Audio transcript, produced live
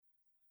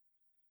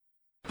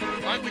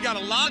All right, we got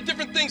a lot of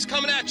different things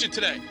coming at you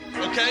today,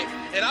 okay?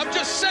 And I'm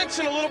just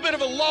sensing a little bit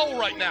of a lull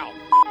right now.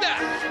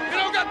 That. We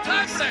don't got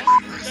time for that.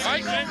 All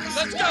right,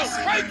 let's go.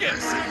 Crank it.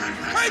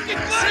 Crank it,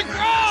 Glenn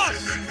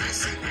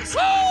Cross.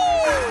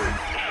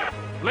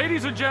 Woo!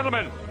 Ladies and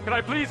gentlemen, can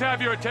I please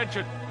have your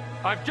attention?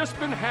 I've just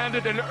been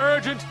handed an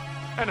urgent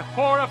and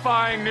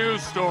horrifying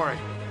news story.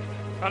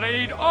 And I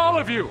need all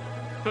of you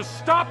to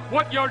stop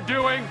what you're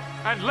doing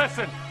and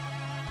listen.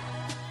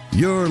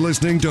 You're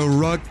listening to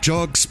Rock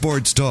Chalk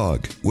Sports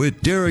Talk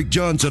with Derek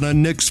Johnson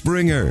and Nick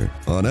Springer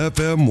on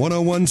FM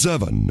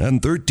 1017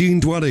 and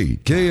 1320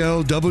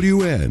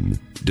 KLWN.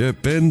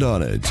 Depend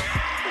on it.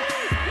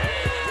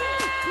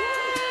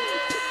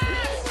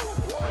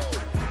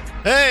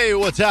 Hey,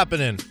 what's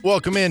happening?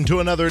 Welcome in to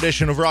another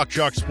edition of Rock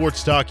Chalk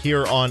Sports Talk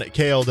here on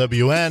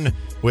KLWN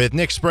with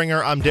Nick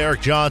Springer. I'm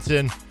Derek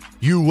Johnson.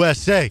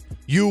 USA.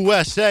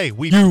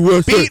 We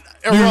beat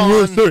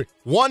Iran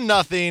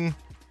 1-0,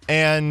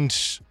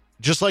 and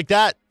just like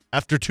that,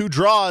 after two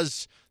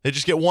draws, they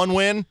just get one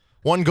win,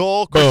 one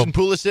goal. Christian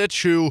Pulisic,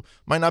 who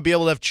might not be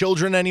able to have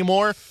children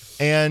anymore,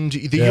 and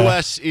the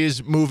U.S.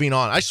 is moving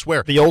on. I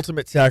swear. The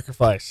ultimate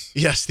sacrifice.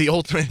 Yes, the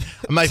ultimate.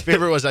 My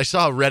favorite was I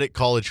saw Reddit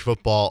College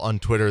Football on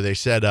Twitter. They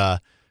said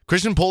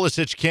Christian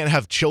Pulisic can't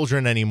have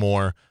children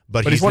anymore,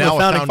 but he's now a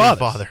founding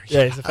father.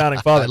 Yeah, he's a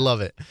founding father. I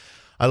love it.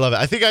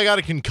 I think I got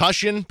a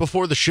concussion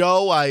before the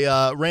show.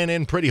 I ran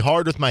in pretty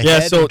hard with my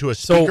head into a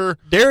speaker.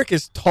 So Derek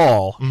is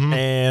tall,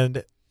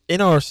 and in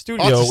our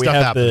studio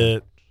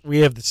we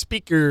have the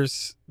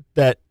speakers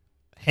that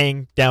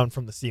hang down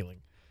from the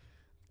ceiling.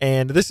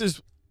 And this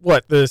is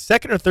the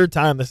second or third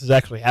time this has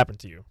actually happened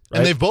to you, right?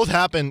 And they've both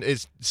happened.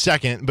 It's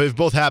second, but they've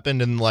both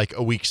happened in like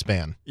a week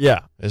span.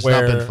 Yeah, it's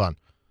not been fun.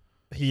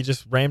 He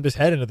just rammed his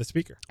head into the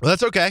speaker. Well,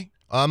 that's okay.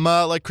 I'm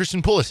like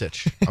Christian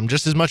Pulisic. I'm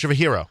just as much of a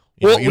hero.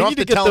 You don't have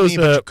to get tell those, me,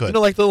 but you could. You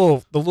know, like the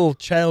little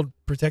child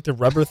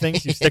protective rubber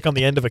things you stick on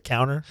the end of a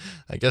counter.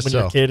 I guess when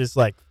your kid is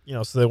like,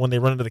 so that when they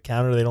run into the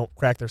counter, they don't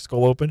crack their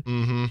skull open.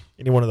 Mm-hmm.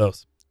 Any one of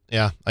those.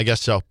 Yeah, I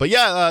guess so. But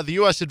yeah, the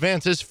U.S.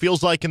 advances.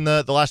 Feels like in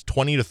the last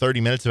 20 to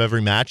 30 minutes of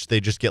every match, they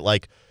just get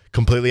like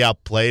completely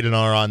outplayed and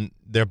are on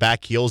their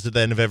back heels at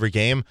the end of every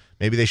game.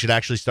 Maybe they should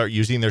actually start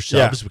using their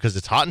subs because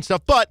it's hot and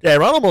stuff. But yeah,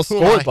 Iran almost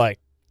scored like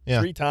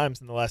 3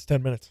 times in the last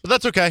 10 minutes. But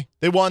that's okay.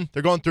 They won.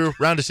 They're going through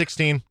round of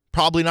 16.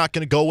 Probably not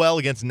going to go well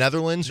against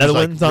Netherlands, who's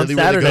like really,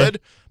 really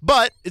good.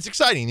 But it's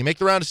exciting. You make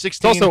the round of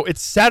 16.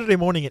 It's Saturday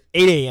morning at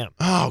 8 a.m.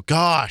 Oh,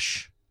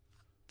 gosh.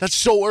 That's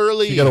so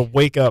early. So you got to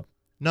wake up.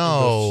 No.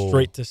 Go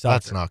straight to soccer.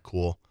 That's not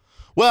cool.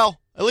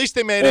 Well, at least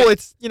they made it. Well,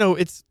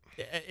 it's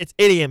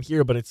 8 a.m.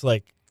 here, but it's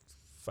like,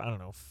 I don't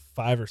know,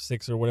 5 or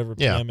 6 or whatever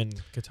p.m. in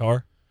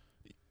Qatar.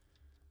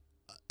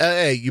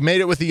 Hey, you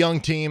made it with a young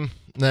team.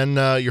 Then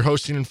you're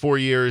hosting in 4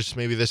 years.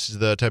 Maybe this is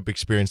the type of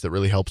experience that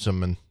really helps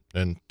them and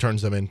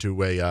turns them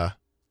into a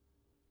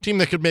team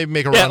that could maybe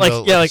make a run to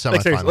the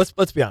semifinals.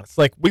 Let's be honest.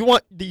 Like, we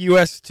want the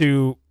U.S.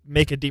 to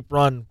make a deep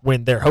run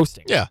when they're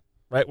hosting. Yeah.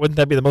 Right? Wouldn't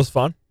that be the most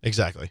fun?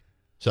 Exactly.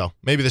 So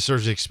maybe this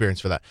serves the experience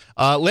for that.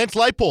 Lance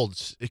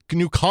Leipold's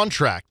new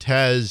contract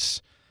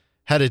has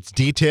had its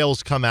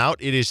details come out.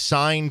 It is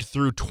signed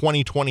through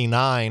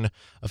 2029,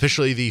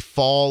 officially the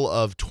fall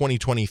of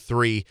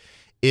 2023.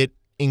 It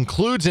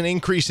includes an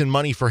increase in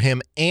money for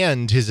him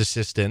and his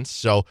assistants.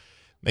 So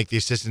make the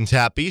assistants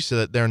happy so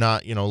that they're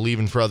not,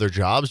 leaving for other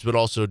jobs, but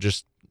also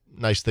just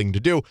nice thing to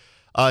do.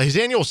 His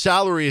annual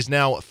salary is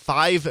now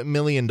 $5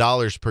 million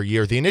per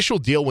year. The initial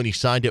deal when he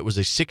signed it was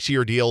a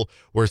 6-year deal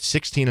worth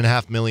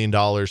 $16.5 million.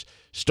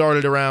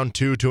 Started around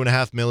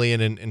 $2.5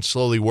 million and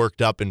slowly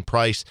worked up in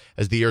price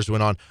as the years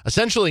went on.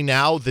 Essentially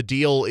now the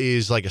deal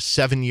is like a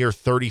 7-year,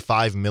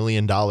 $35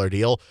 million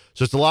deal.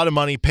 So it's a lot of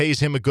money, pays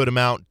him a good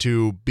amount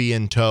to be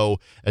in tow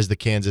as the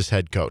Kansas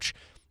head coach.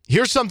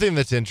 Here's something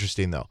that's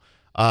interesting though.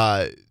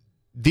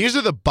 These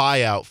are the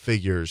buyout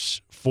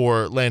figures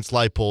for Lance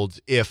Leipold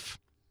if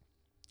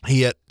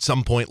he at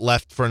some point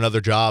left for another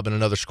job and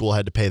another school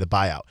had to pay the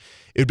buyout.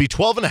 It would be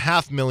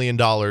 $12.5 million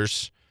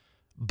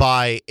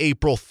by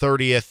April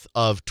 30th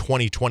of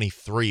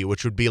 2023,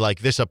 which would be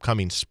like this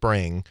upcoming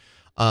spring.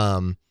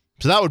 So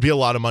that would be a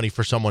lot of money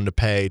for someone to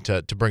pay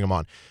to bring him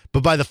on.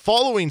 But by the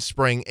following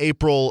spring,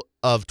 April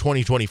of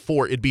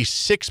 2024, it'd be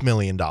 $6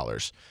 million,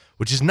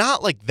 which is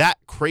not like that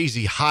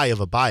crazy high of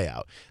a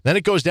buyout. Then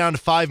it goes down to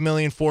 $5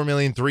 million, $4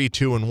 million, $3 million,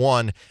 $2 million, and $1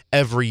 million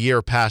every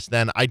year past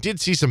then. I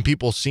did see some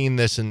people seeing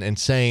this and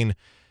saying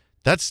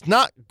that's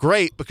not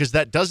great because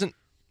that doesn't,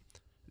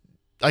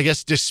 I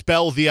guess,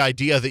 dispel the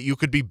idea that you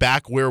could be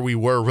back where we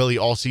were really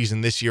all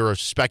season this year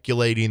of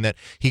speculating that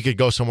he could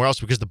go somewhere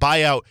else because the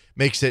buyout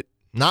makes it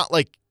not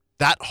like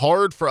that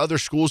hard for other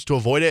schools to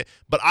avoid it.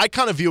 But I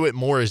kind of view it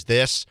more as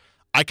this.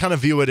 I kind of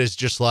view it as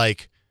just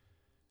like,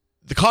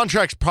 the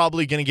contract's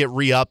probably going to get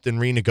re-upped and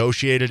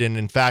renegotiated, and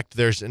in fact,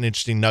 there's an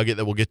interesting nugget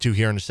that we'll get to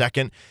here in a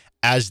second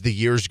as the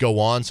years go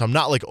on, so I'm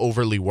not like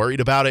overly worried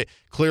about it.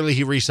 Clearly,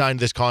 he re-signed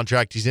this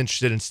contract. He's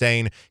interested in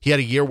staying. He had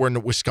a year where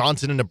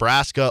Wisconsin and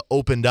Nebraska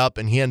opened up,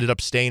 and he ended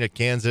up staying at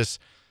Kansas.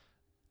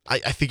 I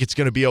think it's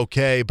going to be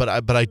okay, but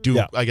I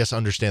do, I guess,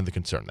 understand the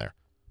concern there.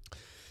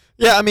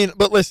 Yeah, I mean,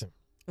 but listen,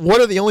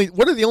 what are the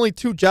only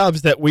two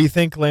jobs that we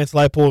think Lance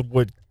Leipold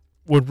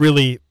would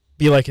really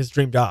be like his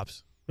dream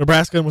jobs?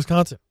 Nebraska and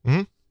Wisconsin.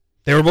 Mm-hmm.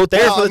 They were both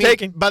there for the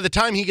taking. By the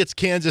time he gets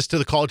Kansas to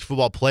the college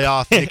football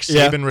playoff, Nick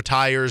Saban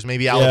retires.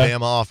 Maybe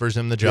Alabama offers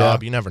him the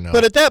job. You never know.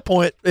 But at that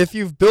point, if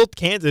you've built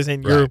Kansas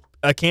and you're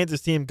a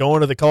Kansas team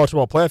going to the college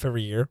football playoff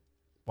every year,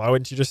 why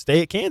wouldn't you just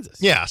stay at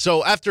Kansas? Yeah,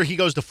 so after he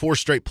goes to 4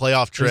 straight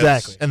playoff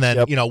trips, and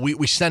then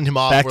we send him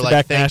off. We're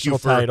like, thank you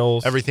for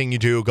titles. Everything you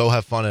do. Go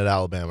have fun at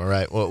Alabama,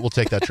 right? We'll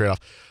take that trade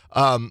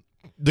off.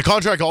 The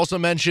contract also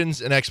mentions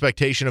an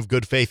expectation of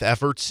good faith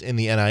efforts in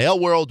the NIL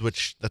world,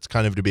 which that's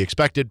kind of to be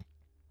expected.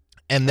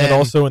 And then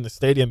also in the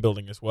stadium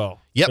building as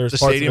well. Yep, there's the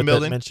parts stadium of it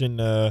building. that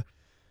mention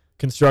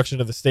construction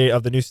of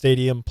the new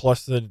stadium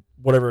plus the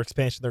whatever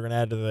expansion they're going to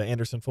add to the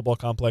Anderson football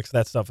complex.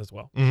 That stuff as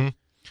well. Mm-hmm.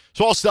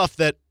 So all stuff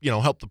that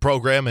help the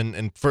program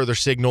and further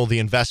signal the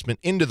investment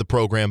into the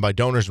program by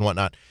donors and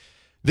whatnot.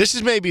 This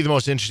is maybe the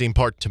most interesting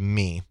part to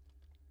me.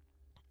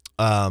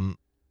 On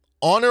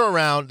or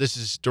around, this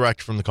is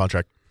direct from the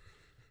contract.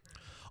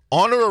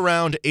 On or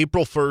around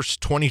April 1st,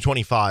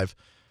 2025,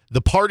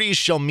 the parties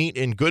shall meet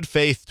in good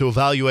faith to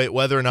evaluate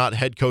whether or not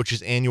head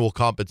coach's annual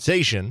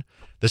compensation,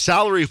 the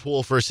salary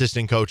pool for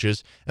assistant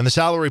coaches, and the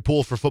salary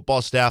pool for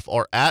football staff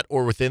are at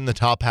or within the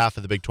top half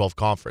of the Big 12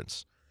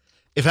 Conference.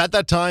 If at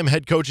that time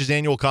head coach's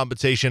annual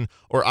compensation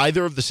or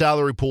either of the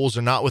salary pools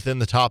are not within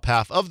the top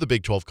half of the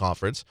Big 12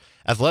 Conference,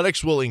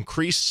 athletics will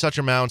increase such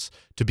amounts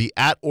to be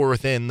at or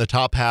within the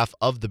top half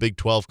of the Big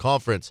 12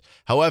 Conference.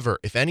 However,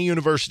 if any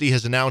university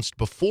has announced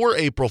before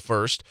April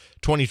 1st,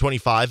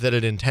 2025, that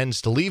it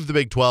intends to leave the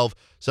Big 12,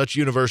 such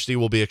university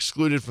will be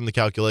excluded from the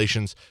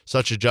calculations,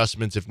 such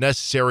adjustments if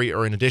necessary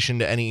or in addition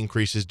to any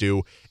increases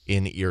due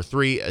in year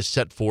 3 as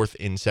set forth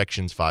in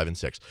sections 5 and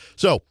 6.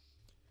 So,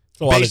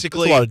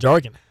 basically, a lot of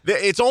jargon.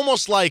 It's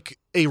almost like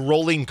a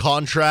rolling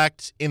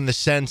contract in the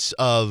sense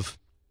of,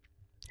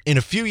 in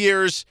a few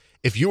years,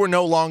 if you are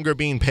no longer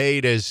being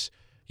paid as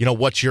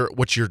what you're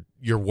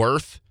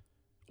worth,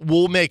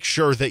 we'll make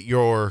sure that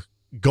you're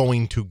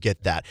going to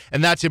get that.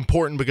 And that's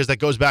important because that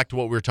goes back to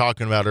what we were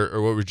talking about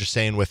or what we were just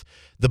saying with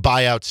the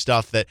buyout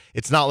stuff, that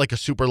it's not like a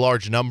super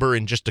large number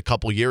in just a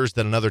couple years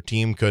that another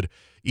team could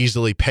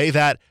easily pay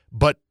that.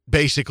 But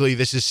basically,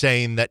 this is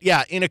saying that,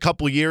 in a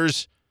couple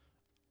years,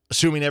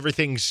 assuming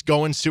everything's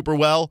going super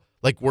well,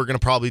 like we're going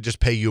to probably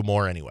just pay you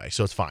more anyway,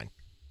 so it's fine.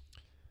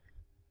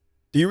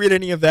 Do you read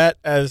any of that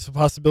as a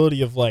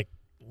possibility of like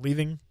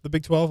leaving the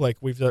Big 12, like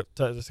we've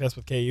discussed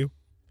with KU?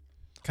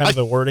 Kind of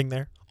the wording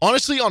there?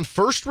 Honestly, on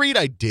first read,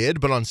 I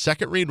did, but on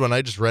second read, when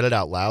I just read it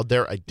out loud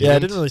there, I didn't. Yeah, it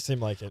didn't really seem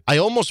like it. I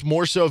almost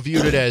more so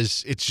viewed it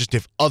as it's just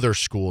if other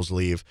schools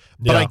leave.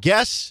 But I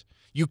guess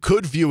you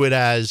could view it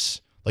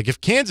as, like,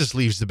 if Kansas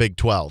leaves the Big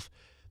 12,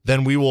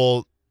 then we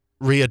will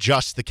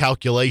readjust the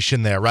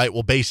calculation there, right?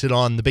 We'll base it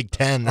on the Big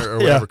 10 or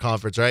whatever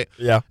conference, right?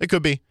 Yeah. It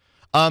could be.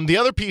 The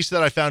other piece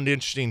that I found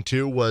interesting,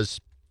 too,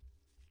 was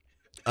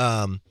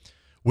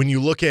when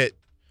you look at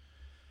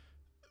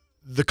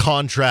the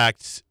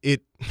contracts,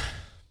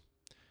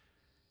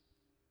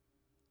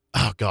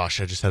 oh, gosh,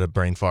 I just had a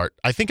brain fart.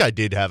 I think I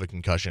did have a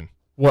concussion.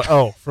 What?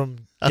 Oh, from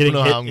I don't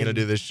know how I'm going to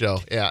do this show.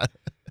 Yeah.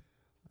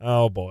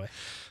 Oh, boy.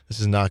 This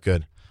is not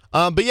good.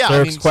 But yeah,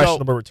 Derek's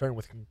questionable return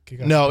with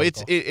concussion. No,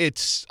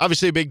 it's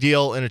obviously a big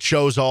deal, and it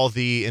shows all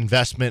the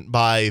investment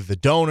by the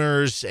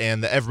donors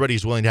and that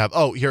everybody's willing to have.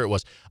 Oh, here it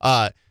was.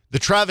 The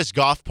Travis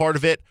Goff part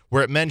of it,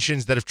 where it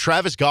mentions that if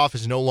Travis Goff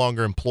is no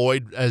longer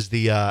employed as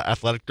the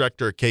athletic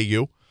director at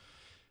KU,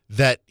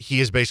 that he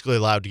is basically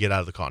allowed to get out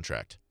of the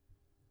contract.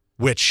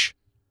 Which,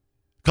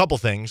 a couple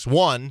things.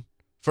 One,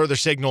 further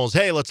signals,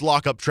 hey, let's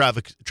lock up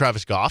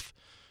Travis Goff.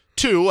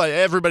 Two,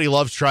 everybody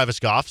loves Travis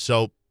Goff,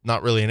 so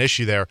not really an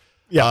issue there.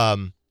 Yeah.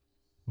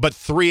 But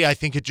three, I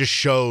think it just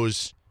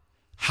shows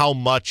how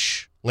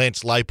much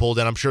Lance Leipold,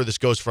 and I'm sure this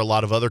goes for a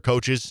lot of other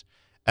coaches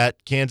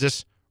at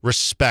Kansas,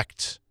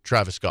 respect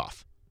Travis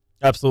Goff.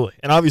 Absolutely.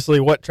 And obviously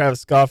what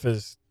Travis Goff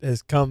has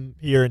come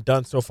here and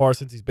done so far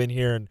since he's been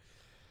here and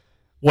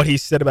what he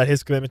said about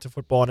his commitment to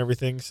football and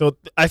everything. So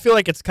I feel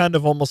like it's kind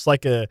of almost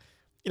like a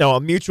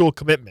mutual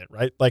commitment,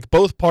 right? Like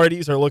both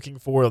parties are looking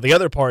for the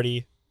other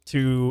party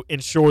to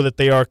ensure that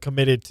they are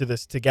committed to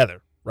this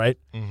together, right?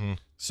 Mm-hmm.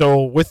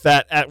 So with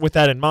that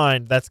in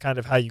mind, that's kind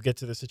of how you get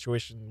to the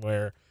situation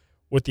where,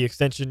 with the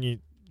extension,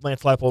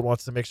 Lance Leipold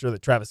wants to make sure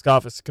that Travis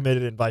Goff is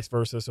committed and vice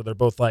versa. So they're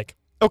both like,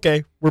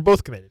 okay, we're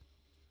both committed.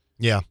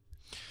 Yeah.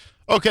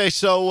 Okay,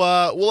 so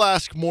we'll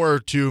ask more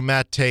to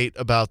Matt Tate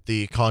about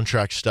the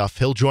contract stuff.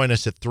 He'll join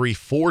us at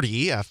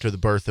 3:40 after the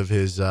birth of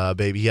his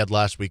baby. He had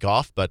last week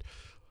off, but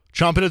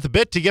chomping at the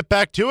bit to get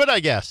back to it, I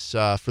guess,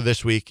 for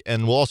this week.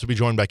 And we'll also be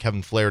joined by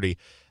Kevin Flaherty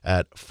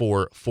at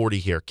 4:40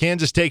 here.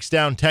 Kansas takes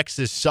down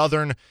Texas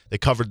Southern. They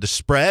covered the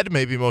spread,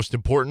 maybe most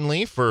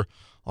importantly for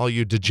all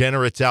you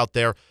degenerates out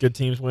there. Good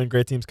teams win,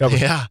 great teams cover.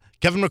 Yeah.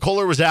 Kevin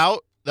McCullough was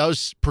out. That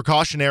was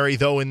precautionary,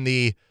 though, in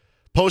the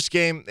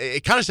post-game.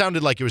 It kind of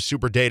sounded like it was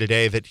super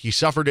day-to-day, that he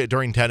suffered it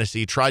during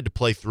Tennessee, tried to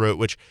play through it,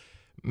 which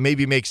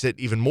maybe makes it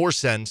even more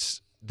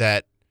sense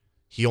that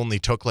he only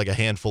took like a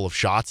handful of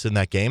shots in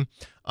that game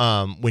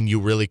when you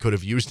really could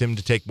have used him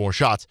to take more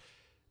shots.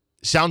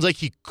 Sounds like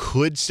he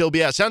could still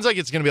be out. Sounds like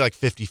it's going to be like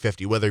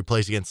 50-50 whether he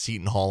plays against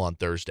Seton Hall on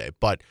Thursday.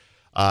 But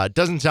it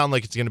doesn't sound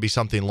like it's going to be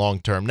something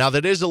long-term. Now,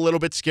 that is a little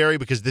bit scary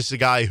because this is a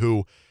guy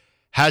who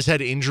has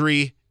had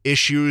injury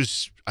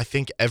issues, I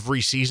think,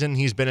 every season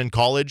he's been in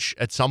college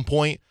at some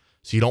point.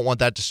 So you don't want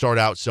that to start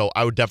out. So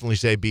I would definitely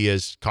say be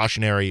as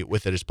cautionary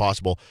with it as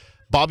possible.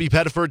 Bobby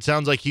Pettiford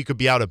sounds like he could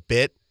be out a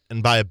bit.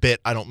 And by a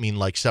bit, I don't mean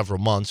like several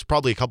months.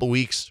 Probably a couple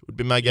weeks would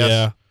be my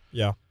guess.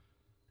 Yeah.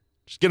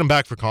 Just get him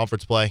back for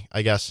conference play,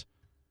 I guess.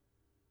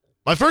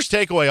 My first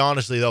takeaway,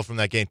 honestly, though, from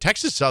that game,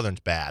 Texas Southern's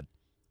bad.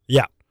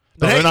 Yeah.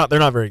 No, But they're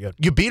not very good.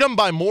 You beat them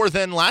by more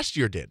than last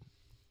year did,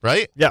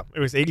 right? Yeah, it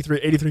was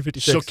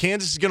 83-56. So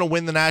Kansas is going to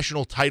win the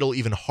national title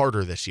even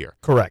harder this year.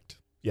 Correct.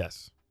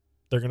 Yes.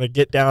 They're going to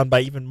get down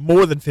by even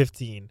more than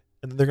 15,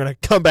 and then they're going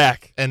to come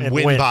back and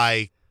win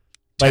by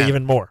 10.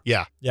 Even more.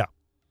 Yeah. Yeah.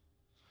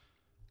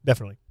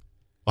 Definitely.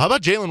 Well, how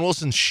about Jalen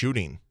Wilson's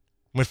shooting?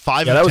 Went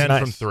 5 of 10 nice.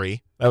 From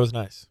 3. That was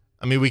nice.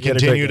 I mean, we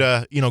continue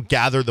to,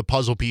 gather the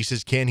puzzle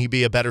pieces. Can he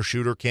be a better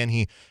shooter? Can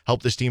he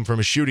help this team from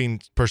a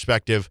shooting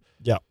perspective?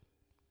 Yeah.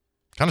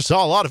 Kind of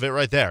saw a lot of it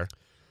right there.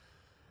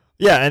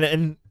 Yeah,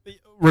 and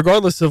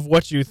regardless of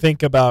what you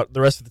think about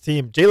the rest of the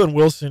team, Jalen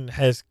Wilson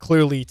has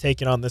clearly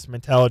taken on this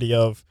mentality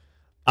of,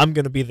 I'm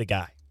going to be the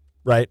guy,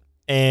 right?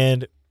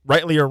 And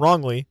rightly or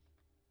wrongly,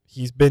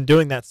 he's been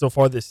doing that so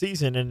far this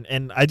season,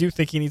 and I do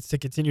think he needs to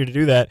continue to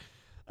do that.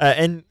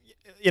 And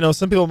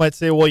some people might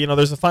say, well,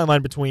 there's a fine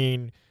line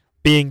between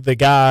being the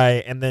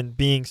guy and then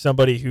being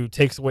somebody who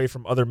takes away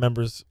from other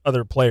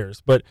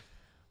players. But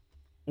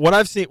what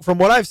I've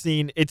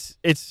seen, it's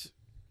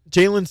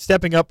Jalen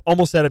stepping up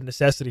almost out of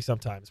necessity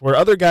sometimes, where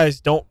other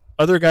guys,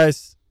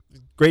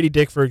 Grady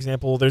Dick, for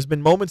example, there's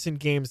been moments in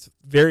games,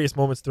 various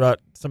moments throughout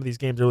some of these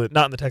games, early,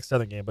 not in the Texas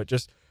Southern game, but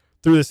just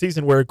through the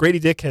season where Grady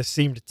Dick has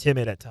seemed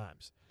timid at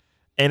times.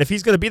 And if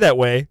he's going to be that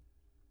way,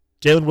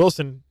 Jalen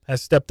Wilson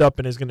has stepped up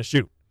and is going to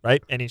shoot,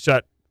 right? And he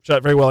shot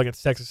very well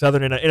against Texas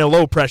Southern in a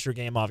low pressure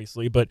game,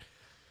 obviously, but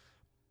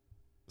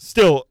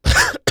still,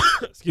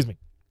 excuse me,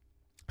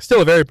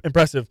 still a very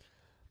impressive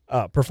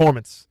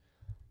performance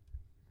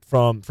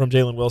from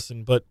Jalen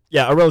Wilson. But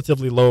yeah, a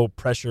relatively low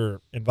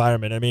pressure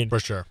environment. I mean, for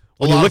sure.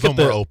 When you look at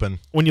were open.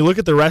 When you look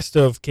at the rest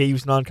of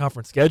KU's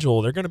non-conference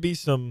schedule, they're going to be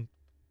some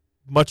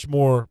much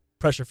more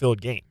pressure-filled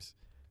games.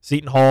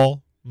 Seton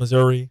Hall,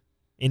 Missouri,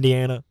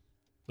 Indiana,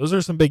 those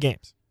are some big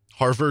games.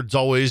 Harvard's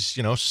always,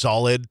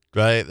 solid,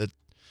 right?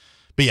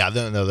 But yeah,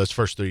 no, those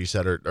first three you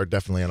said are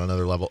definitely on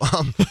another level.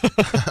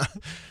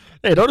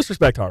 Hey, don't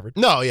disrespect Harvard.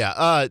 No,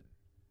 yeah.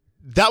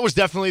 That was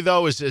definitely,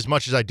 though, as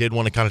much as I did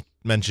want to kind of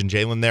mention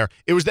Jalen there,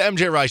 it was the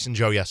MJ Rice and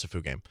Joe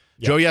Yesufu game.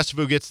 Yep. Joe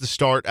Yesufu gets the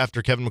start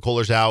after Kevin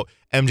McCullar's out.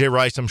 MJ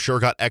Rice, I'm sure,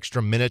 got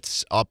extra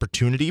minutes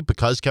opportunity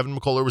because Kevin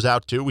McCullar was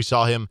out, too. We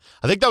saw him.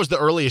 I think that was the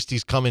earliest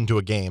he's come into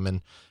a game,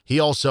 and he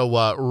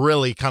also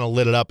really kind of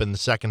lit it up in the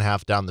second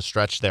half down the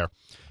stretch there.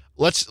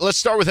 Let's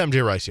start with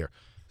MJ Rice here,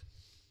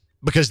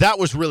 because that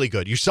was really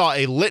good. You saw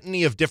a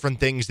litany of different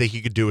things that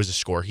he could do as a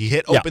scorer. He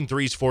hit open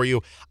threes for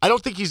you. I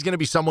don't think he's going to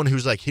be someone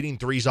who's like hitting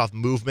threes off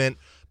movement,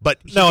 but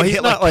he can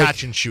hit like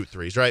catch and shoot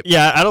threes, right?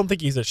 Yeah, I don't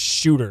think he's a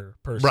shooter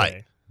per se.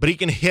 Right. But he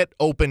can hit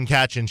open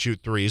catch and shoot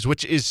threes,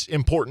 which is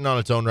important on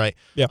its own right.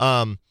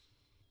 Yeah.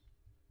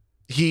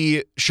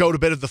 He showed a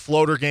bit of the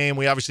floater game.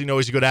 We obviously know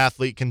he's a good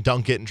athlete, can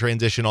dunk it and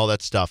transition, all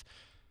that stuff.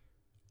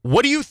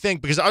 What do you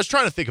think? Because I was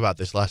trying to think about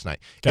this last night.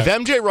 Okay. If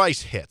MJ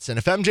Rice hits, and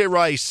if MJ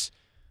Rice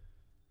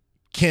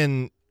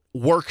can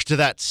work to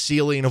that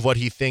ceiling of what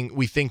we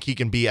think he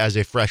can be as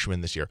a freshman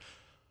this year,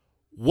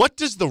 what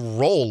does the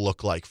role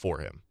look like for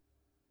him?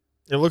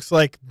 It looks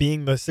like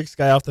being the sixth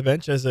guy off the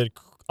bench as an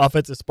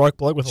offensive spark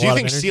plug with a lot of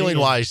energy. So you think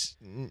ceiling-wise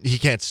he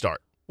can't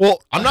start?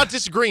 Well, I'm not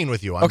disagreeing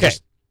with you. I'm okay.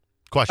 Just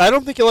questioning. I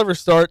don't think he'll ever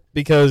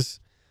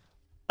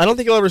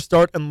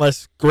start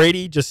unless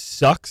Grady just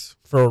sucks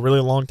for a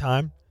really long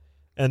time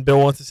and Bill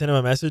wants to send him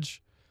a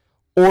message.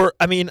 Or,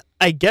 I mean,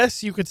 I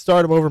guess you could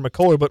start him over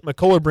McCullar, but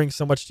McCullar brings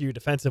so much to you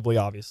defensively,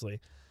 obviously.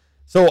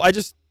 So I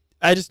just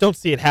don't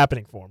see it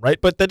happening for him, right?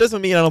 But that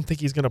doesn't mean I don't think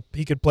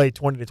he could play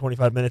 20 to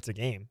 25 minutes a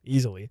game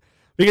easily.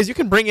 Because you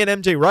can bring in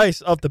MJ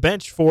Rice off the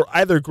bench for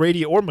either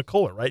Grady or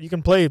McCullar, right? You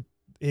can play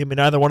him in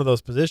either one of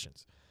those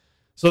positions.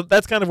 So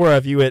that's kind of where I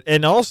view it.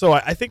 And also,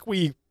 I think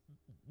we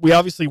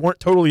obviously weren't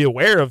totally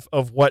aware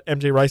of what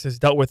MJ Rice has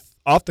dealt with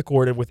off the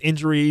court and with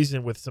injuries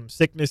and with some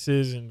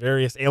sicknesses and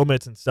various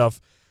ailments and stuff,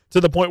 to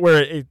the point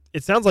where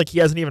it sounds like he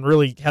hasn't even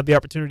really had the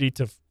opportunity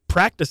to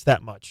practice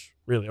that much,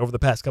 really, over the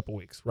past couple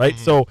weeks, right?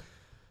 Mm-hmm. So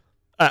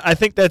I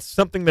think that's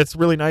something that's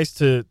really nice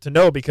to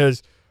know,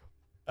 because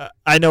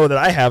I know that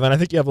I have, and I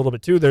think you have a little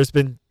bit too. There's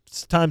been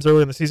times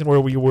early in the season where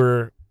we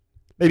were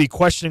maybe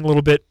questioning a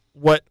little bit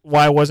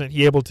why wasn't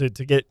he able to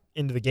get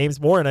into the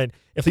games more, and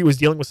if he was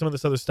dealing with some of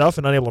this other stuff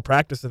and unable to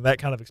practice, then that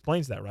kind of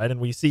explains that, right? And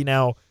we see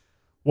now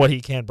what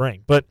he can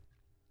bring. But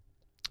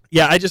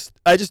yeah, I just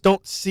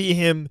don't see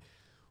him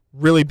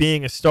really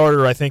being a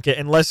starter, I think,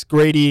 unless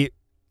Grady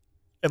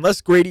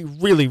unless Grady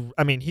really,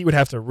 I mean, he would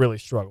have to really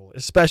struggle,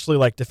 especially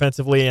like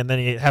defensively, and then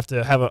he'd have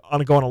to have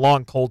go on a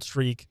long cold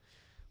streak,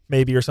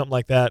 maybe, or something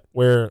like that,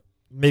 where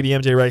maybe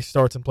MJ Rice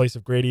starts in place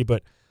of Grady.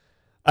 But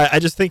I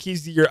just think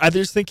he's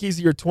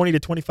your 20 to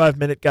 25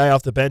 minute guy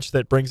off the bench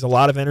that brings a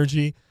lot of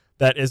energy,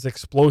 that is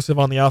explosive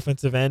on the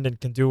offensive end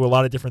and can do a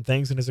lot of different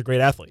things and is a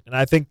great athlete. And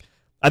I think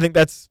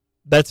that's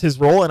his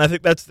role, and I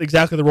think that's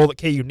exactly the role that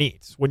KU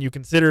needs when you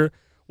consider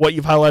what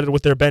you've highlighted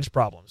with their bench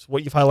problems,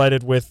 what you've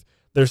highlighted with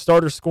their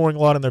starters scoring a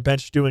lot and their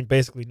bench doing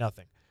basically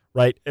nothing,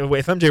 right?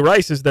 If MJ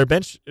Rice is their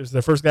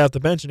first guy off the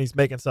bench and he's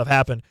making stuff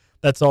happen,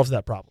 that solves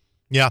that problem.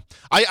 Yeah,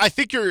 I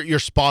think you're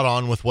spot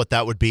on with what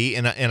that would be,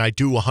 and I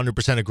do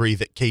 100% agree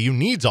that KU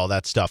needs all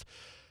that stuff.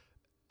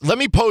 Let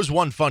me pose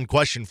one fun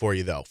question for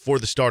you, though, for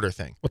the starter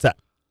thing. What's that?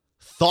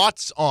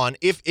 Thoughts on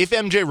if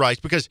MJ Rice,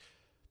 because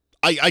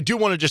I do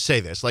want to just say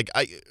this,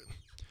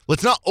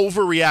 let's not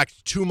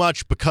overreact too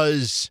much,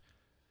 because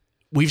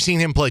we've seen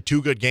him play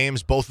 2 good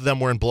games. Both of them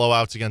were in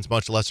blowouts against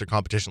much lesser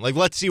competition.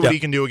 Let's see what he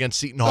can do against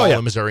Seton Hall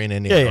in Missouri and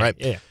Indiana, right?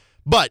 Yeah.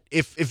 But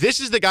if this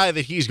is the guy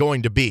that he's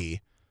going to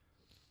be,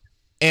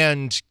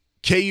 and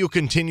KU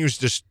continues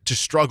to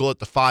struggle at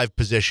the 5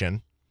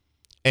 position,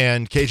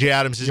 and KJ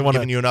Adams isn't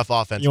giving you enough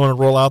offense. You want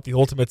to roll out the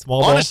ultimate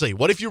small ball? Honestly,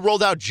 what if you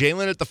rolled out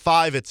Jalen at the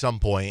 5 at some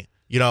point?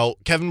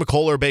 Kevin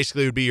McCullough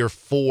basically would be your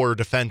 4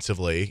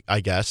 defensively, I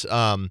guess.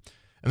 And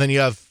then you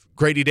have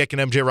Grady Dick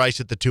and MJ Rice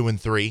at the 2 and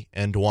 3,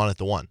 and DeJuan at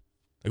the 1.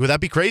 Would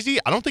that be crazy?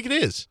 I don't think it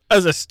is.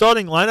 As a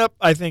starting lineup,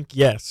 I think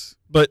yes.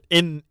 But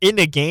in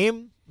a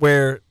game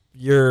where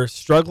you're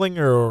struggling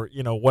or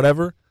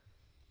whatever,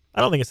 I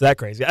don't think it's that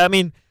crazy. I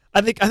mean,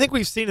 I think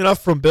we've seen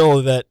enough from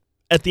Bill that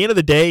at the end of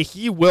the day,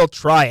 he will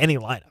try any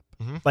lineup.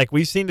 Mm-hmm. Like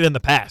we've seen it in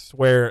the past,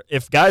 where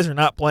if guys are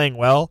not playing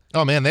well,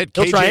 oh man, they had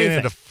KJ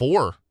into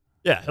 4.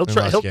 Yeah, he'll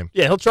try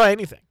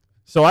anything.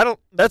 So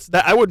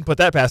I wouldn't put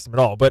that past him at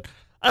all. But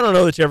I don't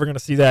know that you're ever going to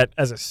see that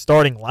as a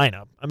starting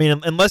lineup. I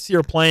mean, unless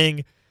you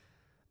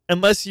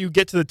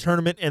get to the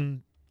tournament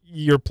and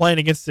you're playing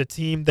against a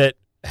team that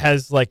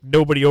has like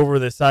nobody over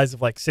the size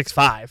of like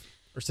 6'5"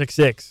 or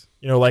 6'6".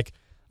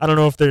 I don't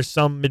know if there's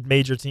some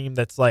mid-major team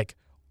that's like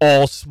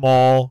all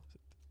small.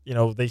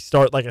 They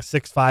start like a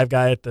 6'5"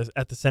 guy at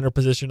the center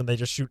position and they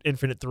just shoot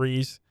infinite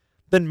threes.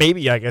 Then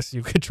maybe I guess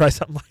you could try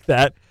something like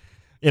that,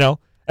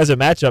 as a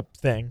matchup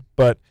thing.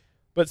 But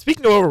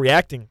speaking of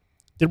overreacting,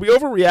 did we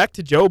overreact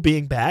to Joe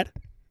being bad?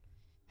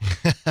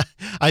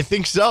 I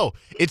think so.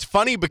 It's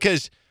funny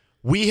because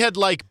we had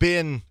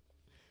been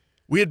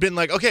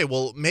like, okay,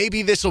 well,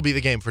 maybe this will be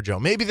the game for Joe.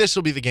 Maybe this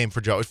will be the game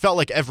for Joe. It felt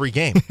like every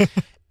game.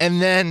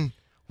 And then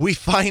it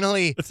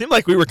seemed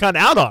like we were kind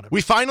of out on him.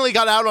 We finally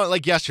got out on it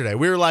like yesterday.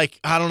 We were like,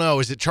 I don't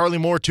know, is it Charlie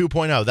Moore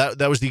 2.0?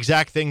 That was the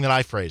exact thing that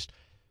I phrased.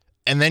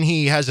 And then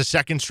he has a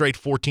second straight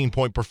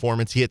 14-point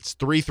performance. He hits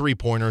 3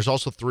 3-pointers,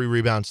 also 3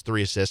 rebounds,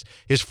 3 assists.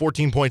 His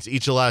 14 points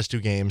each of the last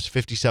 2 games,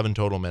 57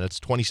 total minutes,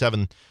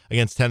 27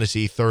 against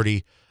Tennessee,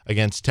 30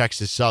 against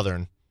Texas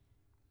Southern.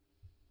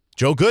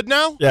 Joe good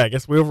now? Yeah, I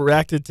guess we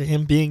overreacted to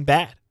him being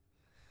bad.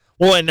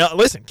 Well, and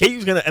listen,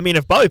 KU's going to,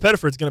 if Bobby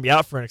Pettiford's going to be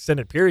out for an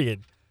extended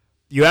period,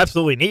 you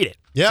absolutely need it.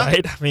 Yeah.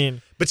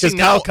 Right? Because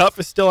Kyle Cuff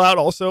is still out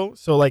also,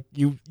 so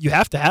you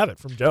have to have it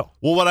from Joe.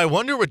 Well, what I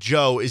wonder with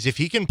Joe is if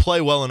he can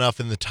play well enough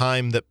in the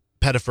time that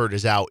Pettiford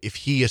is out, if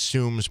he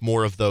assumes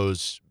more of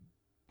those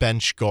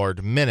bench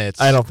guard minutes.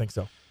 I don't think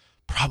so.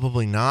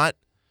 Probably not,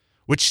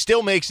 which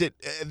still makes it,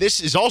 this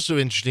is also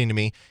interesting to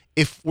me,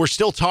 if we're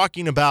still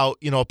talking about,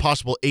 a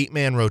possible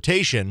 8-man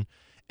rotation,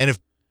 and if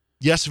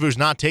Yesufu's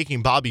not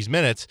taking Bobby's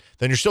minutes,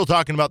 then you're still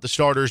talking about the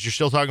starters. You're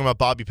still talking about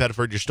Bobby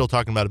Pettiford. You're still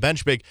talking about a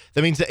bench big.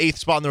 That means the 8th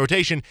spot in the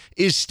rotation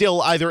is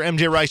still either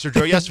MJ Rice or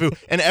Joe Yesufu.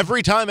 And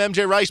every time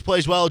MJ Rice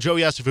plays well, Joe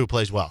Yesufu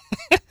plays well.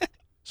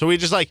 So we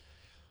just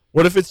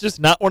what if it's just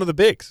not one of the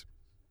bigs?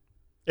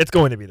 It's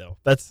going to be, though.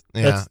 That's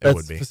it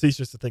would be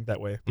facetious to think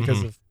that way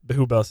because of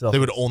who Bell Self. They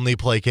would only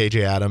play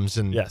KJ Adams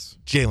and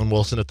Jalen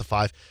Wilson at the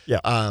 5.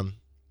 Yeah.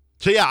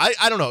 So, yeah,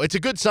 I don't know. It's a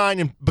good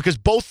sign because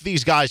both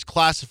these guys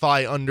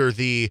classify under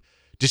the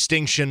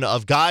distinction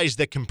of guys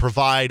that can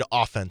provide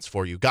offense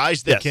for you,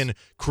 guys that can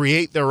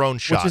create their own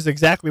shot. Which is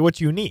exactly what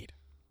you need.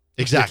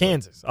 Exactly.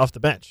 Kansas, off the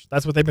bench.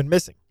 That's what they've been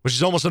missing. Which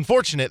is almost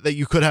unfortunate that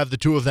you could have the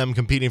two of them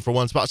competing for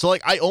one spot. So,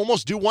 I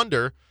almost do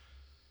wonder.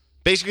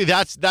 Basically,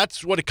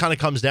 that's what it kind of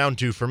comes down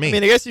to for me. I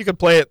guess you could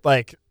play it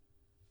if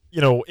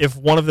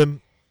one of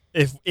them,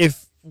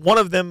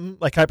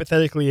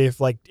 hypothetically,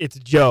 if it's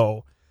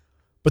Joe,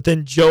 but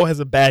then Joe has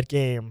a bad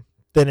game,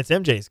 then it's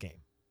MJ's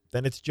game.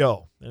 Then it's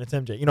Joe. Then it's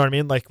MJ. You know what I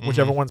mean?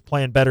 Whichever one's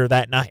playing better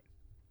that night.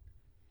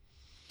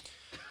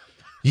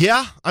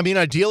 Yeah.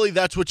 Ideally,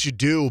 that's what you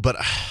do, but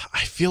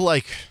I feel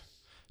like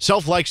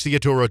Self likes to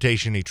get to a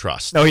rotation he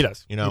trusts. No, he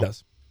does. He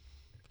does.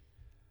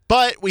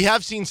 But we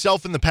have seen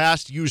Self in the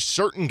past use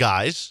certain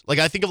guys.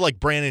 I think of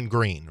Brandon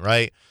Green,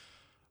 right?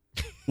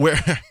 Where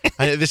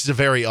this is a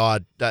very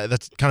odd,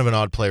 that's kind of an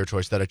odd player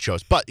choice that I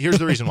chose. But here's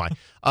the reason why.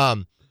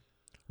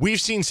 We've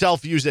seen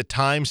Self use at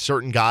times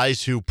certain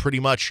guys who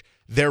pretty much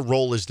their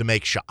role is to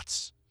make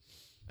shots.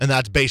 And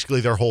that's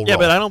basically their whole role. Yeah,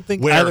 but I don't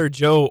think either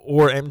Joe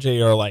or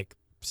MJ are like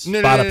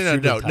spot-up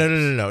shooting types.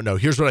 No.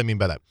 Here's what I mean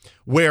by that.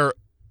 Where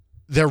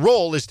their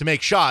role is to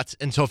make shots,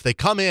 and so if they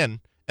come in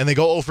and they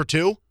go 0 for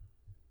 2,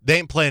 they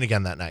ain't playing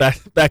again that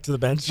night. Back to the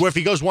bench. Where if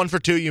he goes 1 for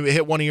 2, you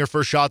hit one of your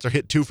first shots or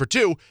hit 2 for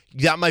 2,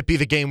 that might be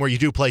the game where you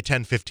do play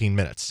 10, 15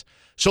 minutes.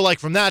 So, like,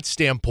 from that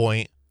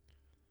standpoint,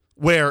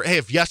 where, hey,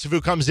 if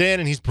Yesufu comes in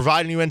and he's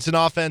providing you instant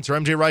offense, or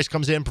MJ Rice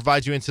comes in and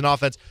provides you instant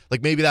offense,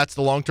 like, maybe that's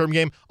the long-term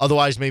game.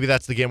 Otherwise, maybe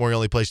that's the game where he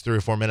only plays 3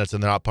 or 4 minutes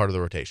and they're not part of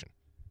the rotation.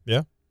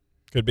 Yeah,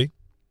 could be.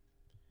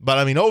 But,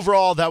 I mean,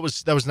 overall, that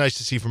was nice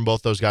to see from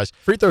both those guys.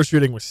 Free throw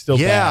shooting was still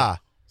bad.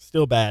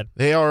 Still bad.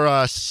 They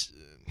are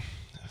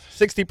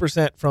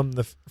 60% from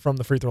the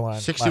free throw line.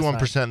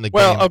 61% in the game.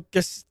 Well, I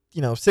guess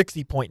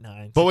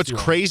 60.9. But what's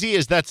crazy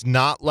is that's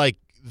not like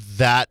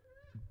that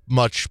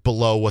much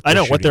below what I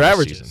know what their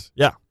average season. is.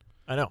 Yeah,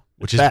 I know.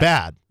 Which is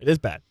bad. It is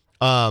bad.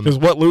 Because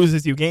what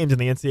loses you games in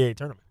the NCAA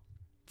tournament?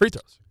 Free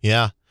throws.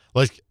 Yeah.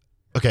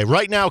 Okay,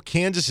 right now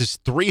Kansas is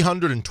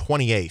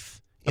 328th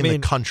in the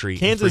country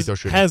in free throw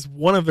shooting. Kansas has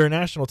one of their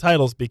national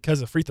titles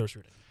because of free throw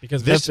shooting.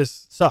 Because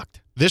Memphis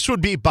sucked. This would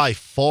be by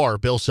far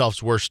Bill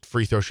Self's worst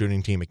free throw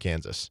shooting team at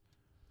Kansas.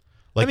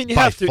 I mean, you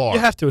have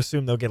to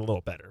assume they'll get a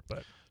little better,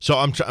 but so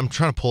I'm trying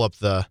to pull up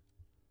the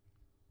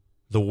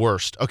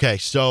worst. Okay,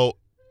 so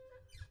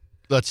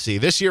let's see.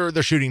 This year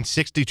they're shooting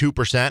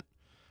 62%.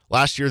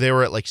 Last year they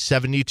were at like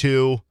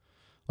 72.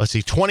 Let's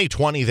see.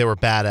 2020 they were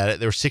bad at it.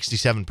 They were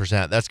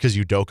 67%. That's because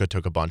Udoka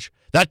took a bunch.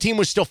 That team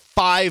was still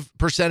 5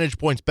 percentage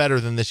points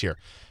better than this year.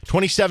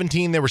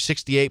 2017 they were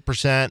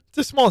 68%. It's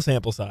a small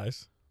sample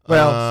size.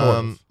 Well,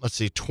 sort of. Let's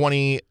see.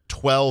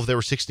 2012 they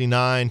were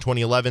 69.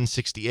 2011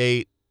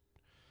 68.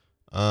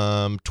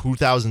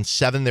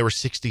 2007 they were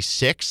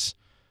 66.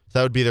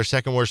 That would be their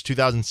second worst.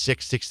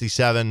 2006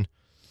 67.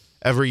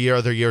 Every year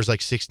other years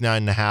like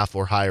 69.5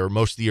 or higher.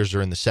 Most of the years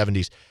are in the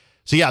 70s.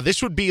 So yeah,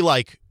 this would be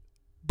like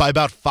by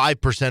about 5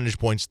 percentage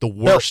points the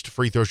worst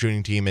free throw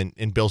shooting team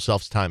in Bill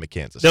Self's time at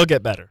Kansas. They'll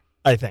get better,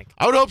 I think.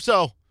 I would hope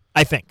so.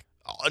 I think.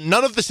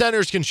 None of the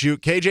centers can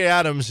shoot. KJ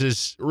Adams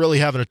is really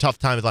having a tough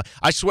time with life.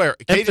 I swear.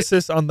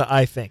 Emphasis on the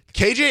I think.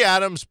 KJ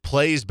Adams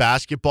plays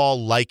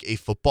basketball like a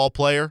football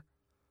player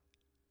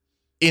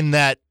in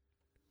that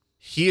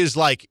he is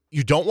like,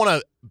 you don't want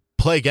to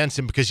play against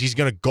him because he's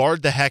going to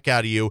guard the heck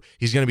out of you.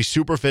 He's going to be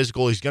super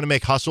physical. He's going to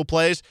make hustle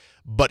plays,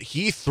 but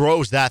he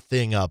throws that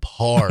thing up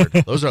hard.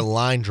 Those are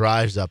line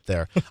drives up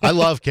there. I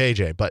love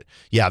KJ, but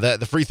yeah,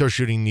 the free throw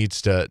shooting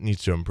needs to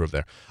improve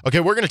there.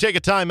 Okay, we're going to take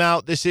a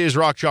timeout. This is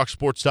Rock Chalk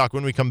Sports Talk.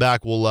 When we come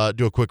back, we'll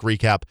do a quick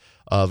recap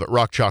of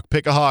Rock Chalk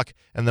Pick-a-Hawk,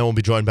 and then we'll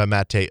be joined by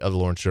Matt Tate of the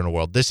Lawrence Journal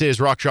World. This is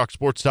Rock Chalk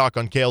Sports Talk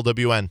on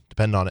KLWN.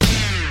 Depend on it.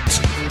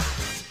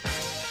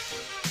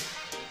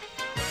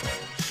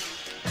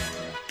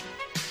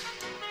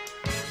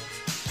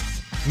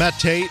 Matt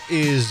Tate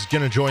is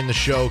going to join the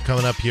show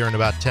coming up here in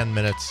about 10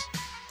 minutes.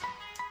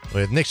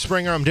 With Nick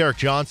Springer, I'm Derek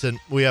Johnson.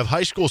 We have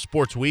High School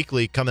Sports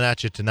Weekly coming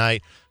at you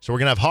tonight. So we're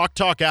going to have Hawk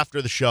Talk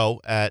after the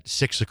show at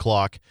 6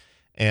 o'clock.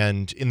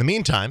 And in the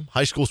meantime,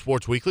 High School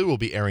Sports Weekly will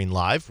be airing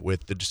live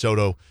with the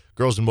DeSoto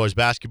girls and boys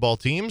basketball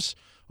teams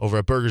over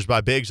at Burgers by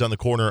Biggs on the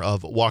corner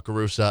of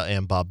Wakarusa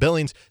and Bob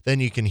Billings.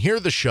 Then you can hear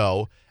the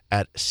show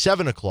at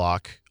 7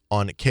 o'clock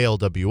on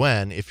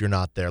KLWN if you're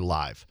not there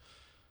live.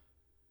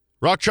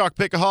 Rock Chalk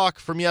Pick-a-Hawk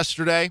from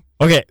yesterday.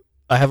 Okay,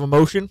 I have a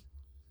motion.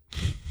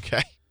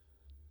 Okay.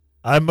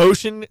 I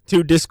motion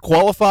to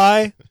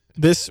disqualify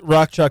this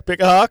Rock Chalk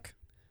Pick-a-Hawk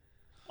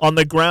on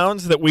the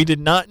grounds that we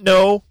did not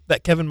know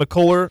that Kevin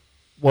McCullough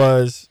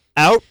was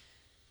out,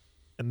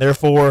 and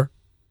therefore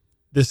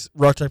this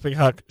Rock Chalk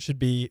Pick-a-Hawk should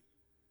be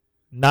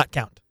not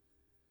count.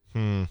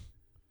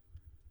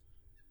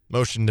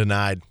 Motion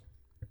denied.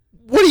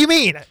 What do you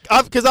mean?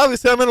 Because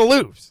obviously I'm going to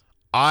lose.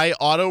 I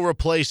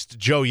auto-replaced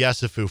Joe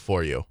Yesufu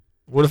for you.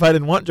 What if I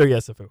didn't want Joe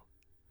Yesufu?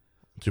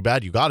 Too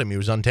bad you got him. He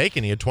was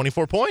untaken. He had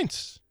 24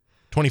 points.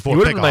 24 He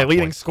would have been my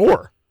leading points.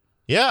 scorer.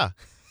 Yeah.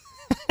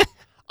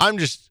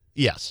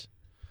 Yes.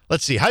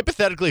 Let's see.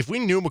 Hypothetically, if we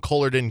knew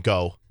McCullough didn't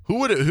go,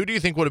 who do you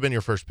think would have been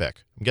your first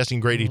pick? I'm guessing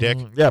Grady Dick.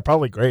 Yeah,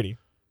 probably Grady.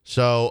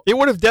 So it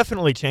would have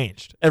definitely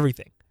changed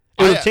everything.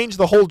 It would have changed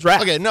the whole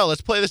draft. Okay, no,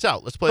 let's play this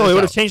out. It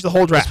would have changed the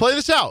whole draft. Let's play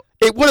this out.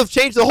 It would have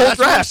changed the whole draft.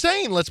 That's what I'm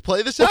saying. Let's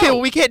play this out. Okay, well,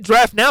 we can't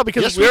draft now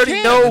because we already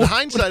can. know. In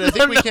hindsight, I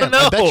think we can.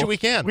 I bet you we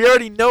can. We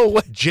already know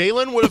what.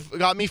 Jalen would have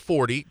got me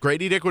 40.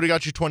 Grady Dick would have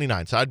got you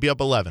 29, so I'd be up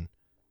 11.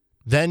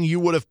 Then you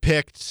would have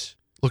picked,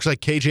 looks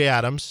like KJ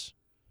Adams.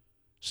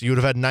 So you would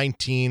have had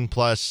 19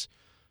 plus.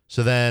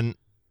 So then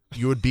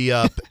you would be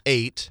up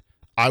 8.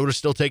 I would have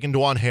still taken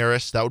DeJuan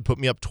Harris. That would put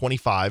me up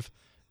 25.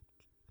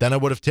 Then I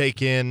would have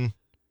taken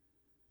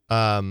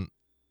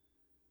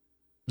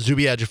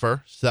Zuby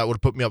Ejiofor, so that would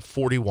have put me up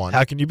 41.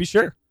 How can you be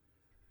sure?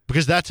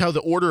 Because that's how the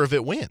order of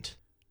it went.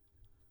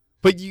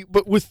 But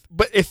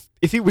if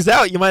he was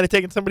out, you might have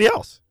taken somebody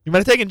else. You might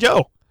have taken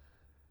Joe.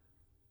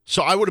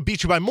 So I would have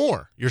beat you by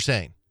more, you're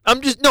saying.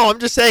 I'm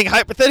just saying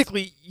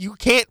hypothetically you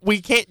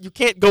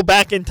can't go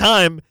back in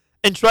time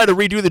and try to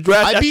redo the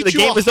draft after the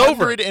game is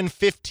over. I beat you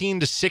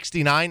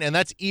 115-69, and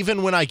that's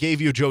even when I gave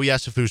you Joe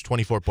Yesufu's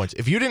 24 points.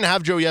 If you didn't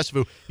have Joe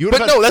Yesufu, you would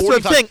have had 45. But no, that's what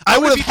I'm saying. I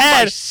would have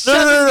had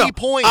 70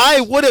 points.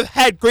 I would have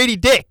had Grady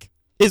Dick,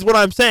 is what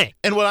I'm saying.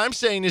 And what I'm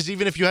saying is,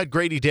 even if you had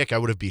Grady Dick, I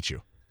would have beat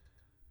you.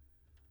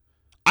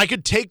 I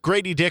could take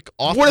Grady Dick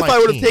off my team. What if I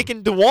would have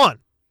taken DeJuan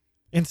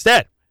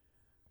instead?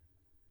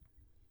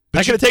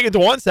 I could have taken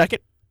DeJuan second.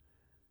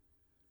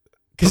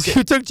 Because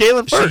you took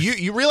Jalen first. So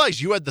you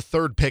realize you had the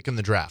third pick in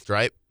the draft,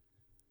 right?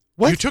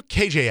 What? You took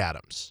KJ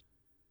Adams.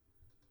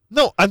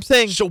 No, I'm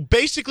saying... So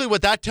basically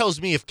what that tells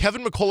me, if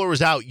Kevin McCullough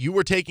was out, you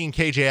were taking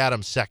KJ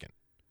Adams second.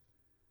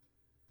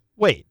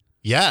 Wait.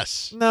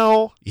 Yes.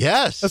 No.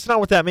 Yes. That's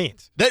not what that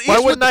means. Why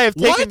wouldn't I have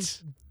taken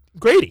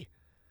Grady?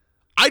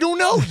 I don't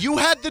know. You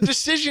had the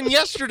decision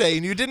yesterday,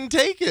 and you didn't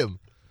take him.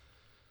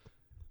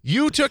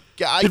 You took...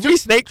 Did we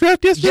snake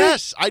draft yesterday?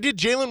 Yes. I did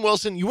Jalen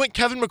Wilson. You went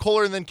Kevin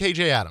McCullough and then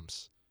KJ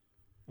Adams.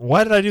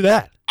 Why did I do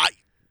that?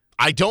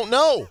 I don't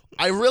know.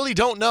 I really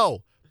don't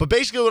know. But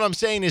basically what I'm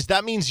saying is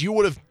that means you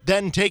would have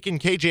then taken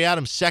KJ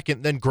Adams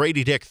second, then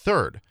Grady Dick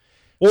third.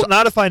 Well,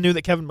 not if I knew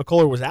that Kevin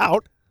McCullough was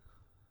out.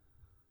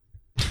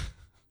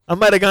 I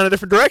might have gone a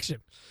different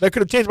direction. That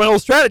could have changed my whole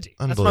strategy.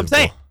 That's what I'm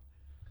saying.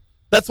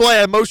 That's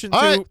why I motioned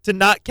to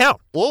not count.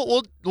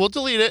 We'll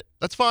delete it.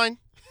 That's fine.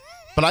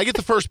 But I get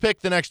the first pick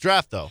the next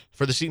draft, though,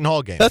 for the Seton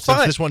Hall game. That's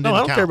fine. This one didn't I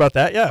don't count. care about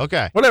that. Yeah.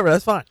 Okay. Whatever.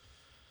 That's fine.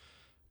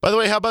 By the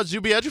way, how about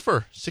Zuby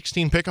Ejiofor?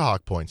 16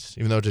 Pickahawk points,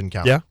 even though it didn't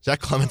count. Yeah. Zach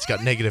Clements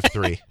got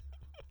 -3.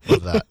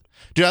 Love that.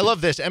 Dude, I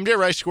love this. MJ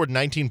Rice scored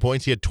 19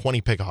 points. He had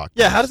 20 Pickahawk.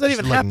 Yeah, how does that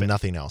even happen?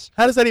 Nothing else.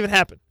 How does that even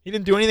happen? He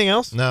didn't do anything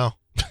else? No.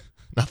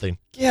 Nothing.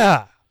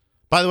 Yeah.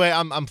 By the way,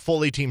 I'm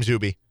fully Team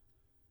Zuby.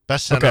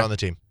 Best center on the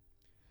team.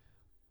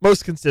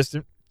 Most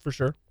consistent, for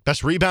sure.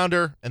 Best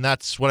rebounder, and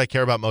that's what I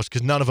care about most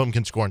because none of them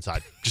can score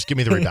inside. Just give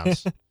me the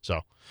rebounds.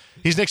 So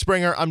he's Nick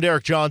Springer. I'm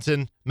Derek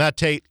Johnson. Matt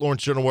Tate,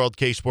 Lawrence Journal World,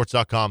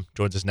 KSports.com,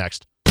 joins us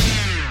next.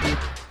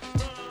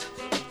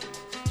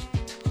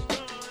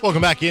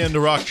 Welcome back into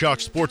Rock Chalk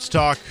Sports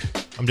Talk.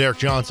 I'm Derek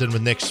Johnson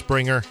with Nick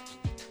Springer,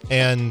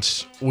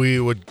 and we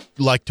would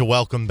like to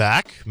welcome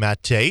back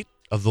Matt Tate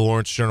of the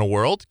Lawrence Journal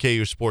World,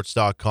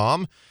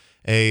 KUSports.com,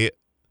 a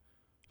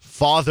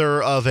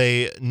father of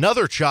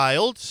another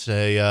child,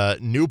 a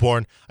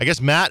newborn. I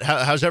guess, Matt,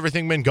 how's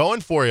everything been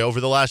going for you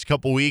over the last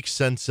couple weeks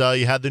since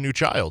you had the new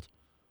child?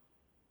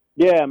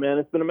 Yeah, man,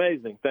 it's been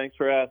amazing. Thanks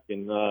for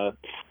asking.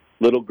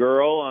 Little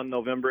girl on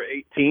November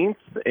 18th,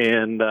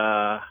 and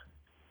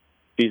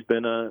she's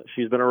been a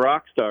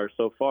rock star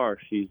so far.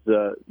 She's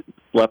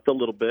slept a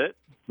little bit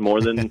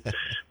more than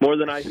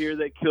I hear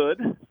they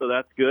could, so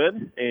that's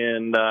good.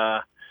 And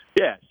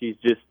yeah, she's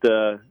just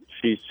a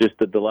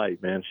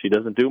delight, man. She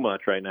doesn't do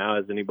much right now,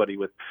 as anybody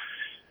with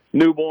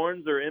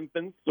newborns or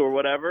infants or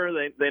whatever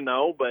they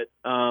know, but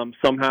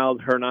somehow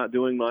her not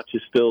doing much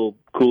is still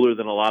cooler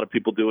than a lot of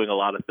people doing a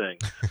lot of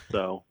things.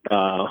 So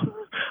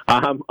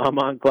I'm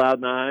on cloud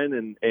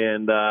nine,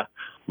 and I'm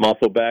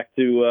also back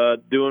to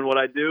doing what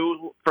I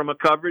do from a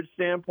coverage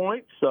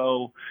standpoint.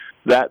 So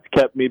that's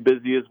kept me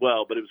busy as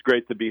well. But it was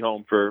great to be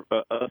home for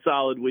a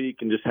solid week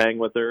and just hang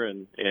with her,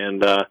 and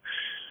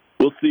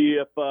we'll see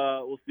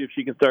if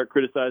she can start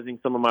criticizing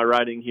some of my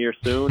writing here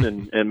soon,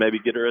 and maybe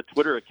get her a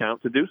Twitter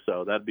account to do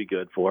so. That'd be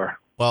good for her.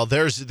 Well,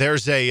 there's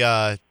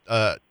a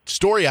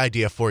story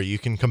idea for you. You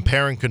can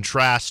compare and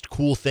contrast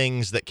cool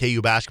things that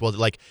KU basketball did,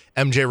 like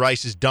MJ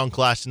Rice's dunk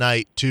last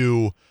night,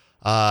 to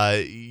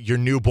your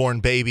newborn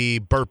baby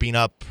burping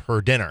up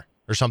her dinner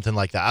or something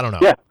like that. I don't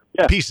know.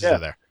 Yeah, pieces are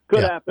there.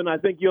 Could happen. I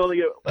think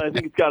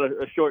it's got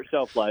a short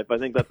shelf life. I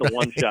think that's a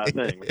one-shot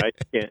thing,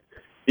 right?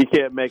 You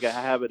can't make a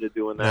habit of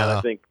doing that. No.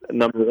 I think,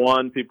 number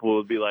one, people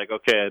would be like,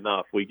 okay,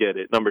 enough, we get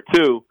it. Number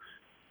two,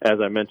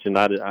 as I mentioned,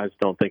 I just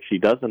don't think she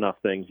does enough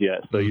things yet.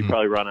 So you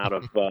probably run out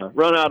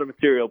of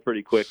material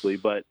pretty quickly.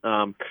 But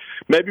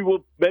maybe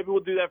we'll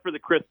do that for the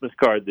Christmas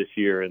card this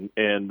year, and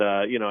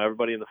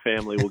everybody in the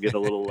family will get a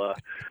little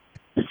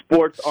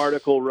sports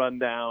article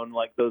rundown,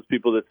 like those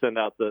people that send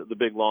out the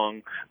big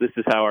long, this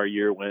is how our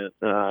year went.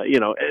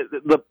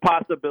 The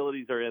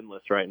possibilities are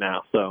endless right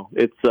now. So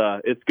it's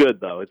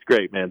good though. It's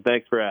great, man.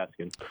 Thanks for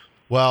asking.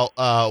 Well,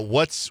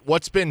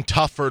 what's been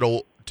tougher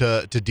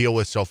to deal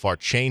with so far?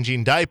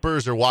 Changing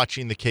diapers or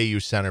watching the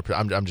KU Center?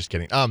 I'm just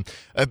kidding.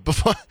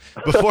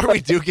 Before we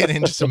do get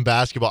into some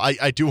basketball,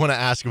 I do want to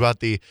ask about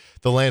the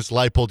Lance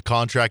Leipold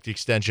contract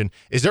extension.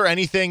 Is there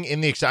anything in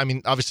the? I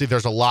mean, obviously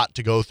there's a lot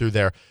to go through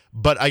there,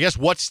 but I guess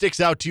what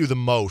sticks out to you the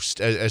most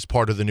as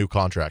part of the new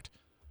contract?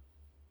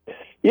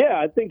 Yeah,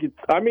 I think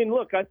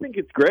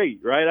it's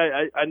great,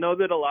 right? I know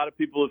that a lot of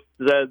people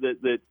have said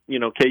that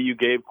KU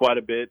gave quite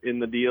a bit in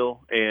the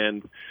deal,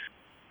 and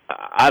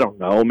I don't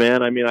know,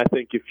 man. I mean, I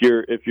think if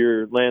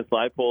you're Lance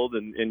Leipold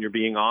and you're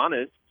being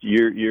honest,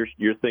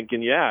 you're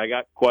thinking, yeah, I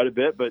got quite a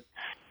bit, but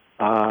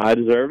I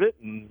deserve it,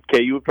 and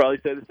KU would probably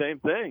say the same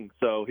thing.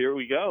 So here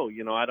we go.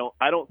 I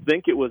don't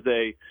think it was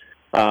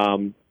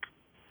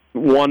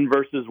one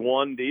versus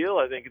one deal.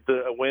 I think it's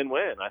a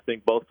win-win. I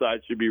think both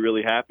sides should be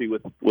really happy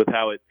with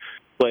how it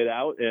played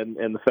out and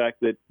the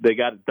fact that they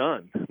got it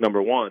done,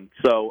 number one.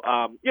 So,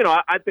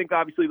 I think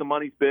obviously the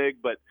money's big,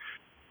 but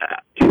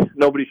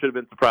nobody should have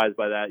been surprised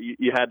by that.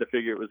 You had to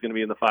figure it was going to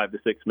be in the $5 to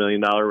 $6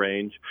 million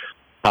range.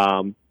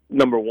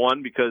 Number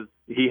one, because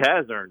he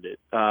has earned it.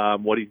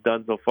 What he's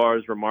done so far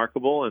is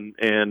remarkable,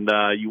 and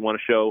you want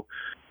to show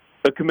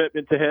a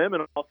commitment to him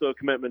and also a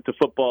commitment to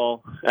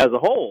football as a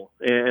whole.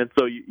 And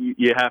so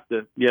you have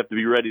to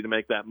be ready to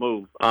make that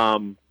move.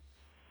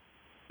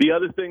 The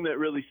other thing that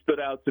really stood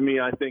out to me,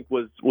 I think,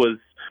 was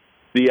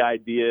the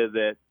idea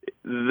that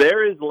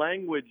there is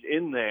language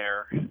in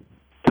there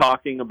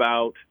talking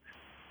about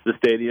the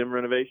stadium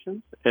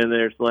renovations, and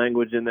there's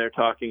language in there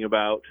talking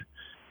about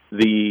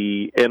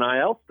the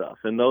NIL stuff.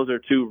 And those are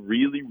two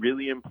really,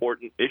 really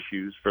important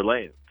issues for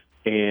Lance.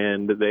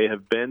 And they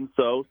have been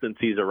so since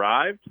he's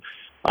arrived.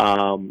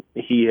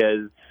 He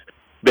has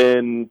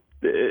been,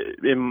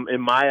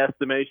 in my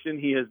estimation,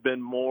 he has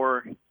been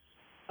more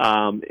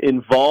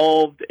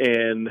involved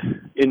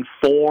and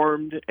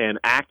informed and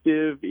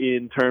active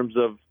in terms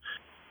of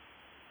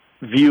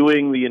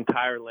viewing the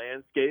entire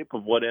landscape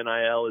of what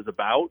NIL is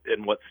about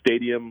and what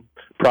stadium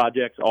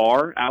projects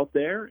are out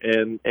there.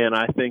 And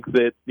I think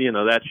that,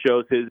 that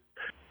shows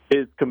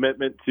his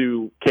commitment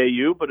to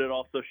KU, but it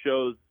also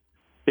shows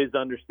his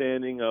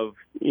understanding of,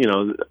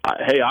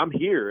 hey, I'm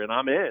here and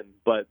I'm in,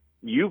 but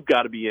you've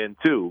got to be in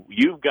too.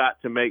 You've got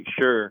to make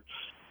sure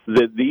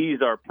that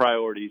these are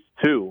priorities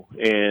too,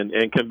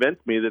 and convince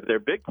me that they're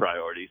big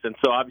priorities. And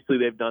so obviously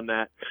they've done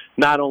that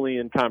not only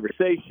in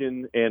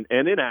conversation and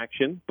in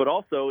action, but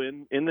also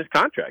in this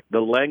contract.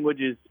 The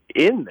language is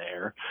in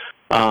there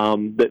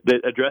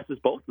that addresses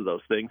both of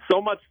those things,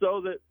 so much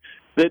so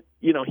that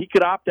he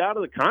could opt out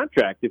of the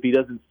contract if he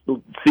doesn't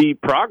see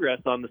progress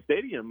on the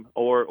stadium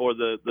or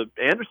the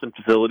Anderson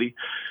facility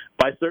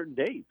by certain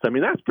dates. I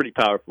mean, that's pretty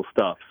powerful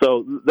stuff.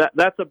 So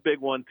that's a big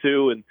one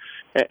too. And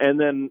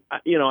then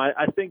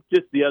I think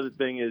just the other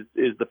thing is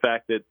the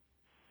fact that,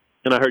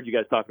 and I heard you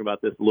guys talking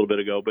about this a little bit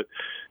ago, but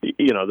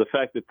the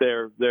fact that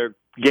they're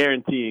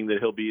guaranteeing that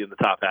he'll be in the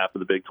top half of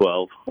the Big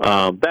 12,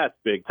 that's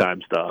big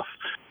time stuff.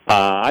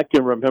 I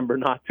can remember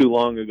not too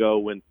long ago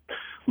when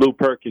Lou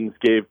Perkins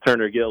gave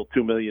Turner Gill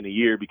 $2 million a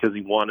year because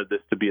he wanted this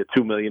to be a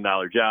 $2 million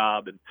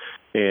job, and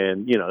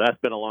that's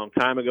been a long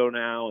time ago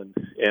now, and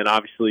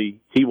obviously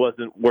he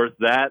wasn't worth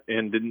that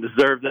and didn't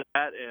deserve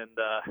that,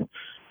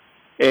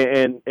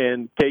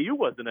 and KU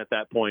wasn't at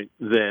that point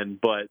then,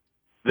 but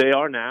they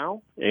are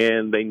now,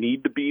 and they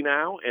need to be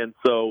now, and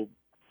so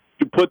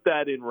to put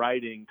that in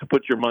writing, to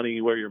put your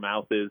money where your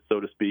mouth is, so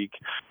to speak,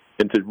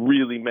 and to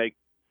really make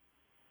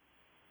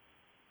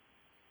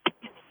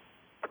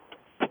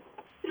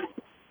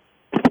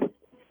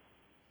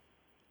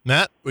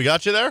Matt, we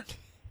got you there?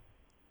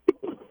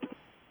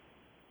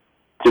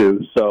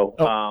 Too. So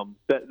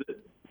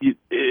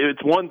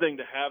it's one thing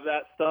to have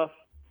that stuff.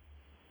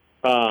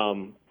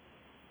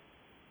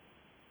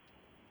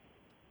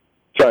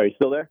 Sorry,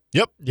 still there?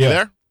 Yep. You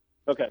there?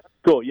 Okay,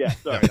 cool. Yeah,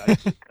 sorry.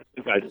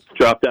 I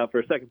dropped out for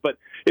a second. But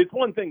it's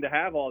one thing to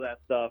have all that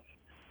stuff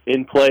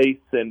in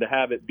place and to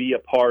have it be a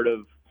part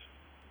of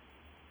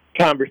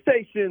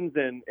conversations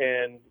and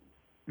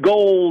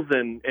goals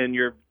and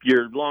your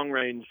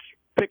long-range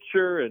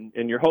picture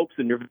and your hopes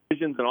and your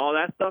visions and all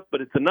that stuff,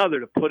 but it's another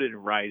to put it in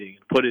writing,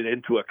 put it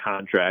into a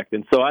contract.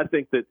 And so I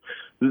think that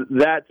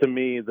to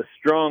me, the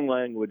strong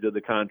language of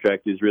the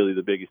contract is really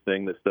the biggest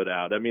thing that stood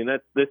out. I mean,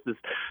 this is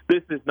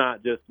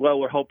not just, well,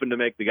 we're hoping to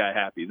make the guy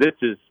happy. This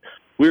is,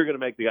 we're going to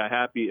make the guy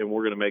happy, and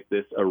we're going to make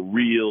this a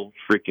real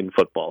freaking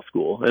football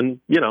school.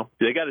 And,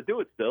 they got to do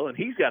it still, and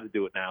he's got to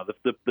do it now.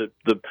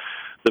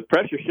 The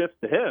pressure shifts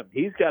to him.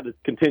 He's got to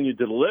continue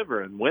to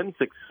deliver and win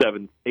 6,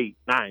 7, 8,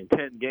 9,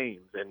 10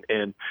 games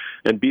and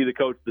be the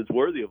coach that's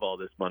worthy of all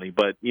this money.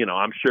 But,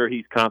 I'm sure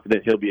he's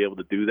confident he'll be able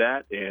to do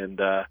that. And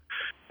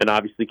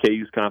obviously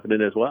KU's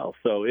confident as well.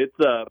 So it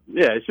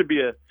should be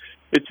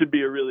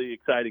a really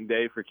exciting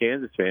day for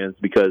Kansas fans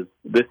because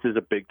this is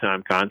a big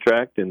time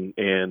contract and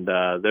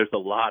there's a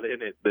lot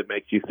in it that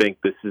makes you think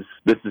this is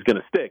going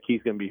to stick.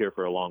 He's going to be here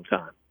for a long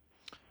time.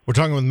 We're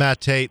talking with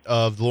Matt Tate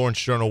of the Lawrence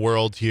Journal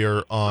World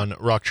here on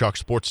Rock Chalk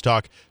Sports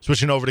Talk.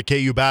 Switching over to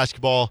KU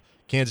basketball,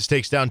 Kansas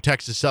takes down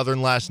Texas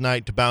Southern last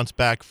night to bounce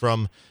back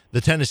from the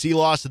Tennessee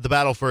loss at the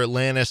Battle for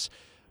Atlantis.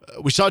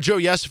 We saw Joe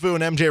Yesufu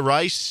and MJ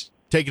Rice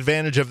take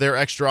advantage of their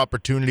extra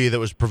opportunity that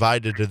was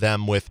provided to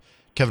them with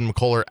Kevin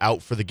McCullough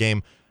out for the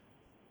game.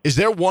 Is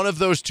there one of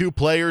those two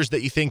players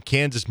that you think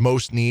Kansas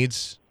most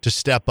needs to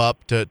step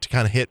up to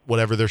kind of hit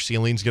whatever their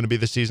ceiling is going to be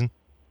this season?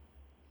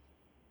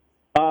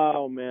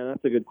 Oh, man,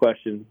 that's a good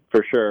question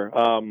for sure.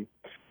 I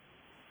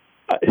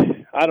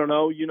don't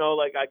know.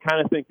 I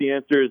kind of think the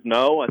answer is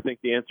no. I think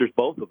the answer is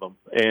both of them.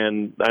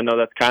 And I know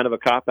that's kind of a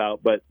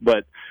cop-out, but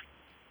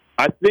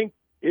I think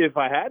if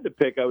I had to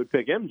pick, I would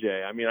pick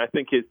MJ. I mean, I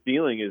think his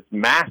ceiling is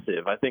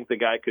massive. I think the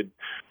guy could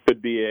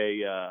be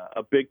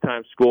a big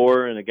time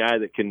scorer and a guy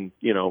that can,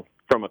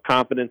 from a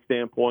confidence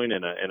standpoint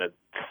and a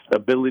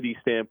ability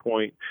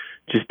standpoint,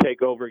 just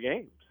take over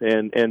games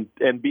and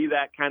be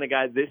that kind of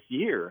guy this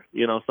year.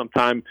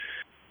 Sometime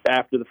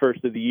after the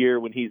first of the year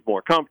when he's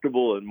more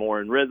comfortable and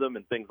more in rhythm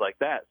and things like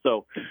that.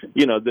 So,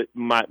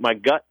 my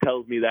gut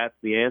tells me that's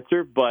the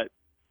answer, but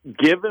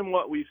given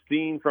what we've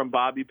seen from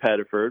Bobby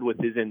Pettiford with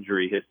his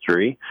injury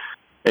history,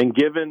 and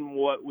given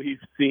what we've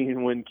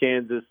seen when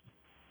Kansas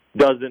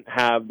doesn't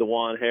have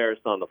DeJuan Harris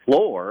on the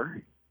floor,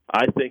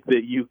 I think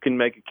that you can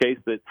make a case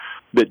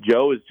that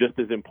Joe is just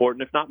as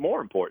important, if not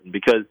more important,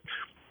 because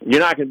you're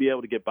not going to be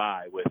able to get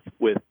by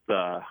with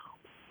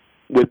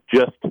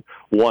just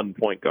one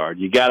point guard.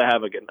 You got to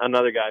have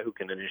another guy who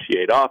can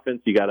initiate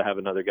offense. You got to have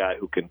another guy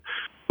who can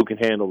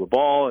handle the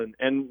ball.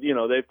 And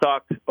they've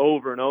talked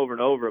over and over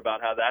and over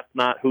about how that's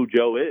not who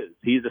Joe is.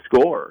 He's a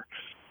scorer,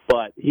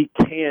 but he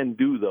can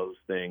do those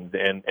things.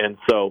 And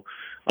so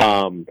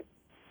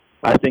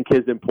I think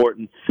his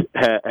importance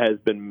has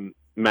been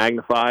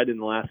magnified in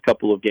the last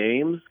couple of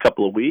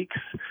weeks.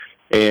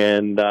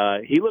 And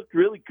he looked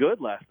really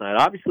good last night.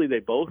 Obviously they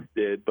both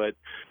did, but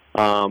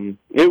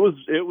it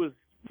was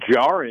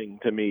jarring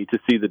to me to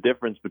see the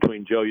difference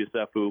between Joe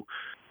Yesufu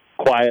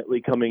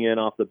quietly coming in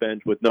off the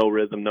bench with no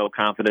rhythm, no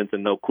confidence,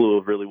 and no clue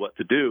of really what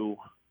to do,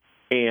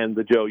 and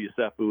the Joe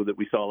Yesufu that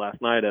we saw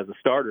last night as a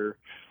starter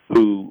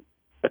who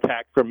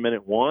attacked from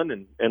minute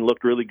one and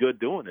looked really good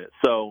doing it.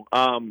 So,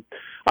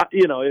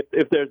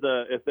 if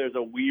there's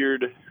a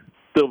weird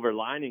silver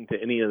lining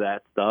to any of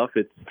that stuff,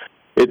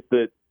 it's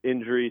that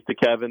injuries to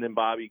Kevin and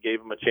Bobby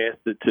gave him a chance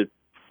to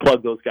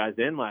plug those guys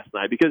in last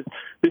night, because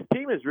this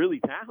team is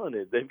really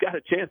talented. They've got a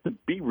chance to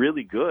be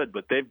really good,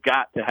 but they've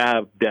got to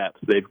have depth.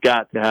 They've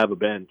got to have a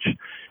bench.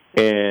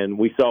 And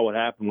we saw what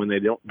happened when they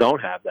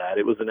don't have that.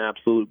 It was an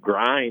absolute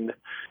grind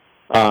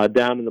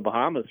down in the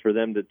Bahamas for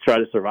them to try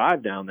to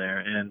survive down there.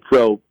 And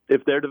so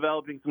if they're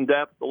developing some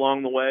depth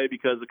along the way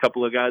because a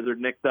couple of guys are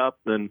nicked up,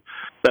 then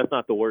that's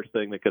not the worst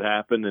thing that could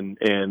happen.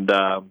 And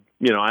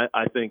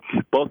I think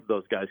both of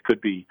those guys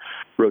could be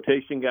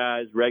rotation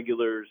guys,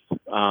 regulars.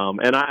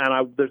 And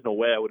there's no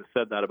way I would have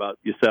said that about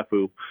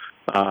Yesufu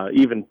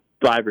even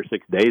 5 or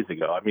 6 days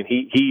ago. I mean,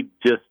 he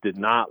just did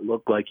not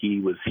look like he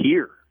was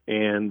here.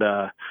 And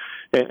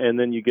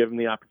then you give him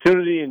the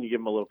opportunity and you give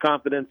him a little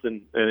confidence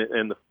and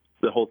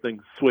the whole thing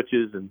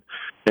switches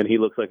and he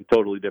looks like a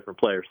totally different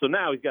player. So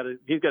now he's got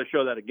to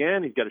show that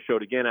again. He's got to show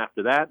it again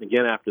after that and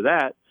again after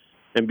that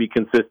and be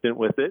consistent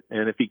with it.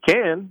 And if he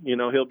can,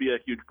 he'll be a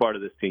huge part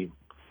of this team.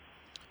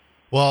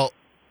 Well,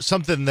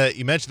 something that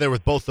you mentioned there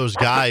with both those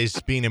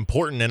guys being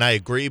important, and I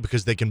agree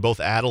because they can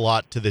both add a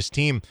lot to this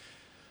team.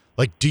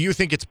 Like, do you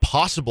think it's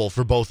possible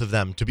for both of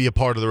them to be a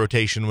part of the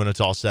rotation when it's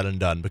all said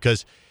and done?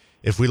 Because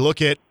if we look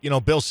at,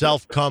 Bill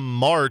Self come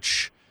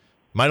March,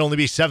 might only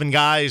be 7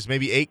 guys,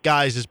 maybe 8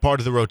 guys as part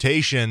of the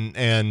rotation.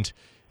 And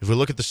if we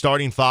look at the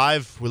starting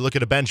 5, we look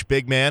at a bench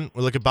big man,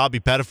 we look at Bobby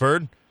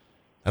Pettiford,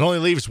 it only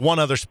leaves one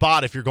other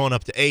spot if you're going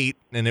up to 8,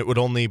 and it would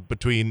only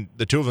between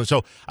the two of them.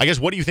 So I guess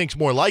what do you think is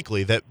more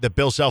likely, that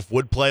Bill Self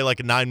would play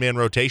like a 9-man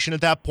rotation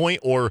at that point,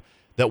 or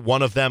that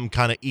one of them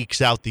kind of ekes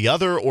out the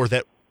other, or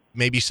that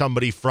maybe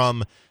somebody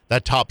from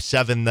that top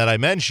 7 that I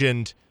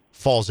mentioned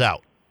falls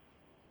out?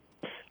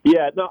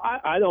 Yeah, no,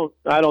 I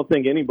don't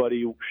think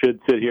anybody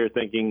should sit here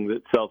thinking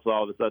that Self's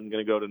all of a sudden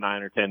going to go to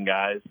 9 or 10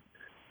 guys.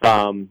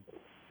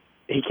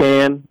 He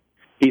can.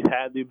 He's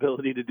had the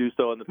ability to do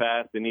so in the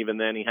past, and even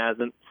then he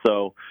hasn't.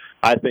 So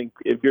I think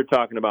if you're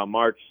talking about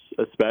March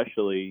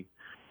especially,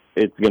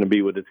 it's going to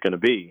be what it's going to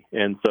be.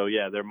 And so,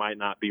 yeah, there might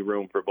not be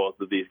room for both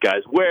of these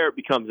guys. Where it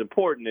becomes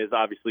important is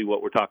obviously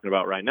what we're talking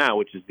about right now,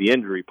 which is the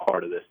injury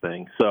part of this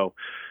thing. So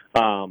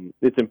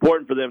it's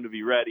important for them to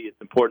be ready.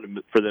 It's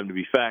important for them to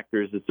be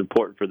factors. It's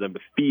important for them to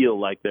feel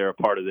like they're a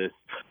part of this,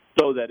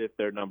 so that if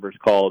their number's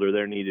called or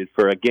they're needed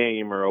for a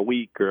game or a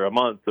week or a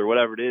month or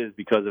whatever it is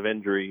because of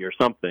injury or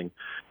something,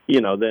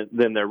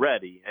 then they're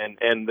ready.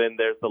 And then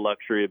there's the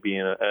luxury of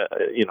being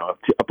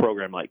a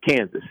program like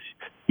Kansas.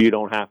 You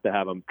don't have to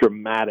have a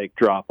dramatic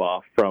drop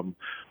off from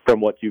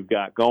what you've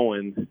got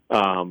going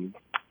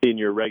in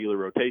your regular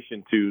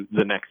rotation to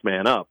the next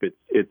man up.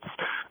 It's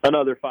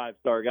another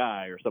 5-star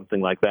guy or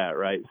something like that,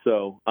 right?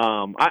 So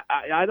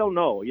I don't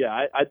know.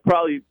 Yeah, I'd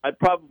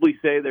probably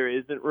say there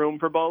isn't room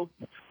for both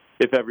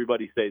if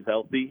everybody stays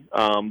healthy.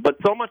 But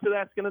so much of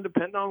that's going to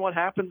depend on what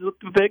happens with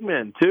the big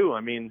men too.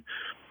 I mean,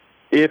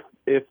 if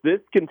this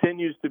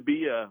continues to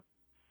be a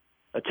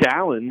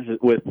challenge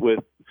with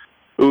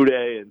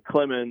Uday and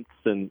Clements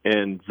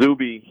and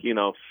Zuby,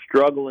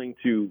 struggling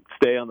to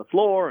stay on the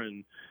floor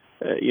and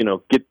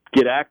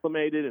get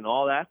acclimated and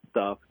all that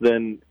stuff,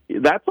 then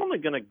that's only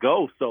going to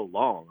go so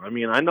long. I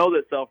mean, I know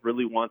that Self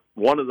really wants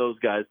one of those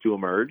guys to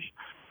emerge,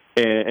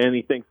 and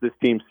he thinks this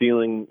team's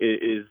ceiling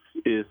is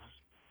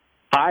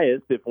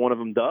highest if one of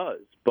them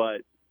does.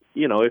 But,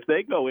 if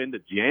they go into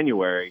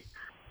January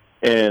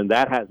and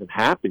that hasn't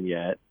happened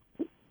yet,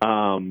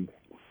 I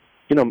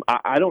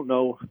don't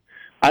know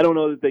I don't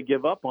know that they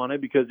give up on it,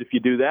 because if you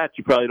do that,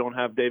 you probably don't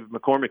have David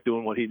McCormick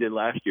doing what he did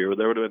last year.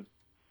 There would have been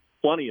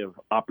plenty of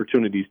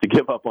opportunities to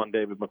give up on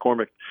David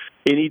McCormick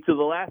in each of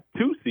the last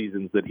 2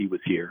 seasons that he was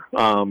here.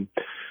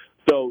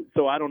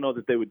 So I don't know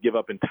that they would give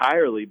up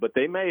entirely, but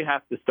they may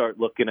have to start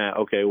looking at,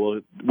 okay, well,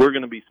 we're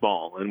going to be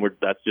small, and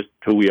that's just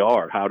who we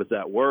are. How does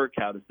that work?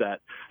 How does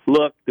that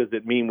look? Does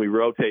it mean we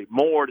rotate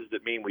more? Does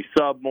it mean we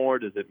sub more?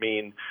 Does it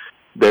mean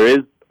there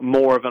is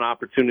more of an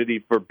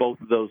opportunity for both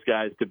of those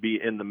guys to be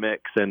in the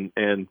mix?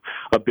 And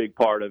a big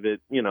part of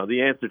it,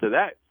 the answer to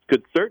that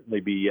could certainly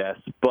be yes,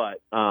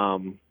 but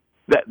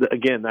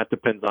that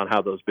depends on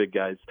how those big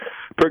guys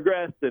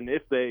progress and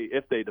if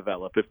they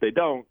develop. If they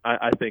don't,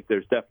 I think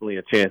there's definitely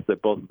a chance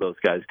that both of those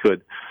guys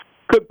could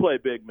play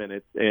big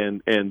minutes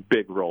and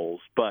big roles.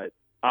 But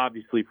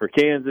obviously for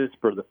Kansas,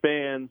 for the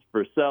fans,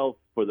 for Self,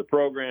 for the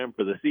program,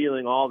 for the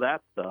ceiling, all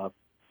that stuff,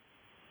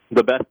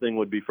 the best thing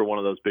would be for one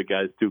of those big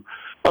guys to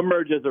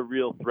emerge as a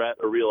real threat,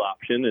 a real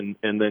option,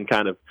 and then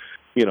kind of,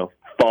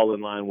 fall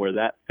in line where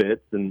that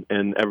fits and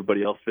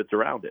everybody else fits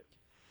around it.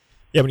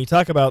 Yeah, when you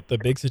talk about the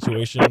big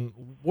situation,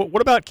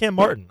 what about Cam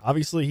Martin?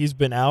 Obviously, he's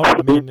been out.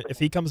 I mean, if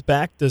he comes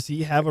back, does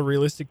he have a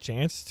realistic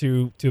chance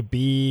to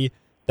be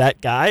that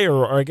guy?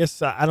 Or I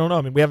guess I don't know.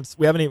 I mean, we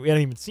haven't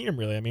even seen him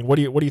really. I mean, what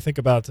do you think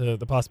about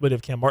the possibility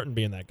of Cam Martin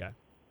being that guy?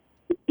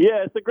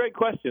 Yeah, it's a great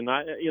question.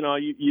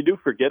 You do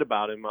forget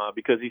about him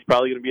because he's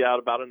probably going to be out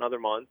about another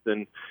month,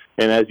 and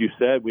as you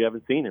said, we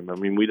haven't seen him. I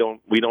mean, we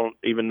don't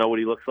even know what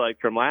he looks like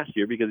from last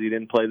year because he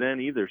didn't play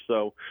then either.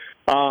 So,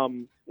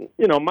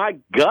 my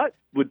gut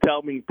would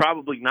tell me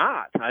probably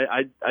not.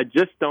 I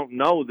just don't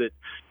know that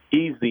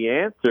he's the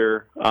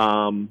answer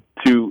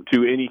to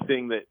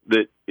anything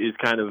that is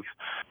kind of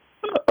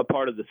a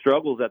part of the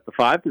struggles at the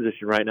 5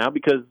 position right now,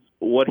 because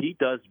what he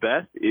does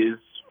best is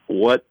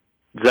what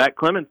Zach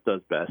Clemens does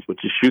best, which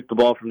is shoot the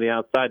ball from the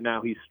outside.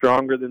 Now, he's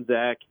stronger than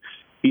Zach.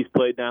 He's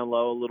played down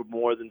low a little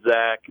more than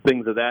Zach,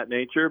 things of that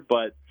nature,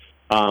 but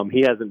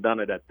he hasn't done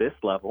it at this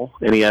level,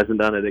 and he hasn't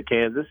done it at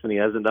Kansas, and he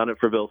hasn't done it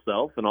for Bill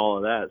Self and all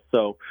of that.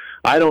 So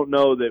I don't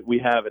know that we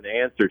have an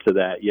answer to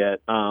that yet.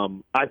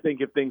 I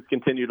think if things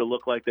continue to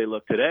look like they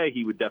look today,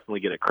 he would definitely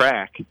get a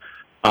crack,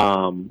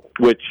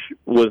 which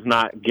was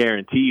not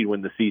guaranteed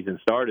when the season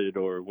started,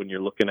 or when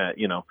you're looking at,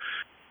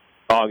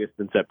 August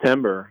and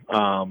September.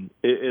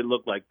 It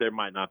looked like there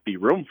might not be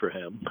room for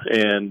him.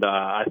 And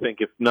I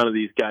think if none of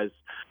these guys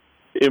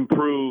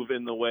improve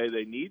in the way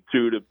they need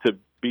to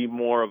be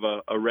more of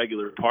a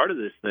regular part of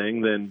this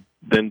thing,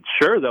 then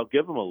sure, they'll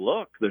give him a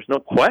look. There's no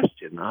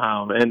question.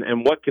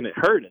 And what can it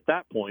hurt at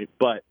that point?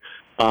 But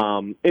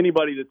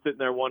anybody that's sitting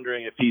there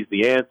wondering if he's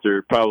the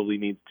answer probably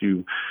needs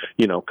to,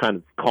 kind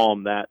of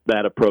calm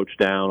that approach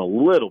down a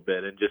little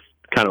bit and just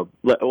kind of,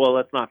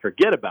 let's not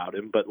forget about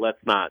him, but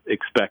let's not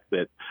expect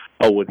that,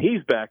 when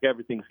he's back,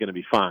 everything's going to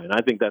be fine.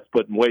 I think that's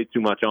putting way too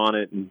much on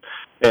it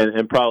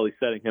and probably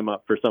setting him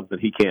up for something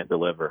he can't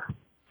deliver.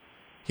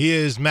 He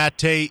is Matt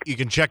Tait. You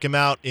can check him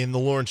out in the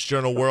Lawrence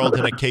Journal World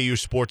and at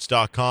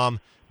KUSports.com.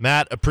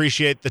 Matt,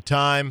 appreciate the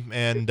time,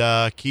 and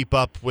keep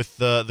up with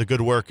the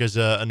good work as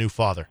a new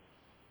father.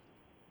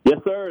 Yes,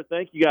 sir.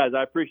 Thank you, guys.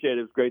 I appreciate it.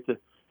 It was great to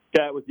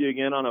chat with you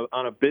again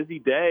on a busy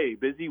day,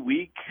 busy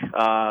week.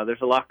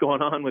 There's a lot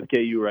going on with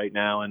KU right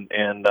now, and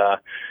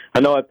I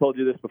know I've told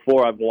you this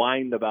before. I've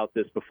whined about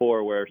this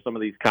before, where some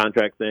of these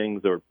contract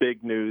things or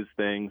big news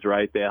things,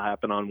 right, they'll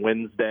happen on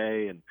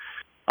Wednesday, and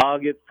I'll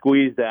get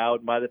squeezed out.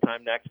 And by the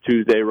time next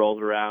Tuesday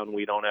rolls around,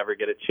 we don't ever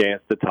get a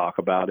chance to talk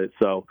about it.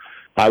 So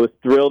I was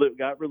thrilled it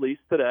got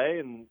released today,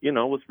 and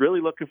was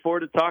really looking forward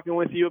to talking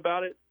with you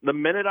about it the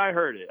minute I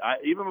heard it.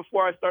 Even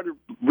before I started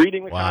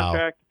reading the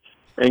contract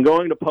and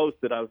going to post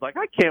it, I was like,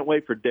 I can't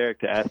wait for Derek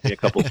to ask me a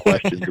couple of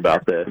questions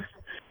about this.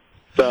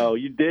 So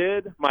you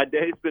did. My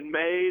day's been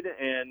made,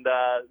 and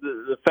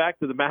the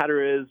fact of the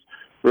matter is,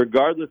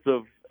 regardless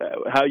of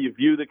how you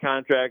view the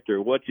contract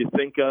or what you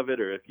think of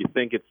it, or if you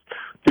think it's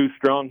too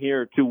strong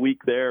here or too weak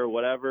there or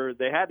whatever,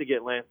 they had to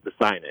get Lance to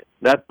sign it.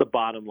 That's the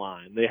bottom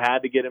line. They had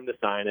to get him to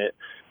sign it,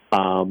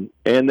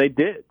 and they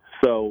did.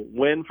 So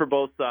win for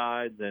both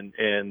sides, and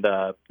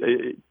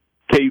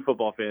KU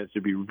football fans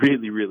should be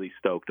really, really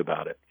stoked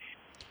about it.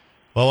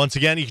 Well, once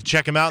again, you can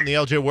check him out in the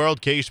LJ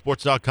World,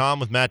 KUSports.com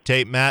with Matt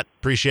Tait. Matt,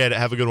 appreciate it.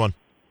 Have a good one.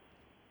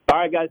 All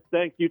right, guys.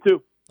 Thanks. You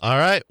too. All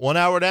right. 1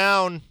 hour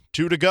down,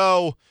 2 to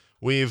go.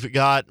 We've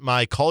got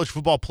my college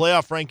football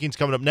playoff rankings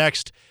coming up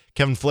next.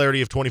 Kevin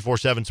Flaherty of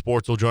 24/7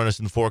 Sports will join us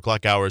in the 4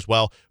 o'clock hour as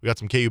well. We got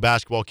some KU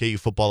basketball, KU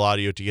football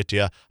audio to get to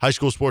you. High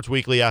School Sports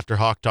Weekly after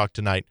Hawk Talk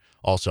tonight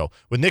also.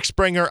 With Nick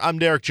Springer, I'm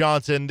Derek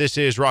Johnson. This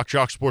is Rock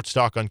Chalk Sports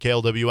Talk on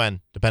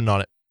KLWN. Depend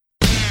on it.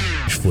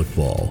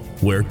 Football,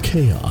 where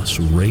chaos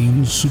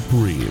reigns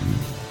supreme.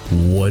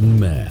 One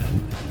man,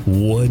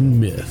 one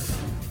myth,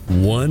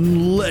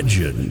 one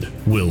legend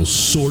will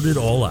sort it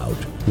all out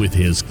with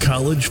his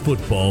college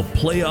football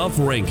playoff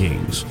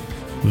rankings.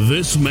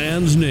 This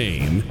man's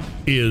name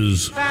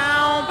is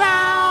Bow,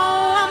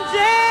 bow, I'm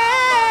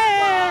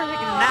Derek,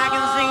 and I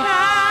can sing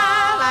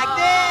high like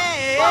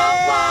that.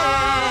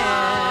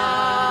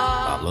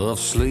 I love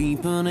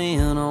sleeping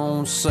in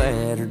on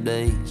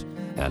Saturdays,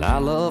 and I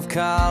love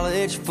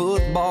college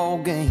football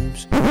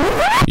games.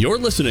 You're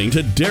listening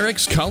to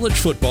Derek's College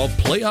Football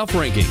Playoff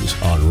Rankings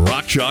on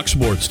Rock Chalk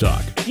Sports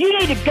Talk. You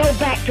need to go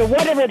back to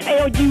whatever the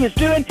hell you was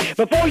doing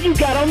before you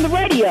got on the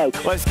radio.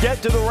 Let's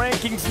get to the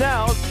rankings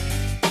now.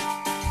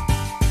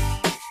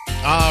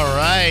 All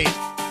right.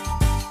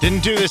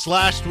 Didn't do this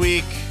last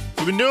week.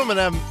 We've been doing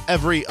them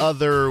every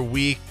other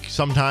week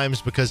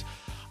sometimes because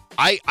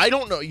I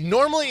don't know.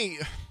 Normally,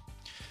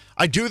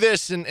 I do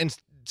this and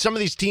some of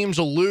these teams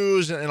will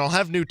lose and I'll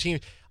have new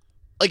teams.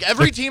 Like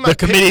every team the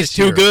committee's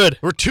too good.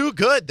 We're too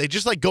good. They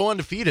just like go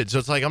undefeated. So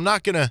it's like I'm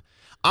not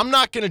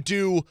gonna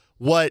do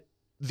what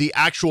the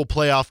actual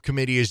playoff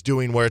committee is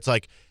doing, where it's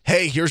like,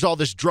 hey, here's all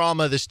this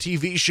drama, this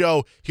TV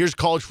show, here's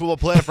college football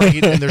playoff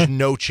ranking, and there's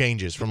no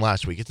changes from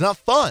last week. It's not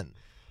fun.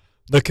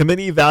 The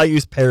committee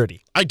values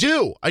parity. I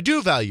do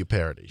value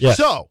parity. Yes.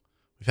 So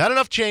we've had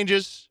enough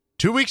changes.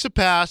 2 weeks have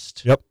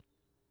passed. Yep.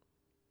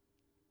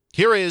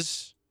 Here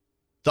is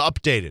the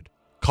updated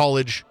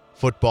college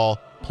football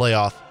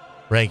playoff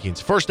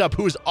rankings. First up,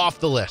 who is off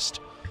the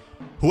list?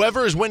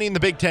 Whoever is winning the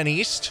Big Ten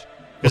East.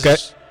 Okay.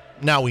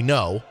 Now we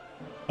know.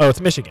 Oh, it's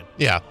Michigan.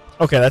 Yeah.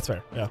 Okay, that's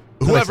fair. Yeah.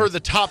 Whoever the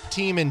top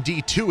team in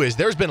D2 is,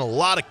 there's been a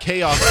lot of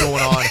chaos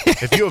going on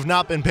if you have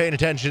not been paying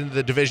attention to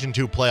the Division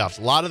II playoffs.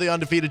 A lot of the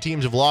undefeated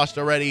teams have lost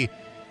already.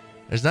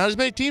 There's not as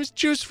many teams to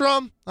choose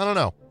from. I don't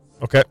know.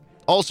 Okay.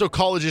 Also,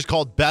 colleges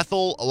called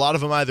Bethel. A lot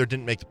of them either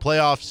didn't make the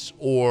playoffs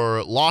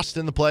or lost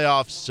in the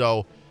playoffs,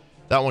 so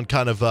that one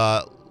kind of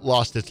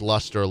lost its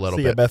luster a little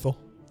bit. Bethel.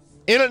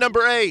 In at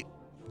number 8,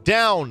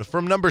 down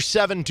from number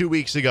 7 2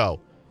 weeks ago,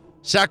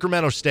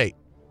 Sacramento State.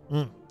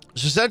 So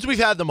since we've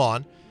had them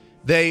on,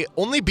 they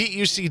only beat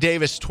UC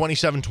Davis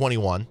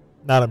 27-21.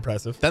 Not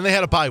impressive. Then they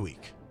had a bye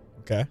week.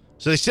 Okay.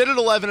 So they sit at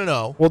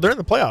 11-0. Well, they're in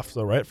the playoffs,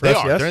 though, right? For They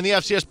FCS? are. They're in the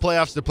FCS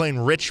playoffs. They're playing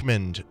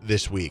Richmond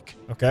this week.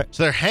 Okay.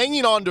 So they're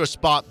hanging on to a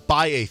spot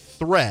by a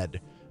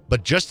thread,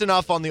 but just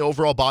enough on the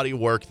overall body of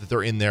work that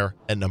they're in there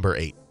at number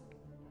 8.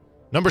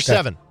 Number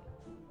 7,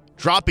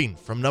 dropping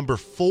from number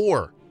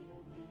 4,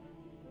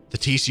 the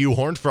TCU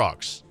Horned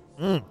Frogs.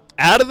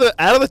 Out of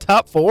the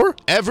top 4?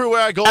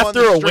 Everywhere I go After on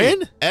the street. a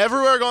win?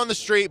 Everywhere I go on the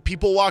street,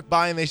 people walk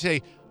by and they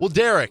say, well,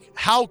 Derek,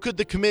 how could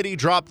the committee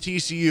drop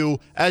TCU,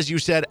 as you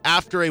said,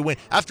 after a win,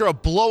 after a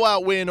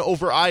blowout win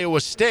over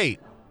Iowa State?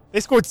 They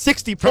scored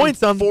 60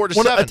 points on 4 to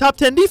 7. A top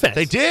 10 defense.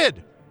 They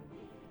did.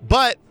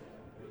 But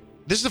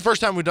this is the first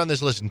time we've done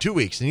this list in 2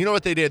 weeks. And you know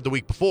what they did the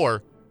week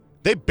before?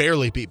 They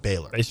barely beat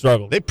Baylor. They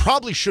struggled. They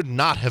probably should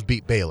not have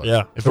beat Baylor.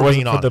 Yeah. If it we're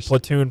wasn't being for the honest.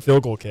 platoon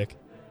field goal kick.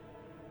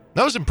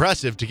 That was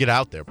impressive to get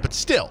out there, but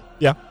still.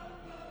 Yeah.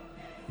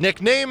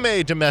 Nick, name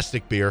a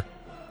domestic beer.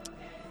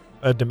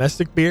 A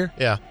domestic beer?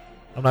 Yeah.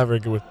 I'm not very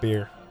good with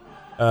beer.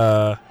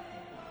 I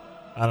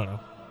don't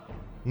know.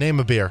 Name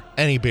a beer.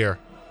 Any beer.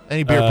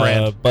 Any beer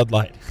brand. Bud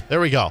Light.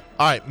 There we go. All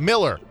right.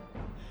 Miller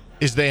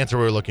is the answer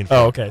we were looking for.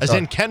 Oh, okay. As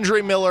in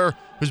Kendry Miller,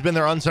 who's been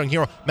their unsung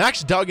hero.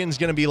 Max Duggan's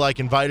going to be like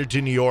invited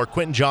to New York.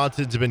 Quentin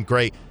Johnson's been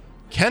great.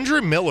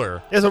 Kendry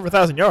Miller. He has over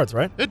 1,000 yards,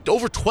 right?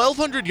 Over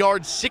 1,200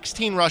 yards,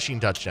 16 rushing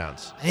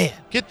touchdowns. Man.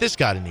 Get this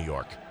guy to New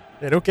York.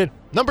 Yeah, no kidding.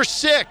 Number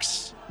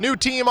 6, new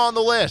team on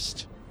the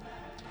list.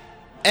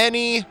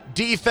 Any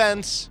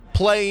defense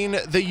playing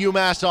the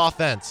UMass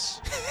offense.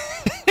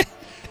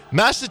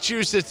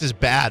 Massachusetts is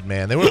bad,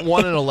 man. They went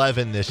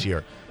 1-11 this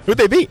year. Who'd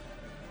they beat?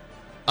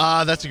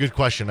 That's a good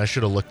question. I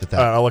should have looked at that.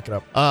 I'll look it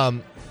up.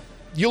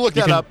 You look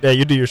that up. Yeah,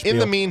 you do your spiel. In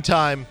the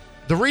meantime,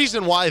 the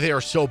reason why they are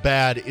so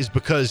bad is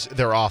because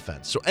their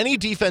offense. So any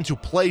defense who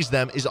plays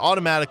them is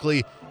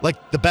automatically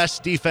like the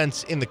best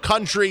defense in the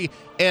country,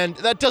 and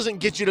that doesn't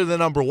get you to the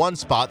number 1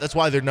 spot. That's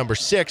why they're number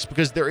 6,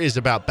 because there is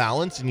about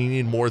balance, and you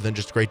need more than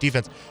just great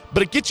defense.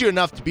 But it gets you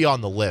enough to be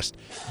on the list.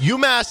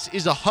 UMass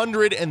is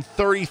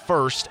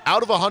 131st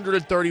out of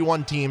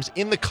 131 teams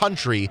in the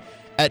country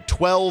at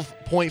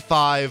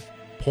 12.5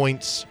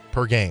 points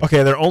per game.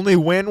 Okay, their only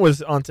win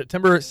was on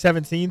September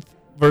 17th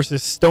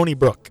versus Stony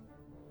Brook.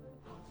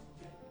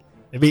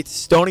 They beat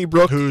Stony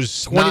Brook,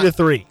 who's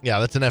 20-3. Yeah,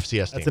 that's an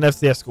FCS team. That's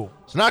an FCS school.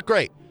 It's not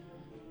great.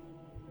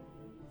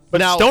 But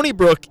now, Stony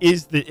Brook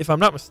is if I'm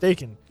not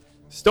mistaken,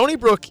 Stony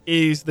Brook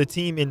is the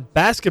team in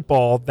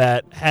basketball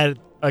that had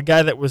a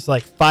guy that was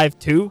like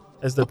 5'2"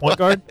 as their point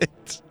guard.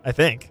 I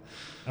think.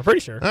 I'm pretty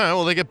sure. All right,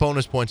 well, they get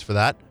bonus points for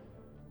that.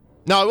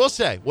 Now, I will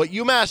say, what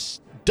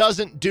UMass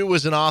doesn't do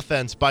as an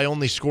offense by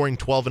only scoring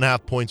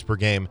 12.5 points per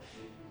game,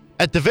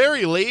 at the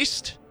very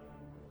least,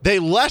 they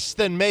less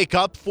than make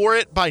up for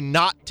it by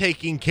not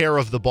taking care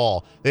of the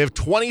ball. They have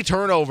 20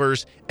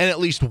 turnovers and at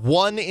least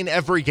 1 in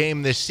every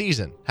game this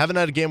season. Haven't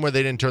had a game where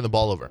they didn't turn the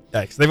ball over.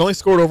 Thanks. They've only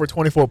scored over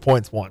 24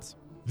 points once.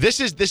 This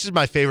is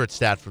my favorite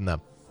stat from them.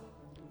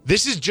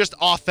 This is just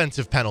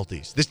offensive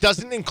penalties. This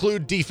doesn't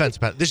include defense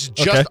penalties. This is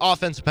just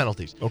offensive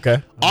penalties.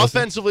 Okay.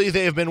 Offensively,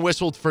 they have been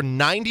whistled for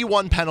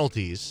 91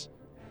 penalties.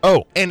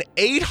 Oh. And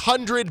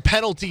 800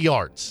 penalty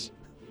yards.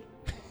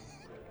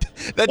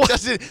 That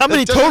doesn't. How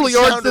many total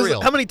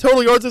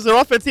yards does their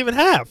offense even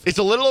have? It's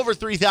a little over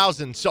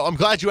 3,000. So I'm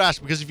glad you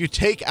asked, because if you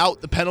take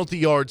out the penalty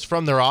yards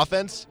from their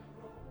offense,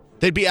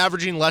 They'd be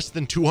averaging less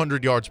than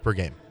 200 yards per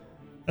game.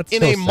 That's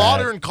in so a sad.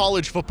 modern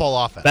college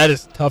football offense. That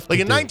is tough Like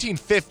to in do.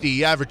 1950,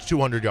 you averaged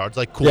 200 yards.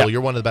 Like, cool, Yeah.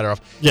 you're one of the better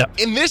off. Yeah.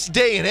 In this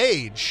day and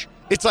age,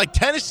 it's like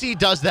Tennessee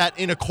does that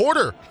in a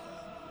quarter.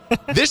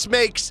 This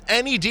makes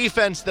any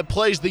defense that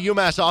plays the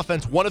UMass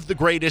offense one of the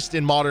greatest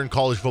in modern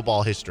college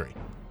football history.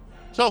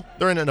 So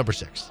they're in at number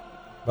 6.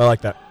 I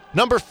like that.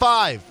 Number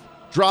 5,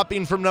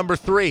 dropping from number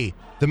 3,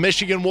 the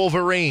Michigan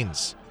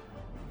Wolverines.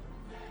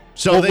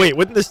 So Well, wait,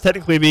 wouldn't this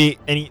technically be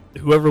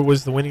whoever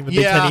was the winning the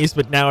Big Ten East,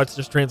 but now it's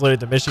just translated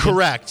to Michigan?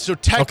 Correct. So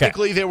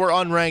technically they were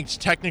unranked.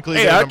 Technically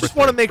Hey, they're I number just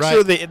want to 3, make right?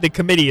 sure the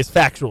committee is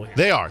factual here.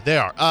 They are.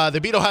 They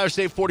beat Ohio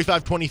State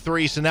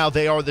 45-23, so now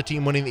they are the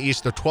team winning the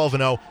East. They're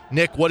 12-0.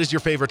 Nick, what is your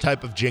favorite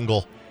type of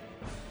jingle?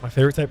 My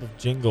favorite type of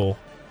jingle,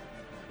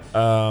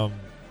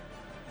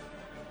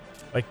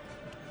 like,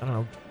 I don't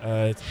know,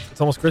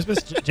 it's almost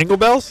Christmas. Jingle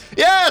bells?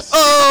 Yes!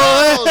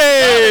 Oh,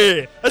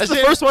 hey! That's As the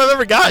in- first one I've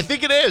ever got. I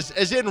think it is.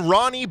 As in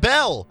Ronnie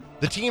Bell,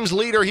 the team's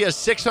leader. He has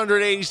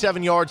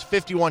 687 yards,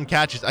 51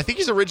 catches. I think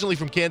he's originally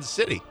from Kansas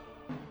City.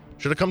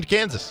 Should have come to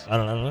Kansas. I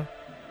don't know.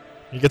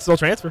 You could still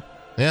transfer.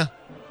 Yeah,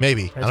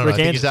 maybe. I don't know. I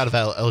think he's out of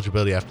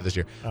eligibility after this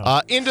year.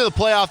 Into the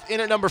playoff,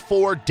 in at number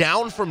 4,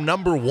 down from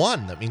number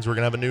 1. That means we're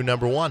going to have a new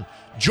number 1.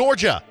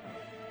 Georgia.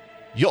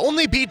 You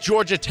only beat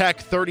Georgia Tech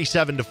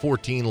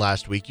 37-14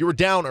 last week. You were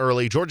down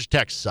early. Georgia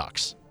Tech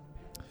sucks.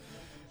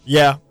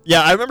 Yeah.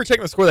 I remember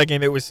checking the score of that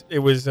game. It was They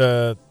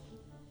were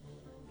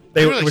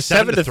like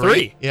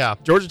 7-3. Yeah.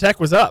 Georgia Tech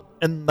was up,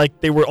 and like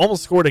they were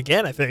almost scored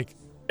again, I think,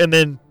 and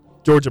then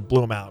Georgia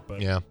blew them out. But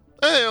yeah,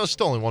 it was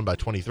still only won by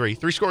 23.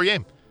 3-score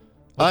game.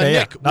 Okay,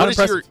 Nick, Not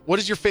impressive. what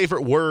is your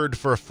favorite word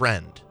for a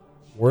friend?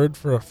 Word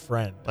for a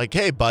friend. Like,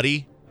 hey,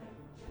 buddy.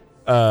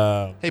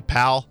 Hey,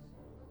 pal.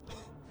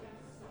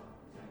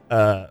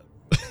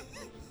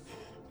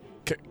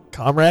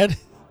 Comrade.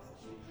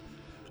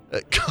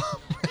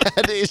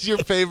 Comrade is your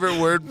favorite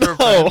word for a No.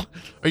 friend?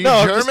 Are you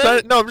I'm German? just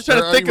trying to, I'm just trying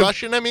Or to are think you of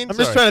Russian. I'm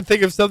just trying to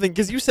think of something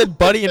because you said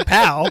buddy and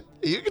pal.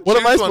 You can What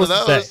am I choose one of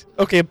supposed to those. say?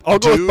 Okay, I'll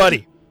go with Dude.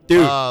 buddy.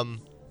 Dude.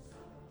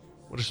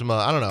 What are some?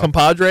 I don't know.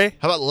 Compadre.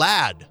 How about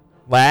lad?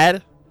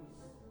 Lad.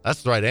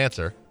 That's the right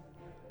answer.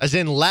 As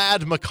in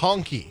Lad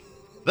McConkey.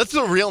 That's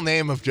the real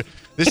name of.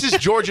 This is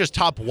Georgia's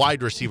top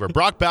wide receiver.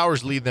 Brock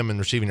Bowers lead them in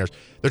receiving yards.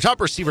 Their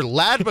top receiver,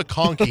 Lad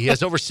McConkey, he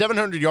has over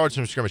 700 yards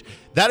from scrimmage.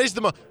 That is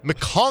the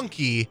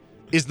McConkey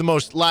is the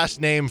most last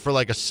name for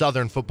like a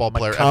Southern football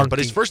player ever. But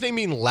his first name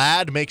being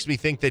Lad makes me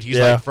think that he's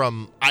like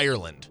from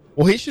Ireland.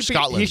 Well, he should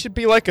Scotland. be. He should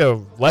be like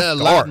a left Lad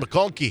guard.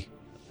 McConkey.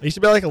 He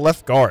should be like a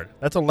left guard.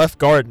 That's a left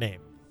guard name.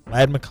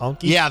 Lad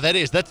McConkey. Yeah, that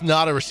is. That's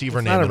not a receiver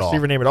It's name not at a all.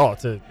 receiver name at all.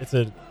 It's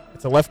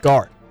a left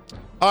guard.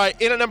 All right,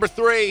 in at number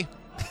 3.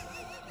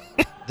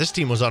 This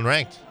team was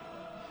unranked.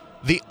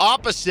 The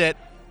opposite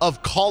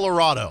of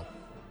Colorado.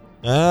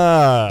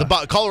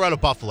 The Colorado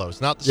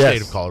Buffaloes, not the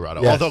state of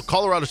Colorado. Yes. Although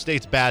Colorado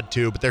State's bad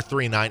too, but they're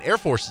 3-9. Air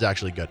Force is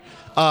actually good.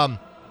 The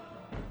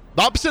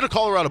opposite of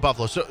Colorado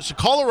Buffalo. So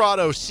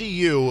Colorado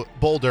CU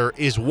Boulder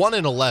is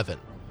 1-11,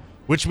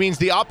 which means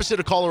the opposite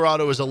of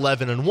Colorado is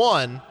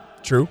 11-1.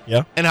 True.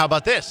 Yeah. And how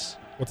about this?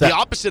 What's the that?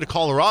 opposite of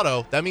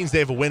Colorado, that means they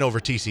have a win over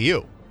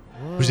TCU,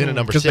 who's in at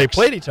number 6. Because they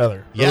played each other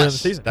earlier in the Yes,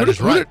 season. that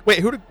is right.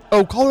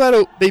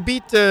 Colorado, they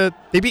beat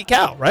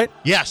Cal, right?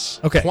 Yes.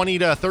 Okay.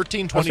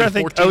 20-13, I was trying to 20-14.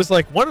 think, I was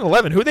like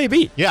 1-11. Who they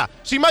beat? Yeah.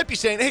 So you might be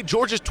saying, hey,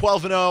 Georgia's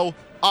 12-0.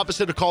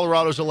 Opposite of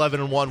Colorado's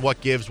 11-1. What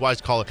gives? Why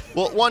is Colorado?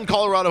 Well, one,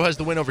 Colorado has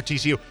the win over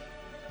TCU.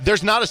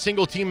 There's not a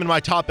single team in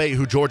my top 8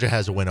 who Georgia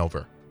has a win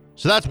over.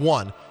 So that's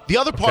one. The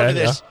other part of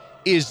this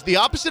is the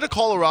opposite of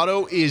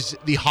Colorado is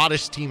the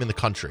hottest team in the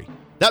country.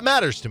 That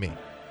matters to me.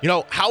 You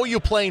know, how are you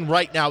playing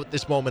right now at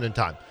this moment in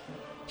time?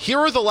 Here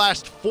are the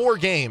last 4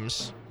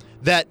 games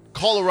that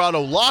Colorado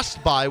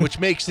lost by, which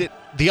makes it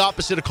the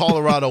opposite of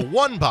Colorado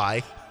won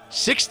by.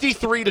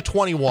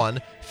 63-21,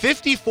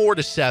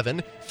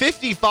 54-7,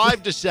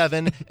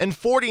 55-7, and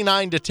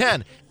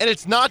 49-10. And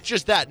it's not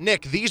just that,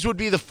 Nick. These would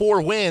be the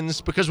 4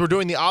 wins because we're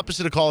doing the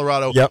opposite of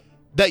Colorado. Yep.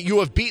 That you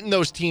have beaten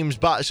those teams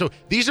by. So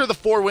these are the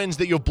 4 wins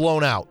that you've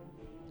blown out: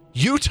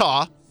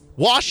 Utah,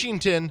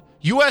 Washington,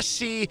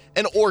 USC,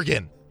 and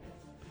Oregon.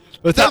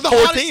 The They're top the 4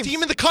 hottest teams.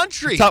 team in the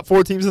country. Top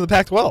 4 teams in the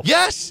Pac-12.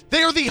 Yes,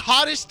 they are the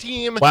hottest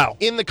team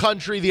in the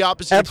country. The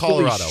opposite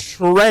Absolutely of Colorado.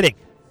 shredding.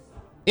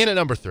 In at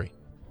number 3.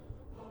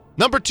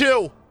 Number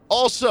 2,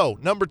 also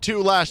number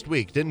 2 last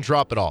week. Didn't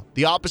drop at all.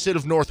 The opposite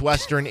of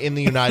Northwestern in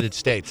the United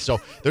States. So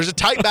there's a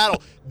tight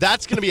battle.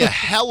 That's going to be a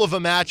hell of a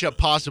matchup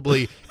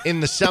possibly in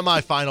the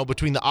semifinal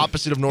between the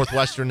opposite of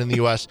Northwestern in the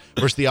U.S.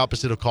 versus the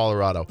opposite of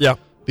Colorado. Yeah.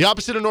 The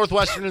opposite of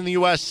Northwestern in the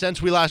U.S.,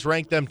 since we last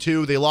ranked them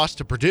 2, they lost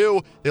to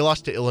Purdue, they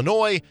lost to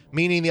Illinois,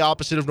 meaning the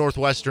opposite of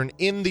Northwestern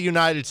in the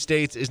United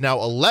States is now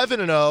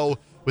 11-0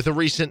 with a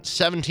recent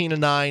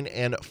 17-9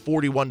 and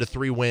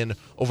 41-3 win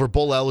over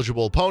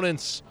bowl-eligible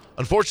opponents.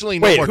 Unfortunately,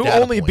 no more who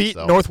data only points, beat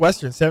though.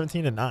 Northwestern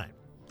 17-9?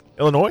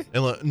 Illinois?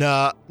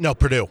 No,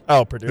 Purdue.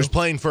 Oh, Purdue. Who's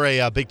playing for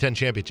a Big Ten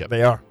championship.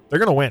 They are. They're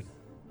going to win,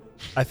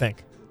 I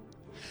think.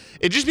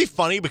 It'd just be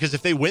funny because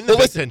if they win the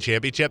Big Ten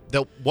championship,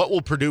 what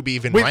will Purdue be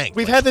even ranked?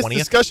 We've like had this 20th?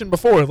 discussion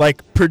before.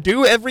 Like,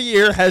 Purdue every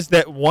year has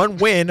that one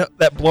win,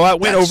 that blowout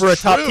win over a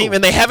top team,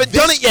 and they haven't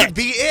done it yet. This could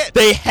be it.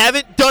 They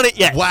haven't done it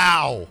yet.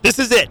 Wow. This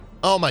is it.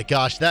 Oh, my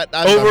gosh.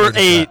 Over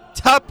a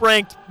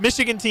top-ranked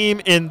Michigan team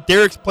in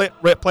Derek's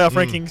playoff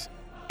rankings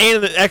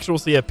and the actual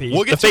CFP.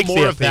 We'll get to more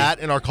CFP. of that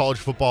in our college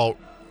football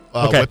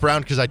whip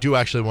round because I do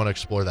actually want to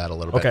explore that a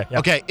little bit. Okay. Yeah.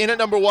 Okay, in at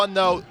number 1,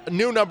 though, a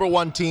new number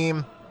 1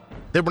 team.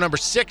 They were number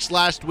 6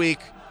 last week,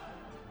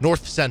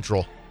 North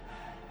Central.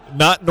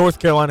 Not North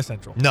Carolina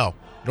Central. No,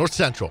 North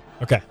Central.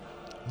 Okay.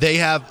 They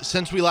have,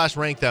 since we last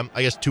ranked them,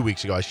 I guess 2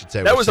 weeks ago, I should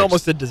say. That was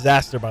almost a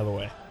disaster, by the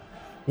way.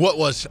 What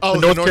was? Oh,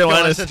 the North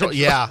Carolina Central?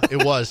 Yeah,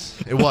 it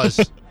was. It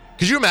was.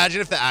 Could you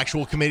imagine if the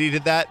actual committee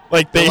did that?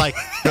 Like they're like,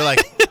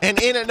 and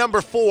in at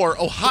number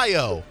 4,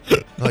 Ohio.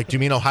 They're like, do you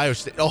mean Ohio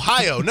State?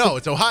 Ohio. No,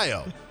 it's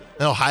Ohio.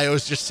 And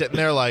Ohio's just sitting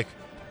there like,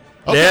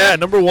 okay, yeah,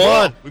 number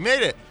 1. Cool, we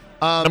made it.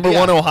 Number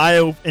 1,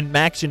 Ohio in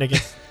Maction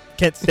against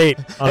Kent State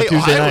on Tuesday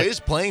Ohio night. is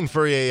playing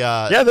for a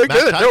yeah, they're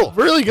good. title.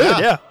 They're really good.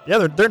 Yeah,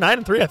 they're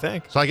 9-3, I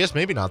think. So I guess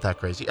maybe not that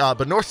crazy.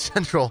 But North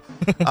Central,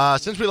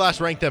 since we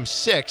last ranked them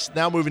 6th,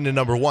 now moving to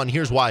number 1.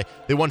 Here's why: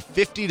 they won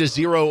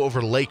 50-0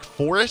 over Lake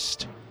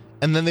Forest,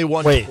 and then they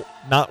won. Wait,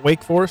 not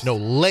Wake Forest? No,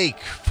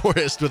 Lake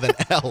Forest with an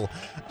L.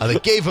 They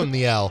gave them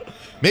the L.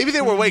 Maybe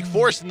they were Wake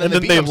Forest, and then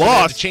they lost. So they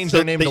had to change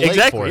their name to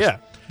Lake Forest. Yeah,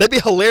 that'd be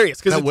hilarious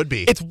because that would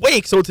be. It's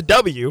Wake, so it's a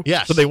W.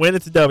 Yes. So they win,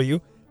 it's a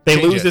W. They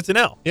lose, it's an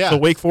L. Yeah. So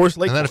Wake Forest,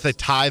 Lake And then Forest. if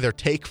they tie, they're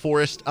Take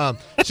Forest.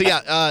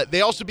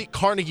 They also beat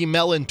Carnegie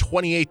Mellon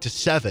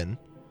 28-7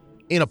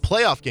 in a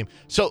playoff game.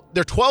 So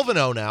they're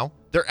 12-0 now.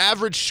 Their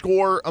average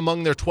score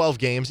among their 12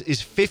 games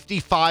is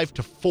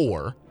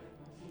 55-4.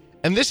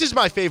 And this is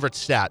my favorite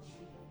stat.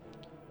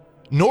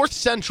 North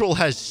Central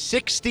has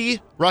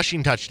 60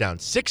 rushing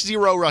touchdowns, 60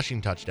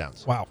 rushing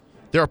touchdowns. Wow.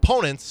 Their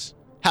opponents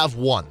have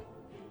 1.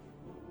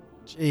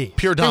 Gee.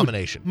 Pure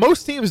domination.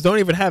 Most teams don't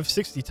even have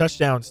 60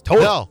 touchdowns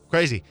total. No,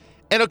 crazy.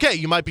 And okay,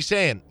 you might be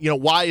saying,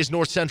 why is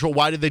North Central,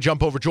 why did they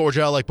jump over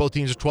Georgia like both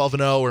teams are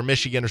 12-0 or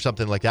Michigan or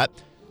something like that?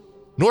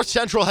 North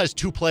Central has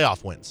 2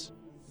 playoff wins.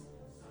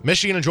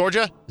 Michigan and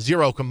Georgia,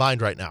 0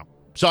 combined right now.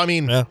 So, I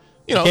mean,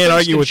 you can't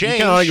argue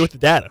with the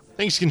data.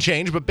 Things can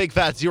change, but big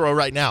fat 0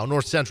 right now.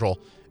 North Central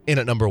in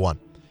at number 1.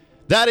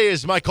 That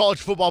is my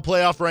college football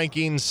playoff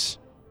rankings.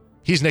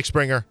 He's Nick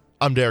Springer.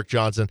 I'm Derek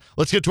Johnson.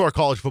 Let's get to our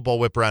college football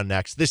whip round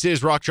next. This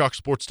is Rock Chalk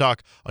Sports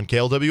Talk on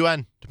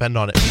KLWN. Depend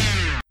on it.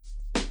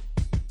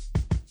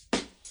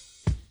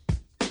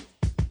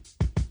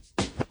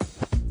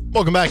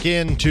 Welcome back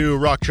into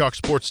Rock Chalk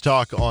Sports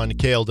Talk on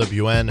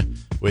KLWN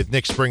with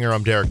Nick Springer.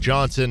 I'm Derek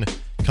Johnson.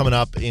 Coming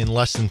up in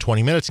less than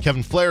 20 minutes,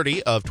 Kevin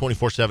Flaherty of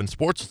 24/7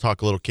 Sports will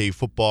talk a little KU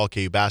football,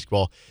 KU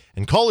basketball,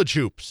 and college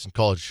hoops and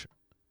college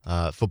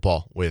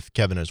football with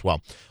Kevin as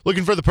well.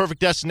 Looking for the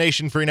perfect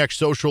destination for your next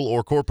social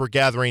or corporate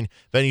gathering?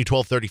 Venue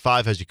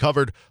 1235 has you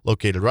covered.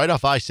 Located right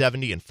off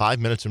I-70 and 5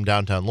 minutes from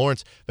downtown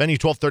Lawrence. Venue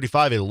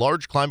 1235, a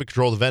large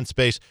climate-controlled event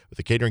space with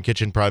a catering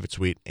kitchen, private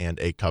suite, and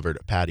a covered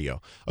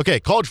patio. Okay,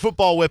 college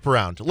football whip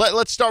around.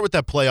 Let's start with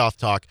that playoff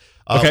talk.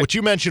 What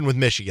you mentioned with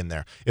Michigan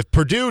there. If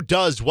Purdue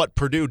does what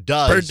Purdue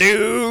does...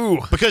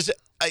 Because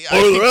I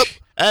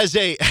think as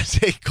a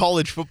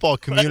college football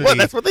community... Well,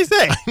 that's what they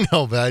say. I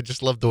know, but I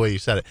just love the way you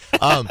said it.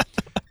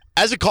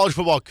 As a college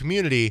football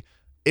community,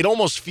 it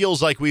almost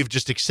feels like we've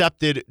just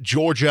accepted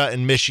Georgia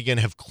and Michigan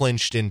have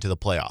clinched into the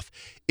playoff.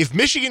 If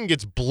Michigan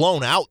gets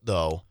blown out,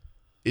 though,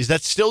 is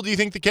that still, do you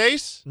think, the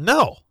case?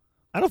 No,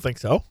 I don't think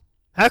so.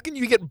 How can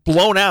you get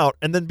blown out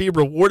and then be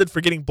rewarded for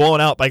getting blown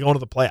out by going to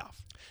the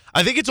playoff?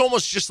 I think it's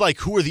almost just like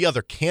who are the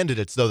other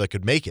candidates, though, that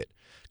could make it.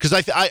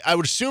 Because I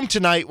would assume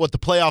tonight what the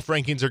playoff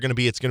rankings are going to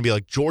be, it's going to be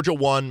like Georgia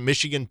 1,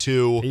 Michigan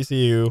 2.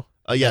 TCU.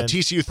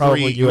 TCU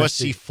 3,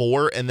 USC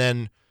 4, and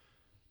then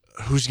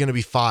who's going to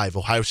be 5?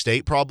 Ohio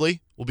State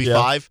probably will be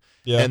 5.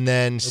 Yeah. And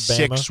then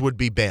 6 would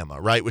be Bama,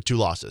 right, with 2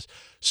 losses.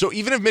 So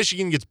even if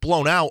Michigan gets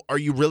blown out, are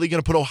you really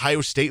going to put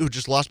Ohio State, who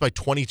just lost by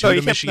 22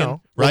 to Michigan,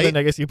 no. right? Well, then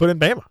I guess you put in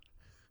Bama.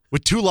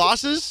 With 2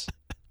 losses?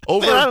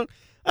 Over? Man,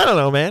 I don't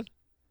know, man.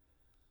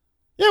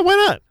 Yeah, why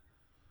not?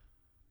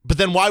 But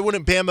then why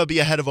wouldn't Bama be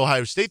ahead of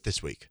Ohio State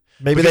this week?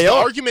 Maybe because they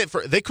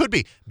are. They could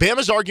be.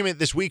 Bama's argument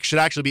this week should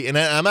actually be, and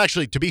I'm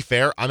actually, to be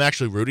fair, I'm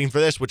actually rooting for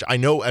this, which I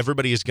know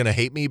everybody is going to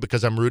hate me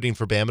because I'm rooting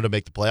for Bama to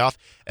make the playoff,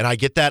 and I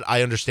get that.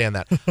 I understand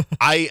that.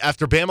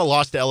 After Bama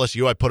lost to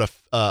LSU, I put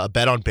a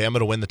bet on Bama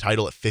to win the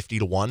title at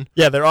 50-1.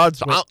 Yeah, their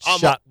odds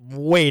shot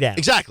way down.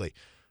 Exactly.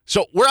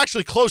 So we're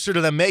actually closer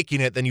to them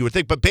making it than you would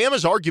think. But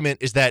Bama's argument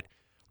is that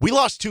we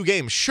lost 2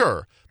 games,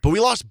 sure, but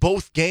we lost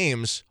both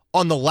games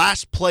on the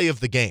last play of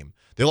the game.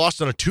 They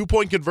lost on a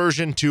 2-point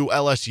conversion to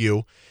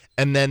LSU,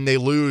 and then they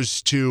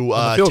lose to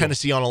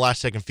Tennessee on a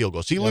last-second field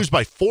goal. So you lose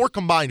by 4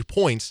 combined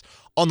points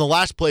on the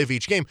last play of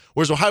each game,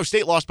 whereas Ohio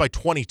State lost by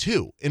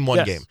 22 in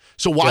one game.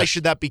 So why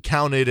should that be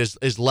counted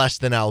as less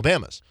than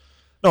Alabama's?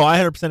 No, I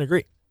 100%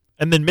 agree.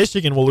 And then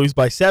Michigan will lose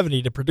by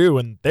 70 to Purdue,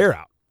 and they're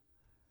out.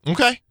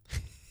 Okay.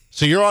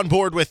 So you're on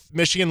board with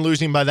Michigan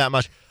losing by that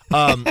much.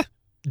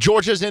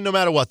 Georgia's in no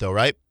matter what, though,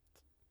 right?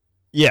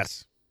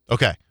 Yes.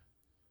 Okay.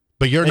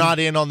 But you're not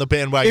in on the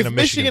bandwagon of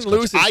Michigan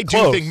loses I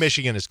close, do think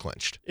Michigan is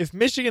clinched. If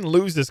Michigan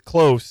loses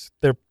close,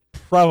 they're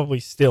probably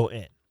still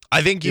in.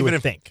 I think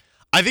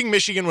I think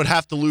Michigan would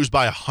have to lose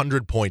by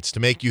 100 points to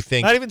make you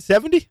think. Not even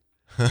 70?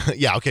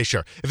 Yeah, okay,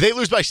 sure. If they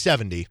lose by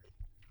 70,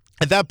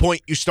 at that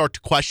point you start to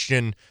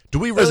question, do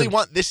we really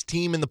want this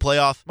team in the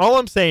playoff? All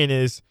I'm saying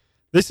is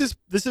this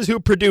is who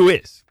Purdue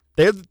is.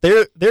 They're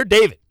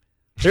David.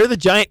 They're the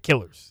giant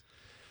killers.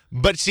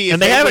 But see, if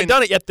they haven't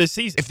done it yet this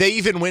season. If they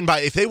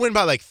win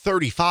by like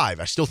 35,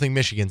 I still think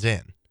Michigan's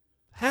in.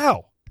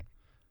 How?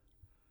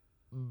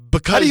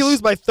 Because how do you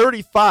lose by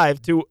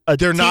 35 to a team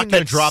they're not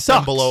going to drop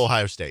them below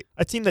Ohio State?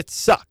 A team that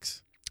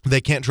sucks.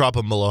 They can't drop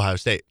them below Ohio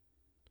State,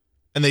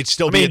 and they'd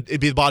still it'd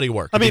be the body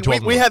work. I mean,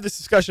 we have this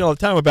discussion all the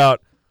time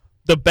about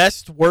the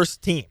best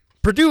worst team.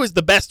 Purdue is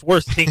the best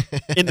worst team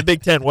in the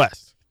Big Ten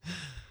West.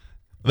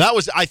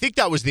 I think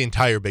that was the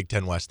entire Big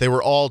Ten West. They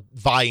were all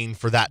vying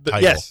for that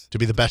title to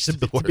be the best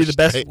of the worst. To be the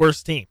best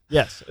worst team.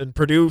 Yes, and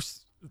Purdue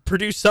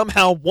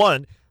somehow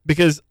won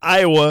because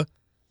Iowa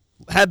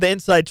had the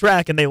inside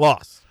track and they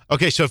lost.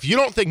 Okay, so if you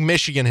don't think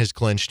Michigan has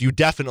clinched, you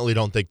definitely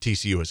don't think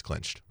TCU has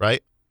clinched,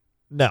 right?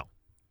 No.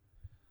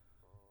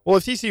 Well,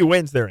 if TCU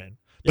wins, they're in.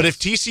 But if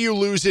TCU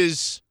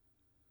loses,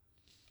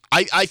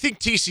 I think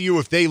TCU,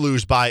 if they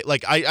lose by,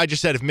 like I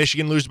just said, if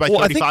Michigan loses by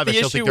 35, I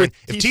still think they're in.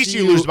 If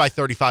TCU loses by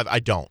 35, I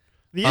don't.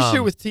 The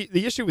issue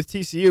with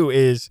TCU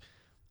is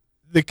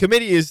the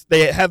committee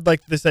they have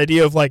like this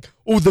idea of like,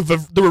 oh,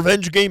 the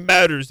revenge game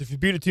matters if you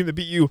beat a team that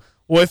beat you.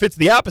 Well, if it's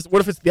the opposite, what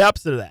if it's the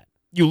opposite of that?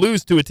 You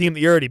lose to a team that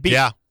you already beat.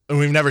 Yeah. And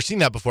we've never seen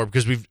that before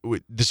because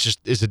this just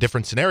is a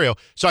different scenario.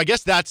 So I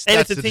guess that's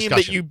it's a the team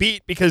discussion. that you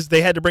beat because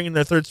they had to bring in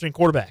their third string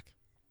quarterback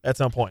at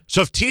some point.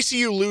 So if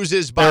TCU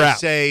loses by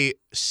say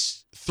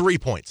 3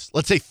 points,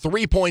 let's say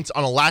 3 points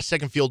on a last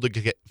second field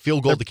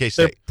goal to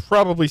K-State, they're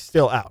probably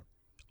still out.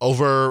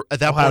 Over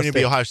at that point it'd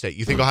be Ohio State.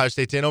 You think Ohio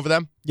State's in over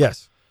them?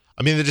 Yes.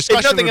 I mean the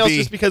discussion if nothing would else be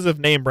just because of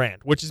name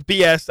brand, which is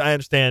BS. I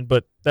understand,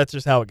 but that's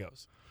just how it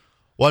goes.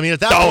 Well, I mean at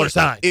that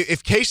point,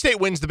 if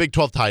K-State wins the Big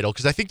 12 title,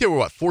 because I think they were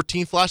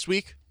 14th last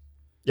week.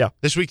 Yeah.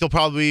 This week they'll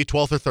probably be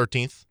 12th or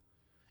 13th.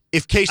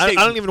 If K-State,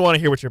 I don't even want to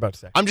hear what you're about to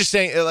say. I'm just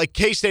saying, like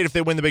K-State, if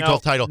they win the Big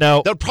 12 title,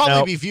 they'll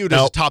probably be viewed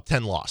as a top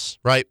 10 loss,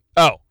 right?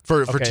 Oh,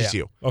 for okay, TCU.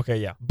 Yeah. Okay,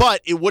 yeah. But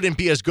it wouldn't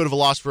be as good of a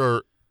loss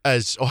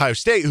as Ohio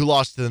State, who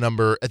lost to the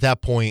number at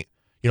that point,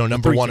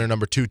 number 1 or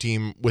number 2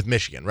 team with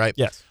Michigan, right?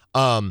 Yes.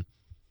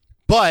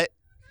 But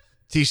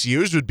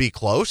TCU's would be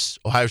close.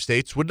 Ohio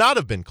State's would not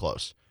have been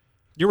close.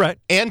 You're right.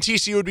 And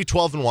TCU would be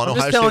 12-1.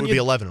 Ohio State would be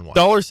 11-1.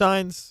 Dollar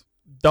signs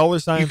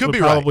would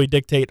probably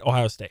dictate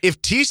Ohio State.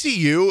 If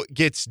TCU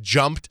gets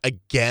jumped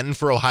again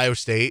for Ohio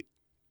State,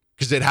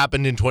 because it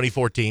happened in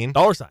 2014,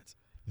 dollar signs,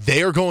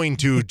 they are going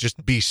to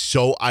just be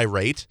so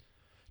irate.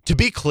 To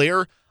be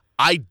clear,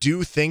 I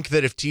do think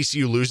that if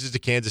TCU loses to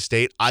Kansas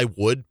State, I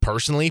would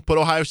personally put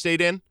Ohio State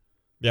in.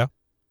 Yeah.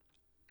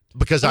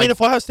 Because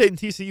if Ohio State and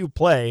TCU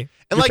play,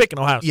 you're picking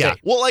Ohio State. Yeah.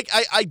 Well,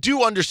 I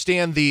do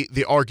understand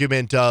the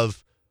argument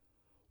of,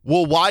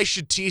 well, why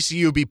should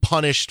TCU be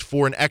punished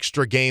for an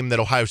extra game that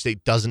Ohio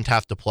State doesn't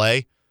have to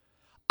play?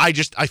 I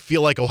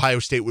feel like Ohio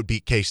State would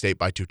beat K-State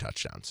by 2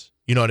 touchdowns.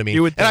 You know what I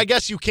mean? And I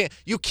guess you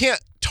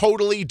can't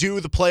totally do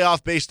the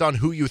playoff based on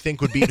who you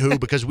think would beat who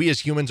because we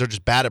as humans are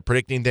just bad at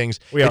predicting things.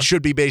 It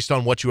should be based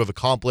on what you have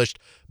accomplished.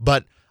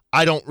 But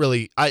I don't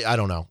really I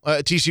don't know.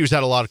 TCU's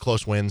had a lot of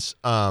close wins.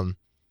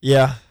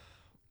 Yeah.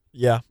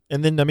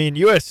 And then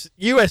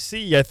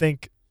USC, I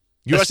think,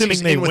 assuming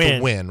they with a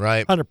win,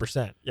 right?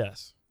 100%.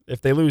 Yes. If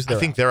they lose, I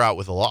think they're out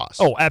with a loss.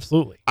 Oh,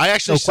 absolutely. I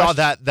actually saw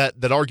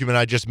that argument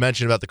I just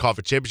mentioned about the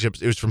conference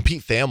championships. It was from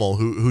Pete Thamel,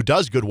 who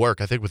does good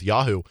work, I think, with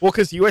Yahoo. Well,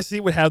 because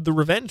USC would have the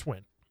revenge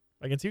win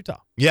against Utah.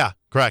 Yeah,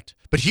 correct.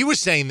 But he was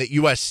saying that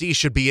USC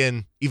should be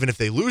in even if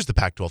they lose the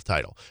Pac-12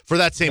 title for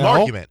that same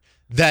argument.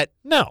 That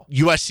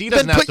USC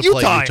doesn't have to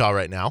play Utah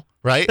right now,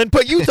 right? Then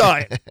put Utah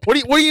in.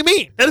 What do you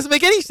mean? That doesn't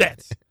make any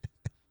sense.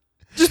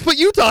 Just put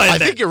Utah in. I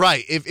think you're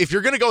right. If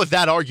you're going to go with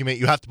that argument,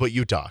 you have to put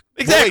Utah.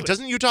 Exactly. Wait,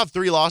 doesn't Utah have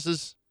 3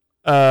 losses?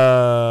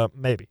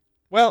 Maybe.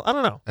 Well, I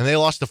don't know. And they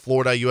lost to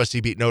Florida.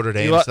 USC beat Notre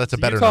Dame, so that's a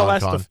better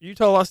non-con.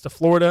 Utah lost to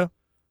Florida.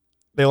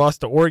 They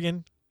lost to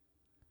Oregon.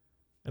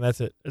 And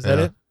that's it. Is that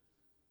it?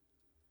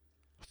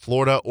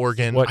 Florida,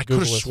 Oregon. I could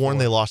have sworn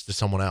they lost to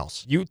someone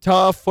else.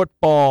 Utah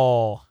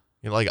football.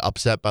 Like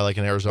upset by like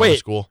an Arizona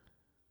school.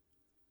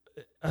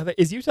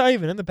 Is Utah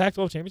even in the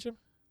Pac-12 championship?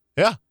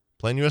 Yeah,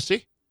 playing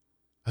USC.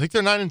 I think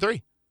they're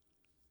 9-3.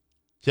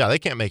 Yeah, they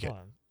can't make it.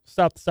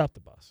 Stop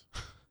the bus.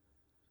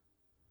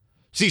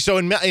 See, so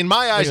in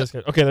my eyes,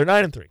 okay, they're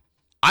 9-3.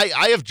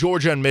 I have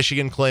Georgia and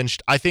Michigan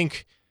clinched. I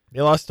think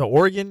they lost to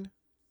Oregon.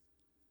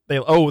 They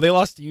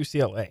lost to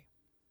UCLA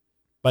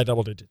by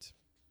double digits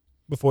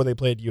before they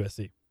played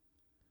USC.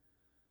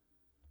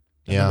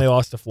 And then they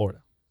lost to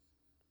Florida.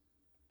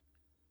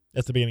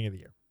 That's the beginning of the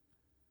year.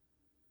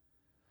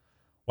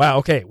 Wow,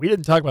 okay, we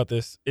didn't talk about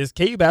this. Is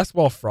KU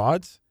basketball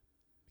frauds?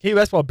 KU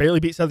basketball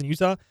barely beat Southern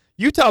Utah.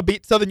 Utah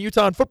beat Southern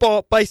Utah in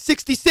football by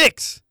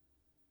 66.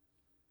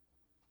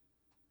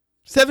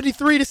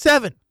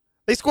 73-7.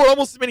 They scored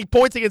almost as many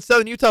points against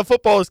Southern Utah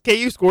football as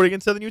KU scored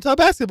against Southern Utah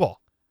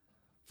basketball.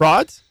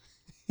 Frauds?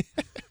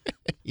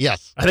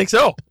 Yes. I think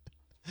so.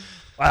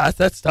 Wow,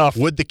 that's tough.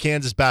 Would the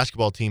Kansas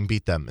basketball team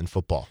beat them in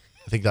football?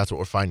 I think that's what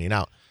we're finding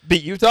out.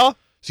 Beat Utah?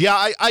 So yeah,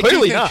 I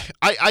Clearly do think,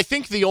 not. I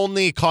think the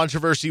only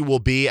controversy will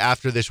be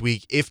after this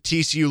week if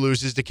TCU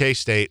loses to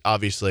K-State,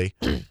 obviously,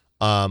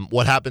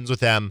 what happens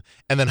with them,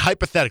 and then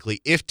hypothetically,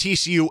 if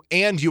TCU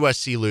and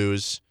USC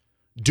lose,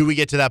 do we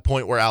get to that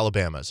point where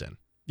Alabama's in?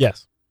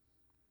 Yes,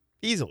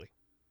 easily.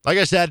 Like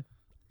I said,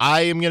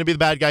 I am going to be the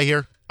bad guy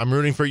here. I'm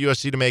rooting for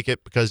USC to make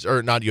it because,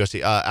 or not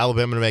USC,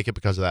 Alabama to make it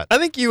because of that. I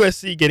think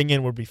USC getting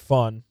in would be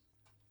fun,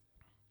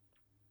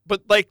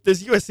 but like,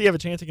 does USC have a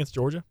chance against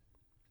Georgia?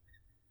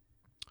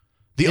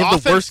 The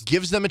offense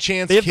gives them a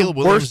chance. Caleb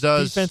Williams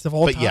does. Defense of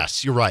all but time.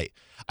 yes, you're right.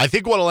 I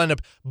think what'll end up.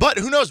 But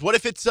who knows? What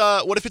if it's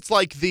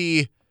like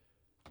the,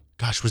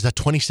 gosh, was that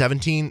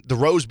 2017? The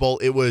Rose Bowl.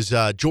 It was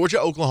Georgia,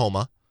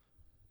 Oklahoma,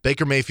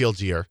 Baker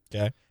Mayfield's year.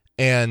 Okay.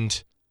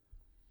 And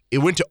it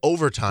went to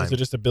overtime. Was it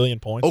just a billion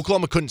points?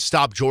 Oklahoma couldn't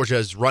stop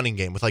Georgia's running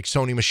game with like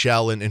Sony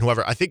Michel and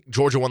whoever. I think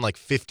Georgia won like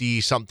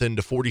 50-something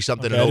to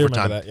 40-something in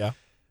overtime. That, yeah.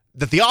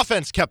 That the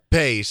offense kept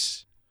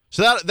pace.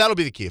 So that'll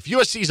be the key. If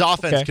USC's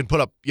offense can put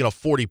up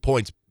 40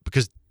 points,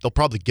 because they'll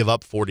probably give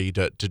up 40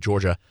 to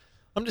Georgia.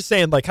 I'm just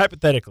saying, like,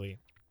 hypothetically,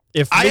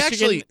 if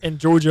Michigan and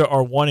Georgia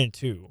are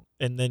 1-2,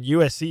 and then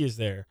USC is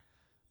there,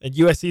 and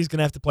USC is going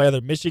to have to play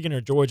either Michigan or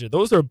Georgia,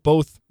 those are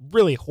both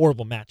really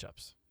horrible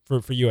matchups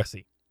for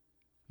USC.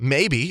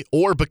 Maybe,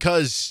 or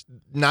because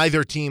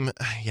neither team,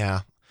 yeah.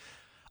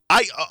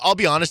 I'll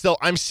be honest, though,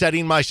 I'm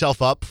setting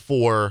myself up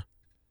for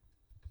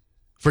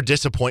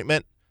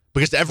disappointment.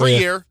 Because every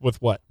year,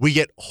 with what? We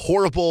get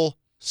horrible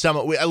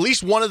at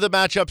least one of the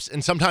matchups,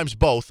 and sometimes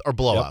both, are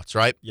blowouts,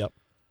 right? Yep.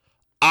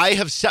 I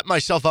have set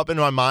myself up in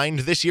my mind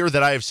this year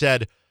that I have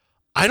said,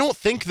 I don't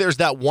think there's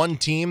that one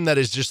team that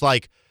is just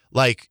like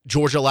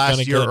Georgia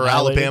last year or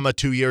Alabama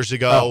 2 years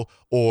ago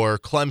or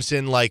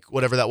Clemson, like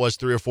whatever that was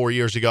 3 or 4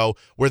 years ago,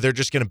 where they're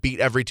just going to beat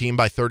every team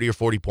by 30 or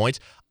 40 points.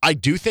 I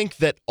do think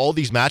that all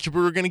these matchups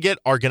we're going to get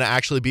are going to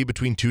actually be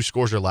between 2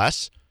 scores or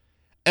less.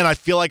 And I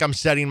feel like I'm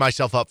setting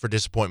myself up for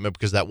disappointment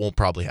because that won't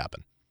probably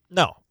happen.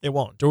 No, it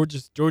won't.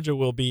 Georgia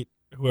will beat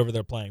whoever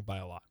they're playing by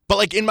a lot. But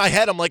like in my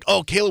head, I'm like,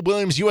 oh, Caleb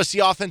Williams, USC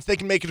offense, they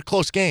can make it a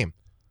close game.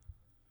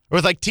 Or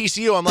with like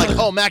TCU, I'm like,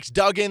 oh, Max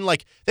Duggan,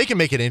 like they can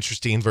make it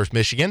interesting versus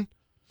Michigan.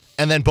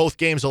 And then both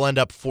games will end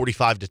up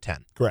 45-10.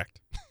 Correct.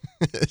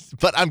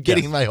 But I'm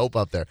getting my hope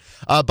up there.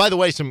 By the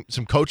way, some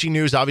coaching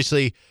news.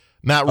 Obviously,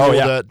 Matt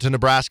Rhule to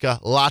Nebraska.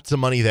 Lots of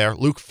money there.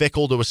 Luke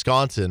Fickell to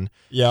Wisconsin.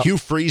 Yep. Hugh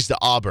Freeze to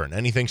Auburn.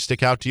 Anything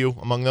stick out to you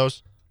among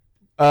those?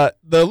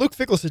 The Luke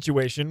Fickell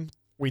situation,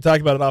 we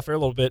talked about it off air a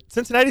little bit.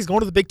 Cincinnati's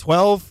going to the Big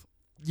 12.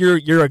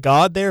 You're a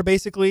god there,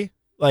 basically.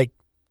 Like,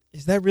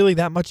 is that really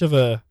that much of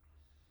a...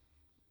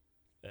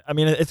 I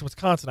mean, it's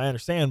Wisconsin, I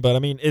understand,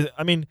 but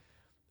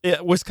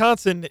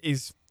Wisconsin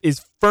is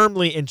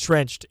firmly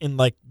entrenched in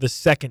like the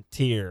second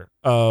tier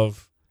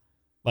of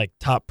like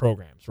top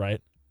programs,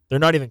 right? They're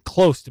not even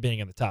close to being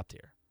in the top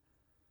tier.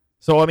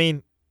 So, I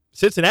mean,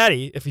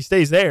 Cincinnati, if he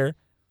stays there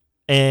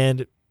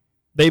and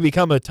they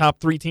become a top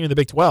 3 team in the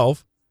Big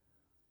 12,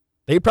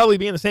 they'd probably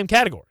be in the same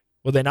category.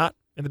 Would they not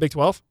in the Big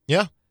 12?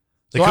 Yeah.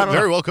 They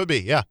very well could be,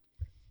 yeah.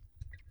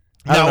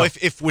 Now,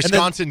 if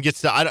Wisconsin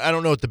gets to, I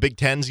don't know what the Big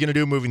Ten's going to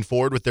do moving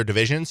forward with their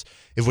divisions.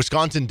 If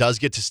Wisconsin does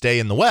get to stay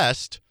in the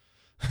West,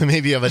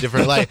 maybe you have a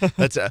different light.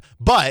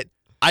 But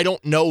I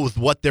don't know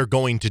what they're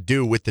going to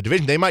do with the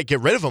division. They might get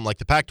rid of them like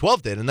the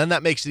Pac-12 did, and then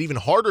that makes it even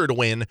harder to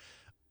win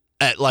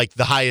at like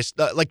the highest.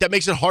 Like that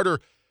makes it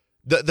harder.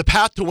 The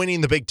path to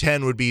winning the Big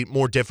Ten would be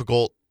more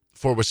difficult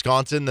for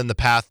Wisconsin than the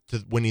path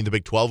to winning the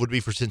Big 12 would be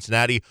for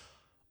Cincinnati.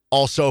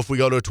 Also, if we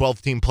go to a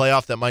 12-team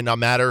playoff, that might not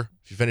matter.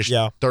 If you finish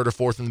 3rd or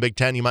 4th in the Big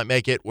Ten, you might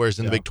make it, whereas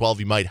in the Big 12,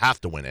 you might have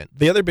to win it.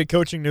 The other big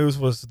coaching news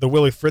was the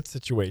Willie Fritz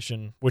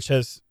situation, which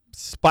has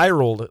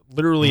spiraled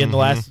literally in the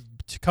last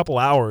couple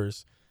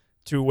hours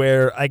to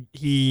where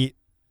he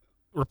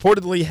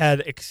reportedly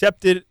had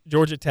accepted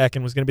Georgia Tech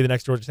and was going to be the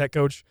next Georgia Tech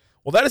coach.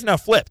 Well, that is now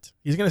flipped.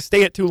 He's going to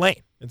stay at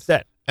Tulane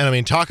instead. And, I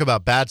mean, talk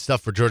about bad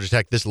stuff for Georgia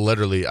Tech. This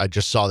literally, I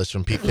just saw this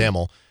from Pete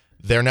Thamel.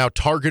 They're now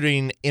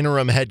targeting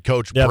interim head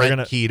coach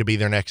Brent Key to be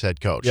their next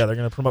head coach. Yeah, they're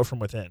going to promote from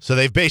within. So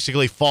they've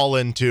basically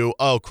fallen to,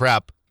 oh,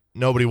 crap,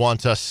 nobody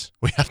wants us.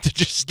 We have to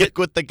just stick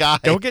with the guy.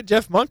 Go get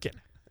Jeff Monken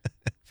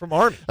from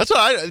Army. That's what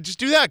I just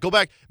do that. Go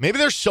back. Maybe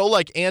they're so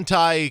like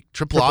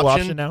anti-triple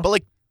option now. But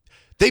like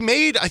they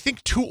made, I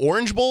think, 2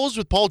 Orange Bowls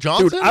with Paul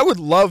Johnson. Dude, I would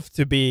love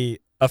to be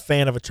a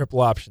fan of a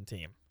triple option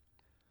team.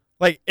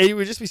 Like, it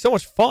would just be so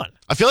much fun.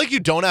 I feel like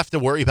you don't have to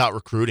worry about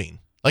recruiting.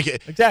 Like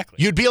exactly.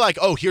 You'd be like,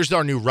 oh, here's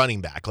our new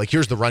running back. Like,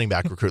 here's the running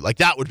back recruit. Like,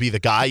 that would be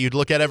the guy you'd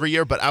look at every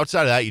year. But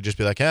outside of that, you'd just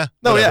be like, No,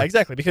 whatever. yeah,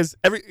 exactly. Because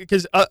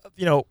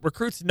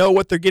recruits know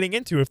what they're getting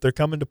into if they're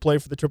coming to play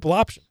for the triple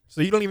option.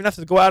 So you don't even have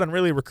to go out and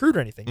really recruit or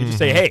anything. You just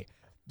say, hey,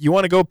 you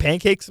want to go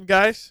pancake some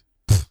guys?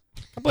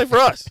 Come play for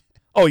us.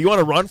 Oh, you want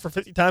to run for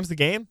 50 times the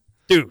game?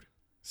 Dude,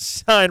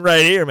 sign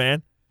right here,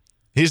 man.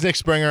 He's Nick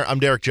Springer. I'm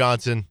Derek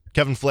Johnson.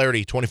 Kevin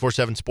Flaherty,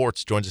 24/7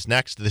 Sports, joins us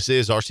next. This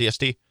is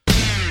RCST.